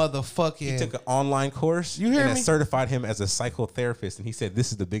 than a He motherfucking. took an online course. You hear and me? it certified him as a psychotherapist, and he said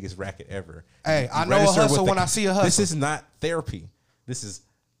this is the biggest racket ever. Hey, You I know a register hustle with when I see a hustle. This is not therapy. This is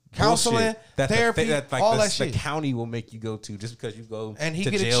Counseling, bullshit that therapy, all that the shit. county will make you go to just because you go And he to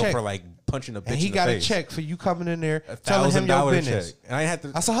get a jail check. for like punching a bitch and he in the got a face. check for you coming in there telling him your $1,000 business. check. And I had to.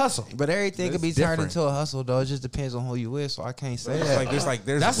 That's a hustle. But everything It's could be turned different. into a hustle, though. It just depends on who you with, so I can't say that.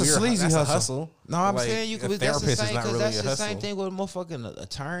 There's That's a weird- sleazy that's a hustle. No, I'm Like, saying you a could. That's the therapist same is not because really that's a the hustle. same thing with motherfucking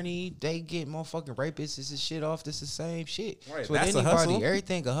attorney. They get motherfucking rapists and shit off. This is the same shit. Right, So with that's a anybody, hustle.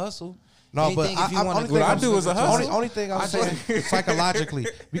 everything a hustle. No, but Anything if you I, wanna only go- thing What I I'm- do is a hustle. Only thing I'm saying psychologically,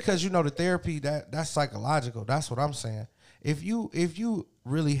 because you know the therapy that's psychological. That's what I'm saying. If you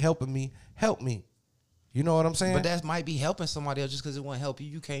really helping me, help me. You know what I'm saying? But that might be helping somebody else just because it won't help you.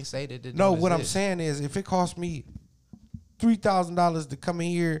 You can't say that. It no, don't what I'm exist. saying is if it costs me $3,000 to come in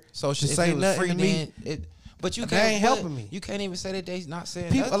here So to if say it was nothing free, to me, then it. But you They can't. ain't but helping me. You can't even say that they not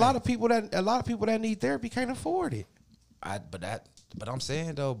saying people, a nothing. lot of people that need therapy can't afford it. But I'm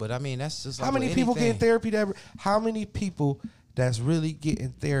saying though. But I mean, that's just like How many with people anything. getting therapy how many people that's really getting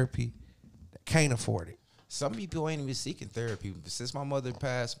therapy that can't afford it? Some people ain't even seeking therapy. Since my mother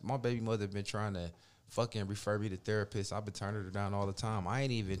passed, my baby mother been trying to fucking refer me to therapists. I've been turning her down all the time. I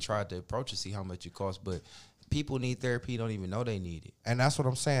ain't even tried to approach to see how much it costs, but people need therapy, don't even know they need it. And that's what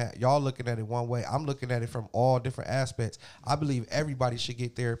I'm saying. Y'all looking at it one way. I'm looking at it from all different aspects. I believe everybody should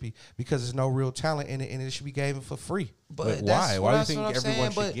get therapy because there's no real talent in it and it should be given for free. But that's why? Why do you that's think what I'm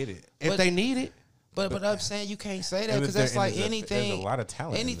everyone saying, should get it? If But- they need it, But I'm saying you can't say that And because there- that's like and there's anything. there's a lot of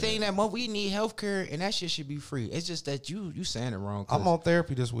talent in Anything there. we need healthcare and that shit should be free. It's just that you saying it wrong. 'Cause I'm on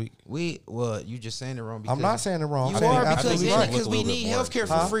therapy this week. you just saying it wrong. Because I'm not saying it wrong. You I think are you're because absolutely then, right. because we Look a little need bit more. healthcare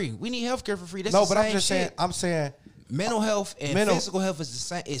Huh? for free. We need healthcare for free. That's No, the but I'm same just saying. shit. I'm saying Mental health and Mental- physical health is the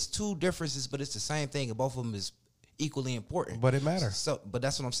same. It's two differences, but it's the same thing, and both of them is equally important. But it matters. So, but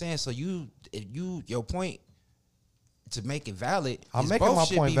that's what I'm saying. So your point to make it valid, I'm is making both my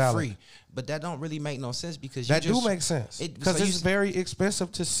should point be valid. free. But that don't really make no sense because that you do just, make sense it- because so you it's s- very expensive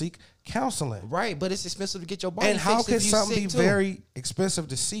to seek counseling. right. But it's expensive to get your body And how fixed could if you something sick be too. very expensive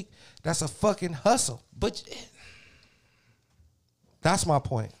to seek? That's a fucking hustle. But That's my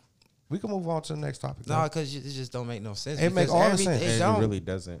point. We can move on to the next topic. no, though. because it just don't make no sense. It make because all the everything- sense. It It don't. really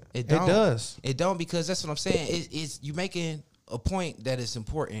doesn't. It don't. does. It don't because that's what I'm saying. It's you making a point that is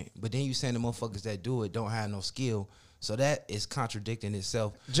important, but then you saying the motherfuckers that do it don't have no skill. So that is contradicting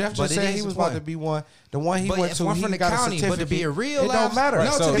itself. Jeff But just it said is he the was about point. to be one. The one he But went if to, one he from the got county, a but to certificate. be a real it life, don't matter. no,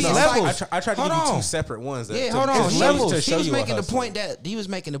 It's to be a levels. psych- I tried to Hold give you on. two separate ones. That, Yeah, hold on. it's He levels. was, he was you a making the hustle. point that he was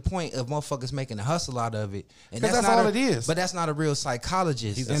making the point of motherfuckers making a hustle out of it, and 'Cause that's not all a- it is. But that's not a real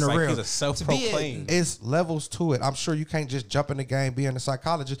psychologist. He's in a a real. he's a to be self-proclaimed. It's levels to it. I'm sure you can't just jump in the game being a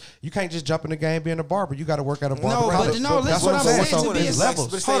psychologist. You can't just jump in the game being a barber. You got to work at a barber. No, but college. no. That's Listen, what I'm saying. So To be a it's psych-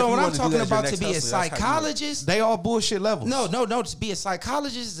 levels. say Hold if on. you What I'm wanna do talking that as your about to next be a hustle, that's how you do it. psychologist. They all bullshit levels. No. To be a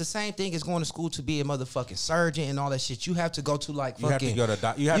psychologist is the same thing as going to school to be a motherfucking surgeon and all that shit. You have to go to like You have to fucking. go to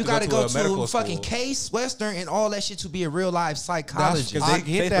doc- you have to gotta go to a medical fucking school. Case Western and all that shit to be a real life psychologist. Because I they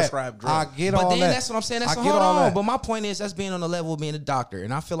get that. prescribe drugs. I get But all then that. that's what I'm saying. That's I hold get all on. that. But my point is that's being on the level of being a doctor,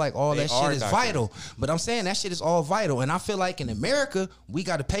 and I feel like all They that shit are is doctors. vital. But I'm saying that shit is all vital, and I feel like in America we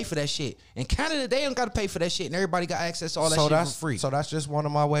got to pay for that shit. In Canada they don't got to pay for that shit, and everybody got access to all that shit that's for free. So that's just one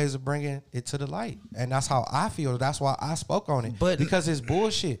of my ways of bringing it to the light, and that's how I feel. That's why I spoke on it. But- because it's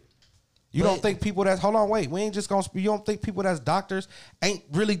bullshit. You But- don't think people that's hold on, wait. We ain't just gonna. You don't think people that's doctors ain't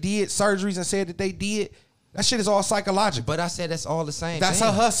really did surgeries and said that they did? That shit is all psychological. But I said that's all the same. That's thing.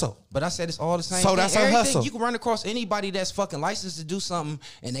 a hustle. But I said it's all the same. So thing. that's a Everything- hustle. You can run across anybody that's fucking licensed to do something,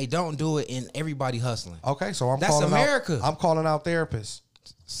 and they don't do it, and everybody hustling. Okay, so I'm That's calling America. out. I'm calling out therapists.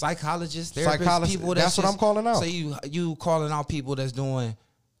 Psychologists, therapists, Psychologists, people. that's what I'm calling out. So you calling out people that's doing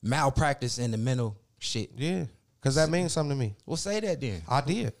malpractice in the mental shit. Yeah, because that means something to me. Well, say that then. I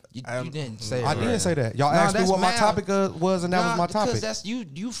did. You didn't say I that. did say that. Y'all No, asked me that's what my mal. topic was, and that was my Because topic. that's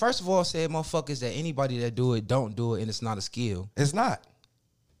you first of all said motherfuckers that anybody that do it don't do it, and it's not a skill. It's not.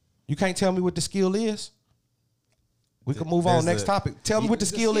 You can't tell me what the skill is. We can move on. There's Next a- topic. Tell me what the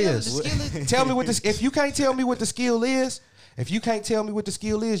skill is. The skill is Tell me what this. If you can't tell me what the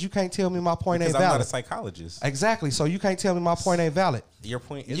skill is, you can't tell me my point ain't Because I'm not a valid. psychologist. Exactly. So you can't tell me my point ain't valid. Your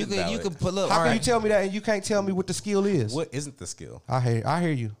point you isn't can valid. you can pull up. How all can you right. tell me that and you can't tell me what the skill is? What isn't the skill? I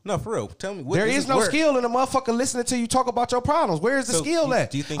hear you. No, for real. Tell me. What There is isn't- no where- skill in a motherfucker listening to you talk about your problems. Where is the So, skill at?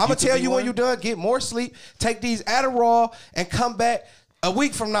 do you think I'm you gonna could tell be you when one? you're done, get more sleep, take these Adderall, and come back a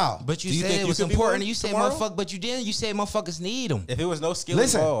week from now. But you Do you said think it you was could be important. one You said tomorrow? motherfucker, but you didn't. You said motherfuckers need them. If it was no skill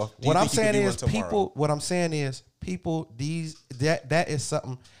Listen, involved, do you what I'm think you could saying be one is tomorrow? people. What I'm saying is people. That is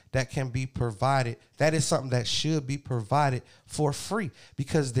something that can be provided. That is something that should be provided for free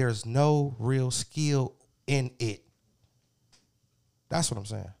because there's no real skill in it. That's what I'm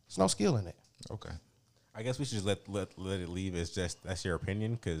saying. There's no skill in it. Okay. I guess we should just let it leave. It's just that's your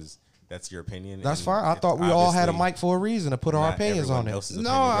opinion because that's your opinion. That's and fine. I thought we all had a obviously mic for a reason to put our not opinions everyone on it. else's No,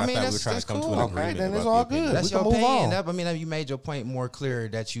 opinion, but I mean, thought we were that's- trying that's to come cool. to an Okay, agreement then it's about all the opinion. good. That's We your can move opinion. on. I mean, you made your point more clear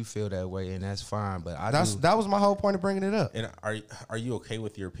that you feel that way, and that's fine. But That was my whole point of bringing it up. And are you okay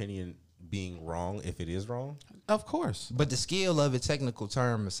with your opinion being wrong if it is wrong? Of course. But the skill of a technical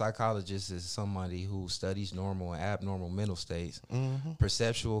term, a psychologist is somebody who studies normal and abnormal mental states,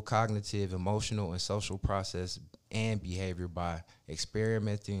 perceptual, cognitive, emotional, and social process and behavior by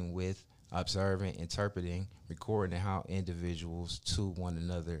experimenting with, observing, interpreting, recording how individuals to one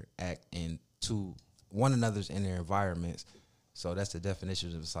another act and to one another's in their environments. So that's the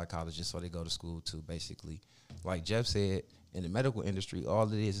definition of a psychologist. So they go to school to basically, like Jeff said, in the medical industry,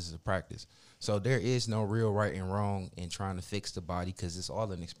 all it is a practice. So there is no real right and wrong in trying to fix the body because it's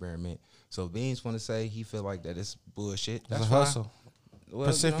all an experiment. So Beans want to say he feel like that it's bullshit. That's It's a fine. hustle. Well,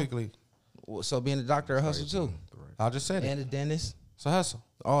 you Specifically. know, so being a doctor a hustle too, I just said and it. a dentist. It's a hustle.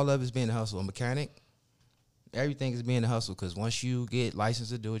 All of it's being a hustle. A mechanic, everything is being a hustle because once you get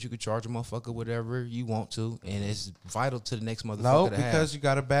licensed to do it, you can charge a motherfucker whatever you want to, and it's vital to the next motherfucker No, to because have. you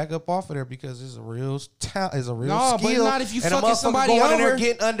got to back up off of there because it's a real talent. It's a real No, but skill. not if you and a fucking motherfucker somebody going in there over.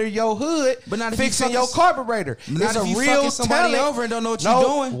 getting under your hood, But not if you fixing fucking your s- carburetor. But not It's if a you real fucking somebody talent. over and don't know what no, you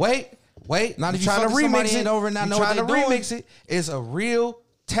doing. Wait. Not if you trying to fucking somebody remix ain't it. over and not You know what trying to they doing. remix it. It's a real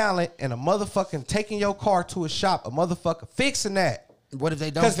talent and a motherfucking taking your car to a shop, a motherfucker fixing that. What if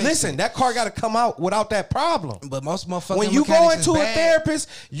they don't? Because fix listen, it? that car got to come out without that problem. But most motherfucking When you go mechanics into is a bad. therapist,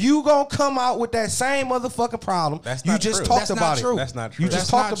 you gonna come out with that same motherfucking problem. That's you not just true. talked That's about not it. true. That's not true. You just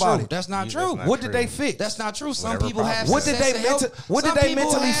That's talked not about true. it. That's not That's true. not What did they true. fix? That's not true. Some Whatever people have. problem What did success they to help. what Some did they people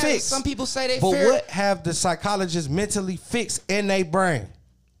mentally have- fix? Some people say they But fear. what have the psychologists mentally fixed in their brain?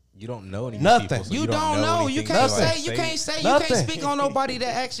 You don't know any Nothing. people, so You don't know. You anything can't to, say. like, You can't say. You Nothing. can't speak on nobody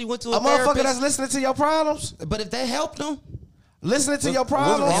that actually went to A a motherfucker therapist. that's listening to your problems, But if that helped them, listening to your What's wrong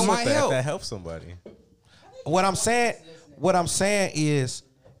problems. It with might that? help. If that helps somebody. What I'm saying is,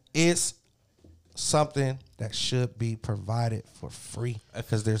 it's something that should be provided for free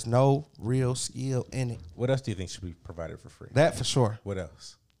because there's no real skill in it. What else do you think should be provided for free? That for sure. What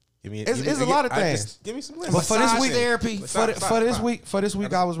else? It's a lot of things. Give me some But list. for this Massage week, therapy. for this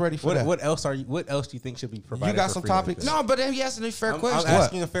week, I was ready for that. What else are you? What else do you think should be provided? You got for some free like topics? this? No, but then he asking a fair I'm question.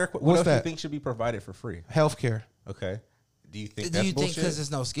 asking a fair question. What What's else do you that? think should be provided for free? Healthcare. Okay. Do you think Do that's you think bullshit? because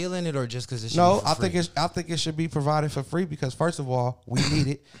there's no skill in it, or just because it's No, I think it should be provided for free because first of all, we need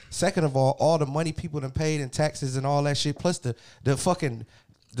it. Second of all the money people done paid in taxes and all that shit, plus the fucking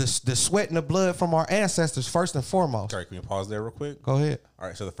the sweat and the blood from our ancestors first and foremost. Sorry, can you pause there real quick? Go ahead. All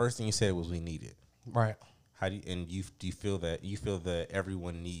right. So the first thing you said was we need it. Right. How do you feel that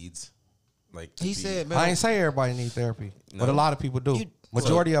everyone needs like to He be- said, man, I ain't say everybody need therapy, but No. a lot of people do. You-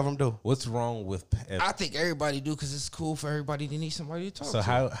 Majority of them do. what's wrong with I think everybody do because it's cool for everybody to need somebody to talk so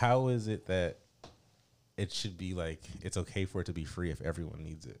to. how is it that it should be like it's okay for it to be free if everyone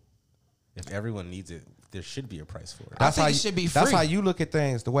needs it? If everyone needs it, there should be a price for it. I think how it you- should be That's free. how you look at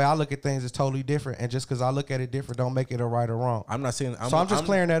things. The way I look at things is totally different, and just because I look at it different, don't make it a right or wrong. I'm not saying. So I'm just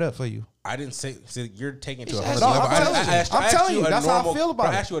clearing that up for you. I didn't say. So you're taking it to a It's- whole No, level. I'm telling you. I'm telling you. a That's how I normal- feel about I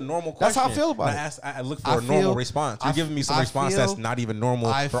it. asked you a normal question. That's how I feel about and it. I look for I a normal feel- response. You're giving me some I response feel- that's not even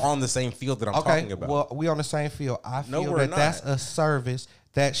normal. We're on the same field that I'm Okay, talking about. well, we on the same field. I No, feel we're that not. that's a service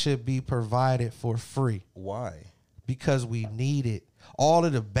that should be provided for free Why? because we need it. All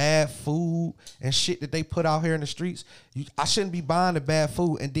of the bad food and shit that they put out here in the streets, I shouldn't be buying the bad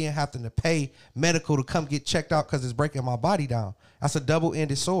food and then having to pay medical to come get checked out because it's breaking my body down. That's a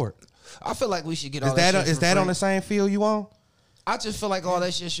double-ended sword. I feel like we should get Is all that shit is for that free. on the same field you on? I just feel like all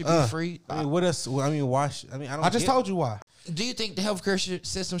that shit should be free. I mean, what else? I mean, why? I mean, I don't. I just get- told you why. Do you think the healthcare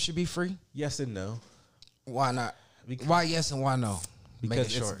system should be free? Yes and no. Why not? Because- Why yes and why no? Make Because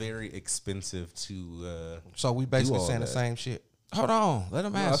it it's short. very expensive to. So we basically all saying the that. same shit. Hold on, let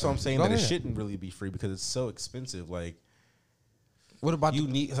him No, answer. that's what I'm saying. Go That it ahead. shouldn't really be free because it's so expensive. Like What about you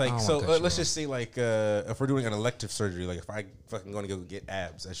need, like, I don't so wanna cut you let's off. just say, like, if we're doing an elective surgery, like, if I fucking going to go get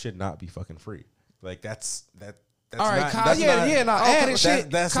abs, that should not be fucking free. Like, that's All right, not, cos- that's yeah, not, no, added shit.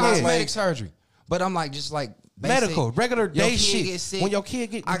 That's cosmetic not like, surgery? But I'm like just like basic, Medical, regular your day kid shit. get sick, When your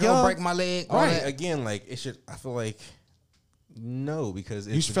kid get I young, go break my leg. all right. that. Again, like, it should, I feel like, no, because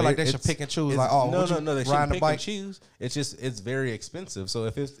You feel like they should pick and choose, like, oh, no, would you they ride shouldn't the pick bike? and choose. It's just, it's very expensive. So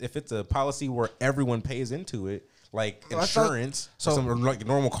if it's a policy where everyone pays into it, like I thought- insurance, so some like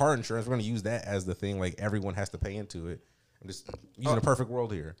normal car insurance, we're going to use that as the thing. Like everyone has to pay into it. I'm just using a perfect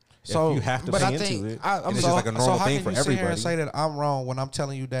world here. So- if you have to but pay I into think- it, I'm and it's so- just like a normal how thing can for you sit here everybody. and say that I'm wrong when I'm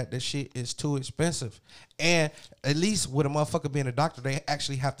telling you that this shit is too expensive? And at least with a motherfucker being a doctor, they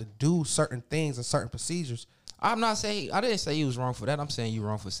actually have to do certain things and certain procedures. I'm not saying I didn't say you was wrong for that. I'm saying you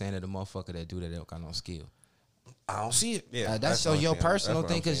wrong for saying that the motherfucker that do that don't got no skill. I don't see it. Yeah, That's so what I'm your saying. personal That's what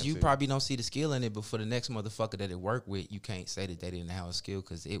thing I'm because saying, you too. probably don't see the skill in it. But for the next motherfucker that it worked with, you can't say that they didn't have a skill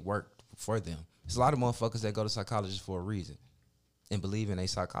because it worked for them. There's a lot of motherfuckers that go to psychologists for a reason and believe in a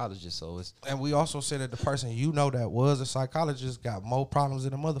psychologist. So it's And we also said that the person you know that was a psychologist got more problems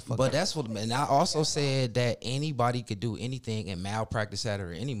than a motherfucker. But that's what, and I also said that anybody could do anything and malpractice at it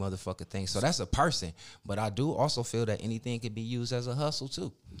or any motherfucking thing. So that's a person. But I do also feel that anything can be used as a hustle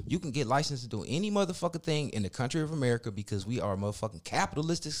too. You can get licensed to do any motherfucking thing in the country of America because we are a motherfucking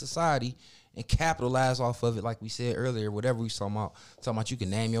capitalistic society and capitalize off of it. Like we said earlier, whatever we talking about you can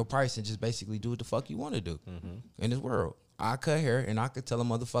name your price and just basically do what the fuck you want to do in this world. I cut hair and I could tell a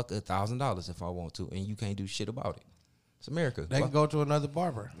motherfucker $1,000 if I want to, and you can't do shit about it. It's America. they can go to another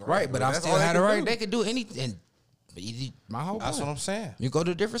barber. Right, but I That's still all they had the can right. do. They could do anything. My whole That's point. what I'm saying. You go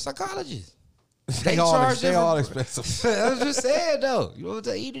to different psychologists. They all different- expensive. I was just saying though. You want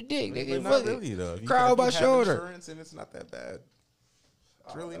to eat a dick? They But can not fuck really it. though. If you- Crowd if by you have shoulder. insurance and it's not that bad.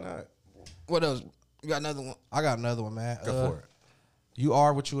 It's really not. What else? You got another one? I got another one, man. Go for it. You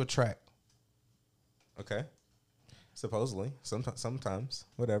are what you attract. Okay. Supposedly, sometimes,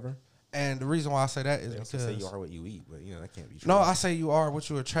 whatever. And the reason why I say that is They also because say you are what you eat, but you know that can't be true. no, I say you are what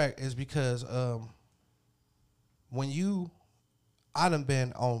you attract is because when I done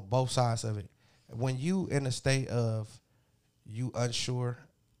been on both sides of it. When you in a state of you unsure,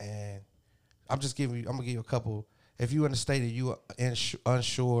 and I'm gonna give you a couple. If you in a state of you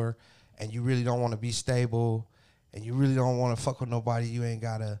unsure, and you really don't want to be stable, and you really don't want to fuck with nobody, you ain't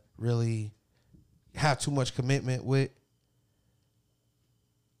gotta really have too much commitment with.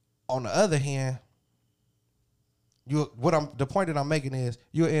 On the other hand, the point that I'm making is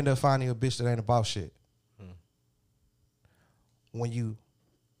you'll end up finding a bitch that ain't about shit. When you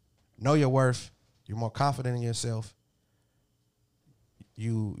know your worth, you're more confident in yourself.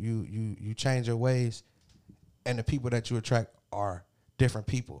 You change your ways, and the people that you attract are different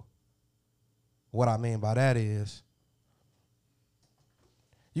people. What I mean by that is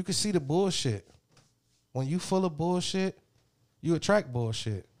you can see the bullshit. When you full of bullshit, you attract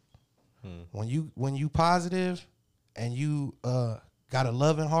bullshit. When you positive and you got a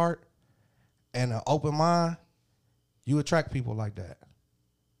loving heart and an open mind, you attract people like that.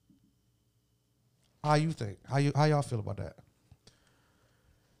 How you think? How y'all feel about that?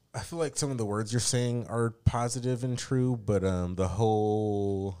 I feel like some of the words you're saying are positive and true, but the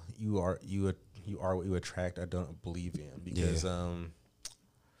whole you are what you attract, I don't believe in, because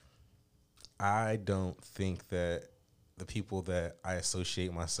I don't think that the people that I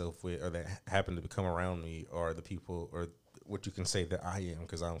associate myself with or that happen to come around me are the people or what you can say that I am,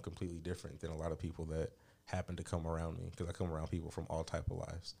 because I'm completely different than a lot of people that happen to come around me, because I come around people from all type of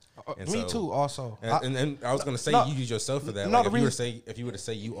lives. Me too. Also, and I was gonna say no, you use yourself for that. no, Like the if you were to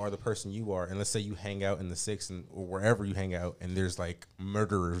say you are the person you are, and let's say you hang out in the Six or wherever you hang out, and there's like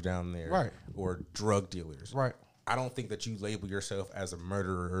murderers down there, Right. or drug dealers, right. I don't think that you label yourself as a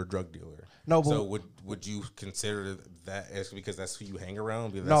murderer or a drug dealer. No, but so would you consider that as because that's who you hang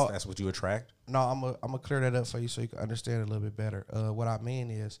around? Because No. that's what you attract. No, I'm gonna clear that up for you so you can understand it a little bit better. What I mean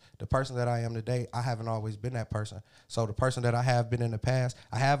is the person that I am today, I haven't always been that person. So the person that I have been in the past,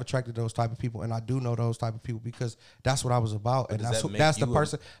 I have attracted those type of people, and I do know those type of people because that's what I was about, But and does that make that's the you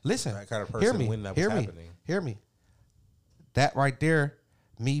person. Listen, that kind of hear person me, when that was hear me, happening? hear me. That right there,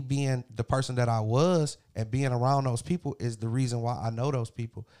 me being the person that I was and being around those people is the reason why I know those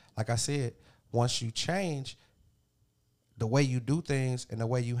people. Like I said, once you change the way you do things and the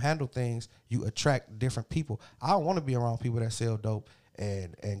way you handle things, you attract different people. I don't want to be around people that sell dope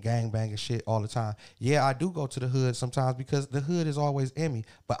and gangbang and shit all the time. Yeah, I do go to the hood sometimes because the hood is always in me,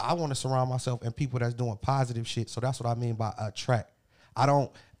 but I want to surround myself in people that's doing positive shit. So that's what I mean by attract. I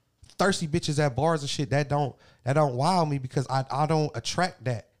don't thirsty bitches at bars and shit that don't wow me because I don't attract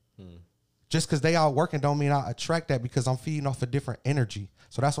that. Just because they out working don't mean I attract that because I'm feeding off a different energy.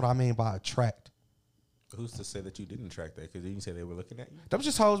 So that's what I mean by attract. Who's to say that you didn't track that? Because you say they were looking at you. Them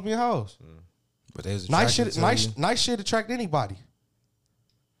just hoes being hoes. But they was Nice attracted shit, to you. nice shit attract anybody.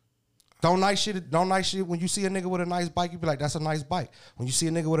 Don't nice shit. When you see a nigga with a nice bike, you be like, that's a nice bike. When you see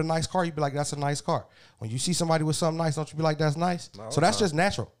a nigga with a nice car, you be like, that's a nice car. When you see somebody with something nice, don't you be like, that's nice? No, So that's no. just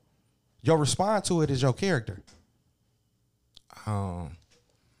natural. Your response to it is your character.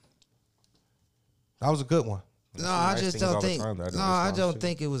 That was a good one. No, I nice just things all don't the think. time that I No, don't I respond don't to.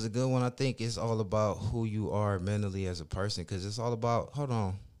 think it was a good one. I think it's all about who you are mentally as a person, because it's all about. Hold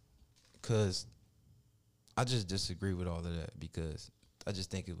on, because I just disagree with all of that because I just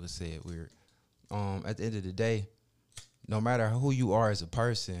think it was said weird. At the end of the day, no matter who you are as a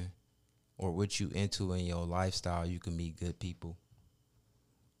person or what you into in your lifestyle, you can meet good people.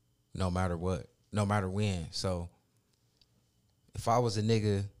 No matter what, no matter when. So, if I was a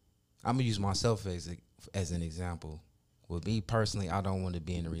nigga, I'm gonna use myself as an example. With me personally, I don't want to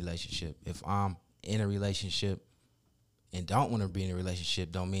be in a relationship. If I'm in a relationship and don't want to be in a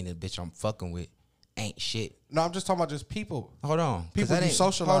relationship, don't mean that bitch I'm fucking with ain't shit. No, I'm just talking about just people. Hold on, 'cause People that you ain't-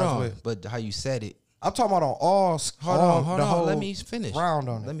 socialize hold on, with. But how you said it. I'm talking about on all Hold the on. whole Let me finish. round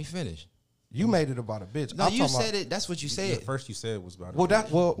on it. Let me finish. You made it about a bitch. No, I'm you talking said about, it. That's what you The said. first you said was about. Well,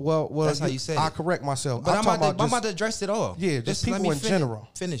 That's how you said I it. correct myself. But I'm talking about just- to address it all. Yeah, just let people me in general.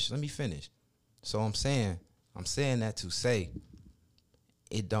 Let me finish. So I'm saying that to say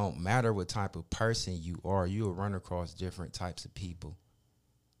it don't matter what type of person you are. You'll run across different types of people.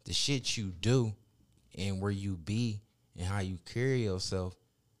 The shit you do and where you be and how you carry yourself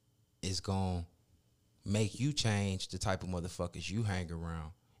is going to make you change the type of motherfuckers you hang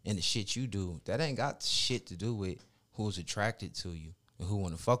around. And the shit you do, that ain't got shit to do with who's attracted to you and who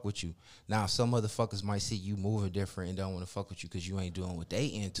want to fuck with you. Now, some motherfuckers might see you moving different and don't want to fuck with you because you ain't doing what they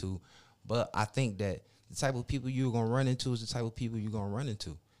into. But I think that the type of people you're going to run into is the type of people you're going to run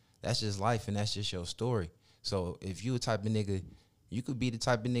into. That's just life and that's just your story. So if you a type of nigga, you could be the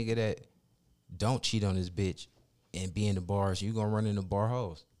type of nigga that don't cheat on this bitch and be in the bars. You going to run into bar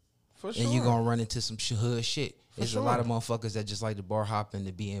hoes. For sure. And you're going to run into some hood shit. There's sure. a lot of motherfuckers that just like to bar hop and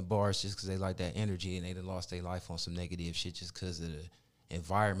to be in bars just because they like that energy and they done lost their life on some negative shit just because of the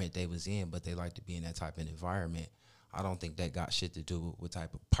environment they was in, but they like to be in that type of environment. I don't think that got shit to do with what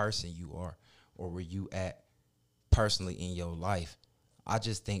type of person you are or where you at personally in your life. I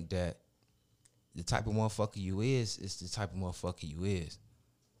just think that the type of motherfucker you is the type of motherfucker you is.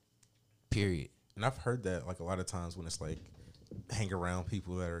 Period. And I've heard that like a lot of times when it's like hang around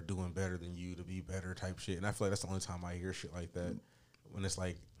people that are doing better than you to be better type shit. And I feel like that's the only time I hear shit like that. When it's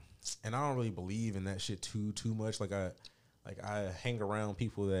like, and I don't really believe in that shit too much. Like I hang around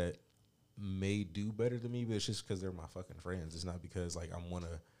people that may do better than me, but it's just because they're my fucking friends. It's not because like I'm one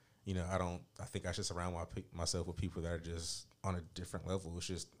of, you know, I think I should surround myself with people that are just on a different level. It's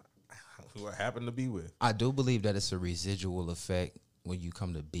just who I happen to be with. I do believe that it's a residual effect when you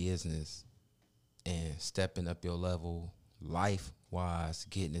come to business and stepping up your level life wise,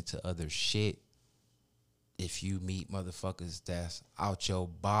 getting into other shit, if you meet motherfuckers that's out your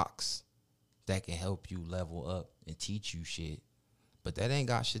box that can help you level up and teach you shit. But that ain't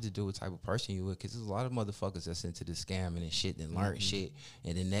got shit to do with the type of person you with, because there's a lot of motherfuckers that's into the scamming and shit and learn shit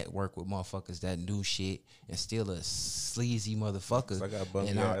and then network with motherfuckers that knew shit and still a sleazy motherfucker. So I got bummy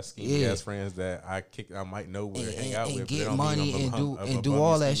And ass, skinny ass friends that I might know where to hang out with, and but they get don't money mean I'm and do bummy,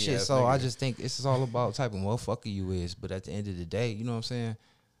 all that skinny shit. ass So I nigga. just think it's all about the type of motherfucker you is. But at the end of the day, you know what I'm saying?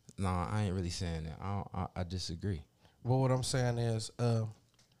 Nah, I ain't really saying that. I disagree. Well, what I'm saying is,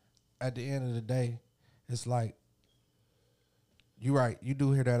 at the end of the day, it's like, you're right. You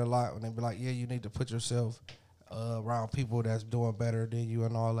do hear that a lot when they be like, yeah, you need to put yourself around people that's doing better than you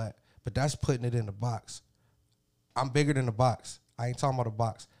and all that. But that's putting it in the box. I'm bigger than the box. I ain't talking about the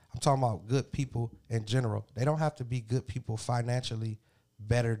box. I'm talking about good people in general. They don't have to be good people financially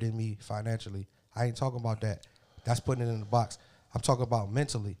better than me financially. I ain't talking about that. That's putting it in the box. I'm talking about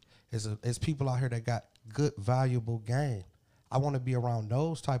mentally. It's people out here that got good, valuable game. I want to be around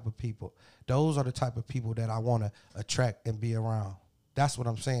those type of people. Those are the type of people that I want to attract and be around. That's what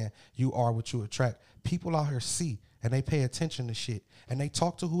I'm saying. You are what you attract. People out here see, and they pay attention to shit, and they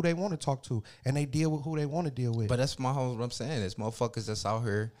talk to who they want to talk to, and they deal with who they want to deal with. But that's what I'm saying. There's motherfuckers that's out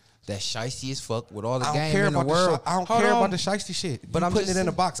here that's shicey as fuck with all the I don't game care in the about world. I don't Hold care on. about the shiesty shit. But You I'm putting just it in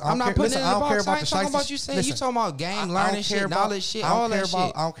the box. I I'm not don't care. putting Listen, it in the I don't care box. about I the ain't talking shiesty about you saying you listen, talking about game I learning don't shit, care about- knowledge shit, I don't all care that about,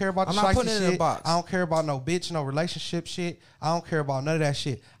 shit. I don't care about I'm the not shiesty putting it in the shit. box. I don't care about no bitch, no relationship shit. I don't care about none of that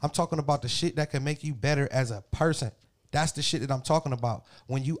shit. I'm talking about the shit that can make you better as a person. That's the shit that I'm talking about.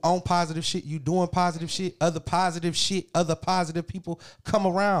 When you own positive shit, you doing positive shit, other positive people come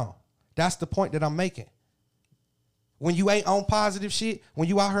around. That's the point that I'm making. When you ain't on positive shit, when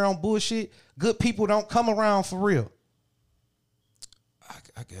you out here on bullshit, good people don't come around for real.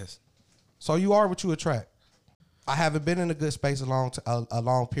 I guess. So you are what you attract. I haven't been in a good space a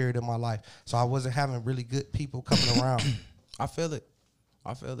long period of my life, so I wasn't having really good people coming around. I feel it.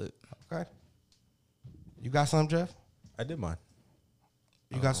 Okay. You got something, Jeff? I did mine.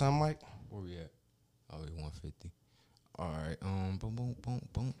 You got something, Mike? Where we at? Oh, we 150. All right. Boom, boom, boom,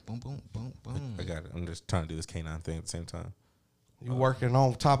 boom, boom, boom, boom, boom. I got it. I'm just trying to do this canine thing at the same time. You working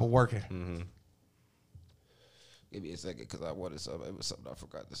on top of working. Mm-hmm. Give me a second, because I wanted something. It was something I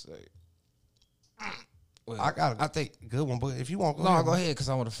forgot to say. Well, I think good one, but if you want, go ahead, because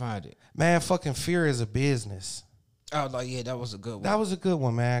I want to find it. Man, fucking fear is a business. I was like, yeah, that was a good one. That was a good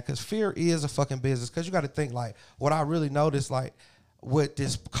one, man, because fear is a fucking business. Because you got to think, like, what I really noticed, like, with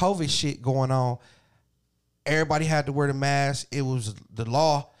this COVID shit going on, everybody had to wear the mask. It was the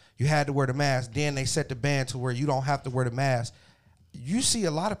law. You had to wear the mask. Then they set the ban to where you don't have to wear the mask. You see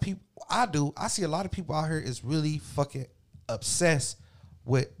a lot of people, I see a lot of people out here is really fucking obsessed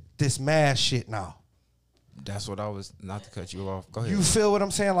with this mask shit now. That's what I was, not to cut you off. Go ahead. You feel what I'm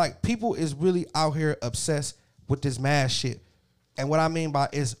saying? Like, people is really out here obsessed with this mask shit. And what I mean by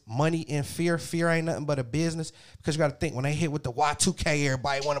is money and fear. Fear ain't nothing but a business, because you got to think, when they hit with the Y2K,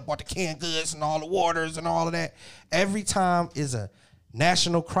 everybody want to buy the canned goods and all the waters and all of that. Every time is a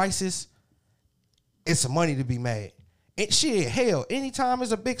national crisis, it's some money to be made. And shit, hell, anytime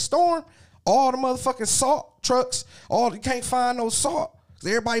it's a big storm, all the motherfucking salt trucks, you can't find no salt, 'cause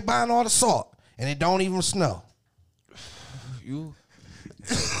everybody buying all the salt, and it don't even snow. You?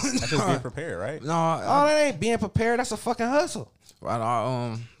 That's just being prepared, right? No, Oh, that ain't being prepared. That's a fucking hustle.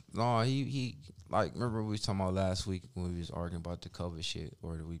 no, he like, remember we was talking about last week when we was arguing about the COVID shit,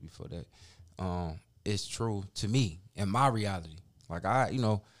 or the week before that. It's true to me in my reality. Like,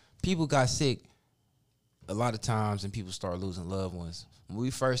 people got sick a lot of times, and people start losing loved ones. When we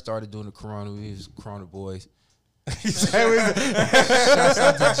first started doing the corona, we was Corona Boys. Shouts out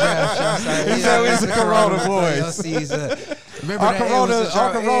to Jeff. Shouts out. He said we was the Corona Boys. LC's up. Remember Our that Corona- it was a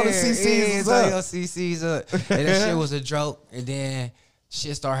our joke. Corona Yeah, CC's was yeah, up. LCC's up. And that shit was a joke. And then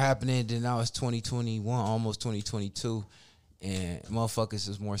shit started happening. Then now it's 2021, almost 2022. And motherfuckers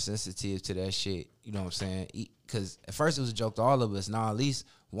is more sensitive to that shit. You know what I'm saying? Because at first it was a joke to all of us. Now at least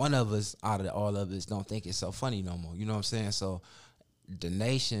one of us out of all of us don't think it's so funny no more. You know what I'm saying? So the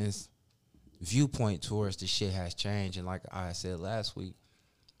nation's viewpoint towards the shit has changed. And like I said last week,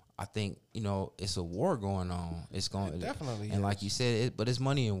 I think, it's a war going on. It's going, It definitely and is. like you said, but it's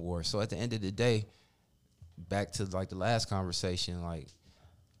money in war. So at the end of the day, back to like the last conversation, like,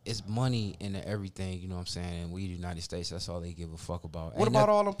 it's money into everything, you know what I'm saying? And we the United States, that's all they give a fuck about. What about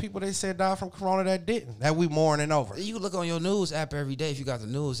all them people they said died from corona that didn't? That we mourning over. You look on your news app every day if you got the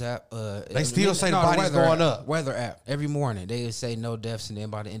news app. They still say the body's weather going app, up. Weather app. Every morning they would say no deaths, and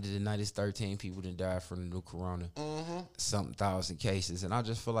then by the end of the night it's 13 people that died from the new corona. Something thousand cases. And I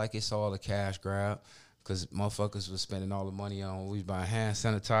just feel like it's all a cash grab because motherfuckers was spending all the money on, we was buying hand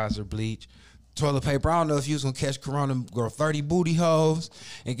sanitizer, bleach, toilet paper. I don't know if you was gonna catch corona, grow 30 booty holes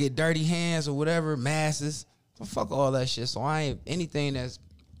and get dirty hands or whatever, masses. So fuck all that shit. So I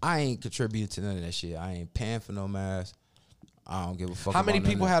ain't contributing to none of that shit. I ain't paying for no mask. I don't give a fuck. How many about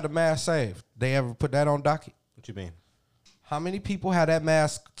none people of had the mask saved? They ever put that on docket? What you mean? How many people had that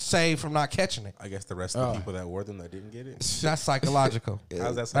mask saved from not catching it? I guess the rest of the people that wore them that didn't get it. That's psychological.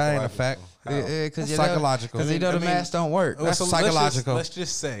 How's that That ain't psychological? a fact. How? That's That's psychological. Because they know the masks don't work. That's So psychological. Let's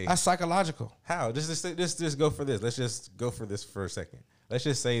just say That's psychological. how. Just go for this. Let's just go for this for a second. Let's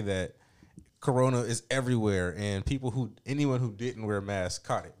just say that corona is everywhere, and anyone who didn't wear a mask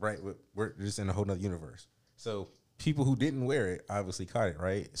caught it. Right? We're just in a whole nother universe. So people who didn't wear it obviously caught it,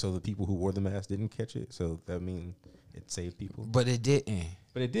 right? So the people who wore the mask didn't catch it. So that means it saved people. But it didn't.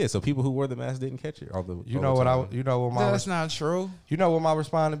 But it did. So people who wore the mask didn't catch it. You know what That's not true. my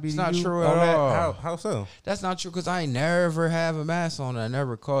response to be It's to not you true on at that? all. How so? That's not true because I ain't never have a mask on. I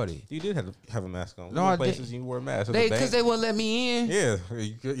never caught it. You did have to have a mask on. No, What I places didn't. you wore a mask. Because they wouldn't let me in. Yeah,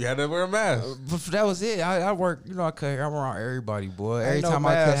 you had to wear a mask. But that was it. I work, I'm around everybody, boy. Every Ain't no time I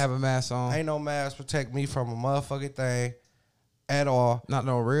could mask. have a mask on. Ain't no mask protect me from a motherfucking thing at all. Not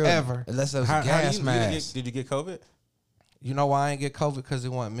no real. Ever. Unless it was How a gas you- mask. Did you get COVID? You know why I ain't get COVID? Because it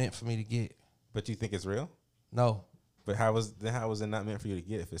wasn't meant for me to get. But you think it's real? No, But how was it not meant for you to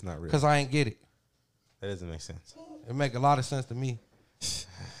get if it's not real? because I ain't get it. That doesn't make sense. It make a lot of sense to me.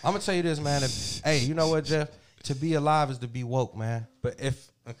 I'm gonna tell you this, man. Hey, you know what, Jeff? To be alive is to be woke, man. But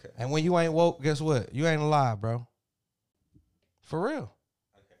if And when you ain't woke, guess what? You ain't alive, bro. For real.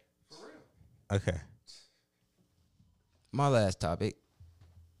 okay, My last topic,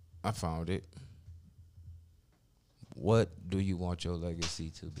 I found it. What do you want your legacy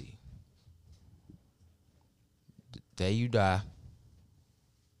to be? The day you die,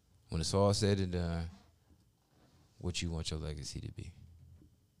 when it's all said and done, what you want your legacy to be?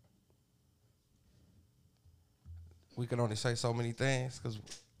 We can only say so many things, cause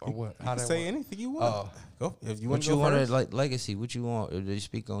or what? you can that say work? anything you want. Go if you want What to you go want first. like legacy? What you want? If they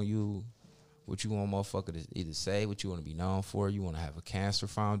speak on you, what you want motherfucker to either say? What you want to be known for? You want to have a cancer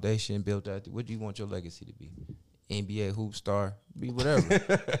foundation built out? What do you want your legacy to be? NBA hoop star? Be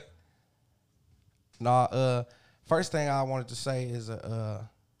whatever. Nah, first thing I wanted to say is a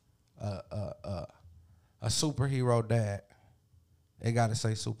superhero dad. They gotta say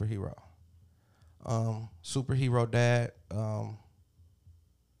superhero. Superhero dad,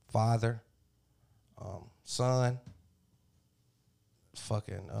 father, son,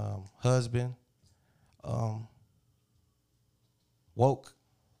 fucking husband, woke,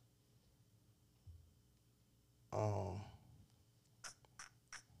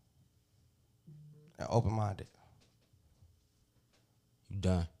 and open-minded. You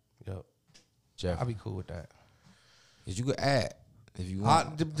done, Yep, Jeff? I'll be cool with that. Cause you could add if you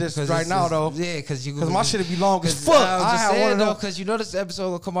want. Just 'Cause right it's now just- though, yeah, because my shit be long as 'cause fuck. I was I just have one saying of though, them. because you know this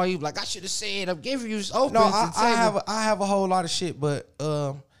episode will come on. You be like, I should have said. I'm giving you open. No, I have a whole lot of shit, but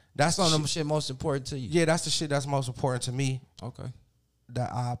that's That's on the them shit most important to you. yeah, that's the shit that's most important to me. Okay.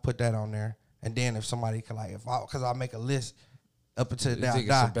 That I put that on there, and then if somebody can because I make a list up until the day You I think it's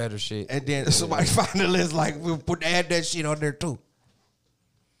die, some better shit. and then somebody find the list like we'll add that shit on there too.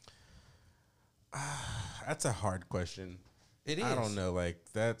 That's a hard question. It is. I don't know. Like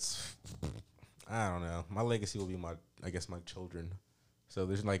I don't know. My legacy will be my children. So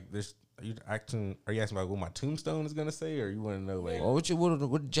are you asking about what my tombstone is gonna say, or you want to know like? Well,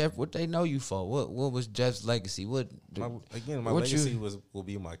 what they know you for? What was Jeff's legacy? My what legacy will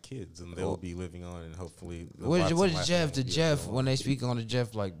be my kids, and they'll be living on, and hopefully. What is Jeff? The Jeff when they speak on the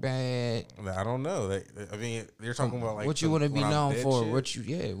Jeff like bad. I don't know. They're talking about like what you want to be when I'm known dead for? shit.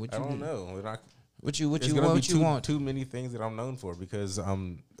 What I you don't know. What There's you gonna want? be What you want? too many things that I'm known for because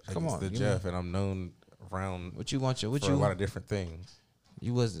I'm Come on, the give Jeff, and I'm known around What you want? for a lot of different things.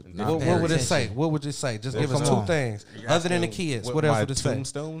 You was What would it say? What would it say? Just give us come two on. things other than the kids. What else would it say?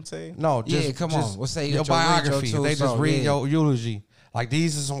 Tombstone say? No, just Yeah, come on. What's say your that you'll read your biography. They just tombstone, read yeah. your eulogy. Like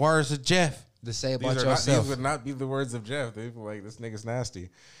these are some words of Jeff. to say These about are not, yourself. these would not be the words of Jeff. They'd be like, this nigga's nasty.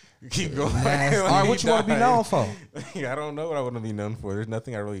 You keep going. Nasty. All right, what you want to be known for? I don't know what I want to be known for. There's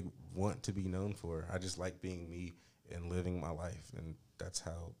nothing I really want to be known for. I just like being me and living my life, and that's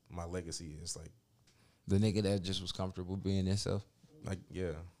how my legacy is. Like The nigga that just was comfortable being himself. Like,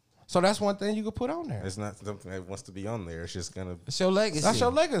 yeah. So that's one thing you could put on there. It's not something that wants to be on there. It's just gonna. It's your legacy. That's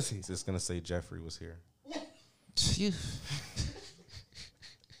your legacy. It's just gonna say Jeffrey was here. You-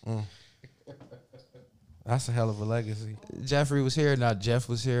 That's a hell of a legacy. Jeffrey was here, not Jeff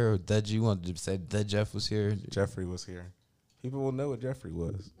was here, or that you wanted to say that Jeff was here. Jeffrey was here. People will know what Jeffrey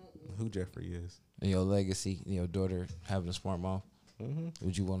was, who Jeffrey is. And your legacy, and your daughter having a smart mom. Mm-hmm.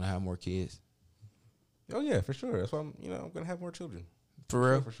 Would you want to have more kids? Oh yeah, for sure. That's why I'm gonna have more children.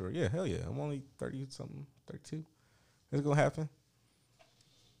 For real? For sure. Yeah, hell yeah. I'm only 30 something, 32. It's gonna happen.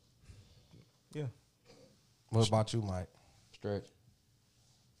 Yeah. What about you, Mike? Stretch.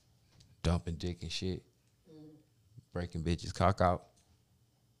 Dumping dick and shit. Breaking bitches cock out.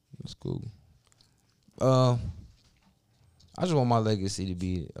 That's cool. I just want my legacy to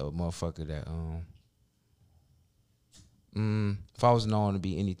be a motherfucker that if I was known to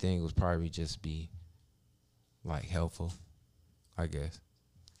be anything, it would probably just be like helpful, I guess.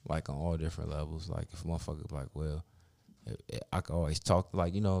 Like on all different levels. Like if a motherfucker be like, well, I could always talk,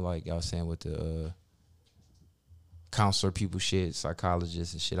 like, you know, like y'all saying with the counselor people shit,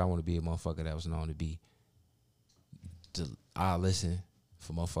 psychologists and shit. I want to be a motherfucker that was known to be. I listen if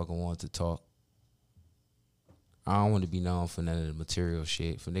a motherfucker want to talk. I don't want to be known for none of the material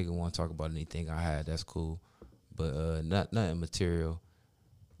shit. If a nigga want to talk about anything I had, that's cool. But nothing material.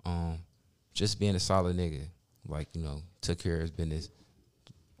 Just being a solid nigga. Like, you know, took care of his business.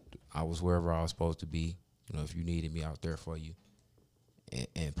 I was wherever I was supposed to be. You know, if you needed me, out there for you.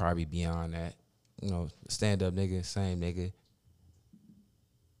 And probably beyond that, you know, stand up nigga, same nigga.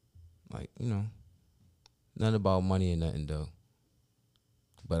 Like, you know, nothing about money or nothing though.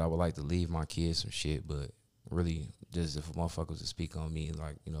 But I would like to leave my kids some shit, but really just if a motherfucker was to speak on me,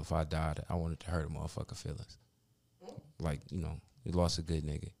 like, you know, if I died, I wanted to hurt a motherfucker feelings. Like, you know, you lost a good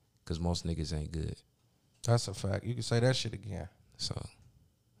nigga. Cause most niggas ain't good. That's a fact. You can say that shit again. So,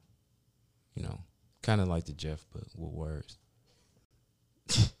 you know, kind of like the Jeff, but with words.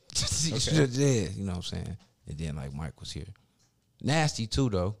 Okay. Yeah, you know what I'm saying? And then like Mike was here. Nasty too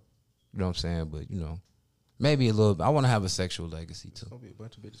though. You know what I'm saying? But you know, maybe a little bit. I want to have a sexual legacy too. There's gonna be a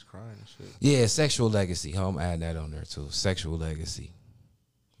bunch of bitches crying and shit. Yeah, sexual legacy. I'm adding that on there too. Sexual legacy.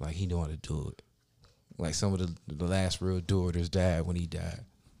 Like he know how to do it. Like some of the last real do-iters died when he died.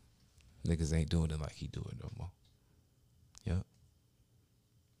 Niggas ain't doing it like he do it no more. Yep.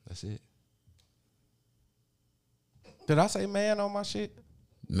 That's it. Did I say man on my shit?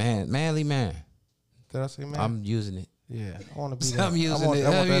 Manly man. Did I say man? I'm using it. Yeah, I want to be that. I'm using it.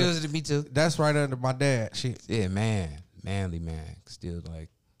 I'm using it. Me too. That's right under my dad shit. Yeah, man. Manly man. Still like,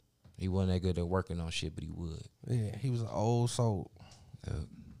 he wasn't that good at working on shit, but he would. Yeah, he was an old soul. Yep.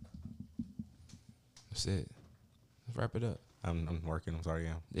 That's it. Let's wrap it up. I'm working. I'm sorry.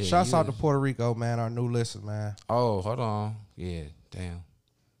 Yeah. Yeah, Shouts you out to is. Puerto Rico, man. Our new listener, man. Oh, hold on. Yeah, damn.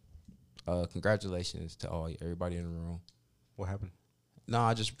 Congratulations to everybody in the room. What happened? No,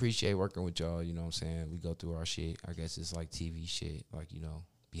 I just appreciate working with y'all. You know what I'm saying? We go through our shit. I guess it's like TV shit, like, you know,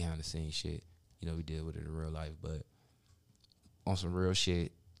 behind the scenes shit. You know, we deal with it in real life, but on some real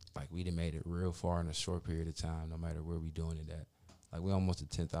shit, like we done made it real far in a short period of time, no matter where we doing it at. Like we almost at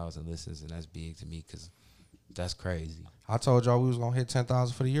 10,000 listens, and that's big to me because that's crazy. I told y'all we was gonna hit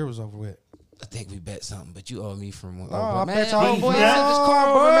 10,000 for the year was over with. I think we bet something, but you owe me from one. No, I man, bet y'all. boy, I had this car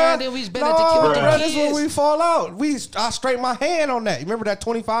over, man. Then we was betting at the kid with bro, the this is when kids. we fall out. I straightened my hand on that. You remember that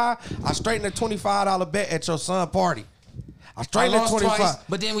 25? I straightened the $25 bet at your son party. I I straightened the lost 25, twice,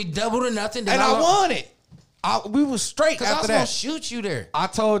 but then we doubled or nothing. Then and I lost. won it. We was straight Cause I after was that. gonna shoot you there. I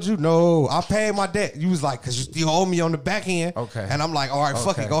told you no. I paid my debt. You was like, cause you still owe me on the back end. Okay. And I'm like, all right,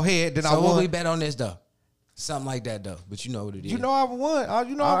 fuck Okay. it, go ahead. Then I So what won. we bet on this though? Something like that though. But you know what it is. You know I won.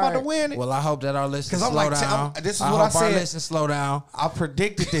 You know All I'm about to right. win it. Well, I hope that our listeners 'Cause I'm slow like, down. this is I what I hope our said. listeners slow down. I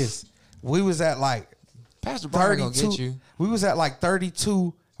predicted this. We was at like Pastor Brian gonna 32. get you. We was at like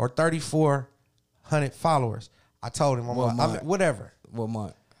 32 or 3,400 followers. I told him, What month? whatever. What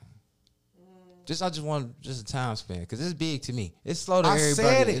month? I just want a time span because it's big to me. It's slow to I everybody.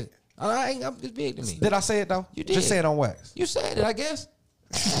 said it. It's big to me. Did I say it though? You did. Just say it on wax. You said it, I guess.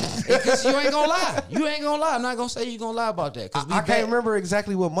 Because you ain't gonna lie. You ain't gonna lie. I'm not gonna say you gonna lie about that. Cause we I bet. can't remember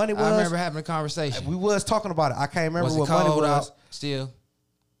exactly what money was. I remember having a conversation. We was talking about it. I can't remember Was it what money cold was. out still?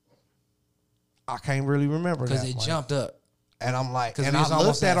 I can't really remember Because that. it Mike. jumped up. And I'm like, 'Cause and we I was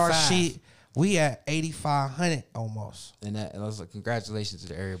almost looked at at our 5. sheet. We at 8,500 almost. And I was like, congratulations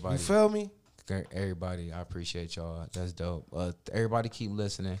to everybody. You feel me? Everybody, I appreciate y'all. That's dope. Everybody keep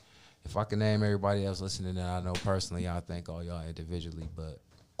listening. If I can name everybody else listening that I know personally, I thank all y'all individually. But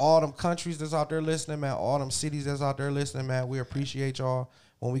All them countries that's out there listening, man. All them cities that's out there listening, man. We appreciate y'all.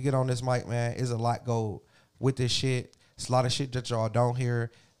 When we get on this mic, man, it's a lot go with this shit. It's a lot of shit that y'all don't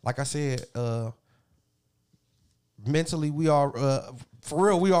hear. Like I said, mentally we are for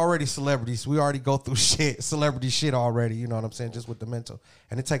real. We already celebrities. We already go through shit, celebrity shit already. You know what I'm saying? Just with the mental,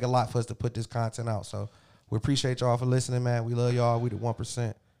 and it take a lot for us to put this content out. So we appreciate y'all for listening, man. We love y'all. We the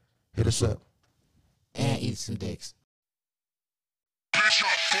 1%. Hit us up. And eat some dicks.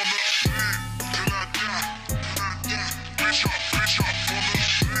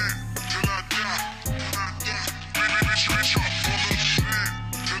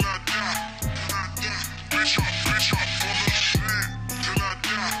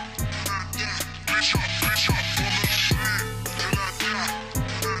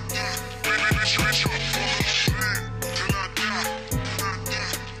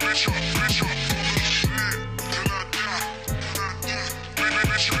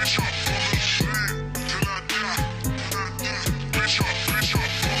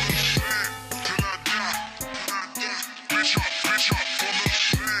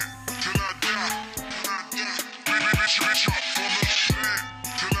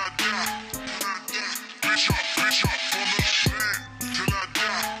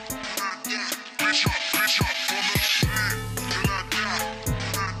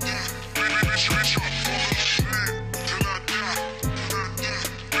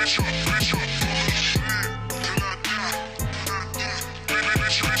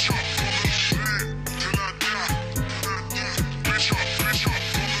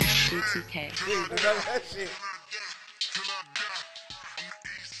 BTK.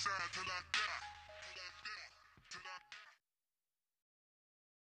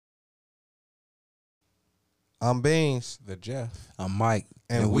 I'm Beans, The Jeff. I'm Mike.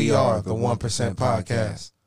 and we are the 1% Podcast.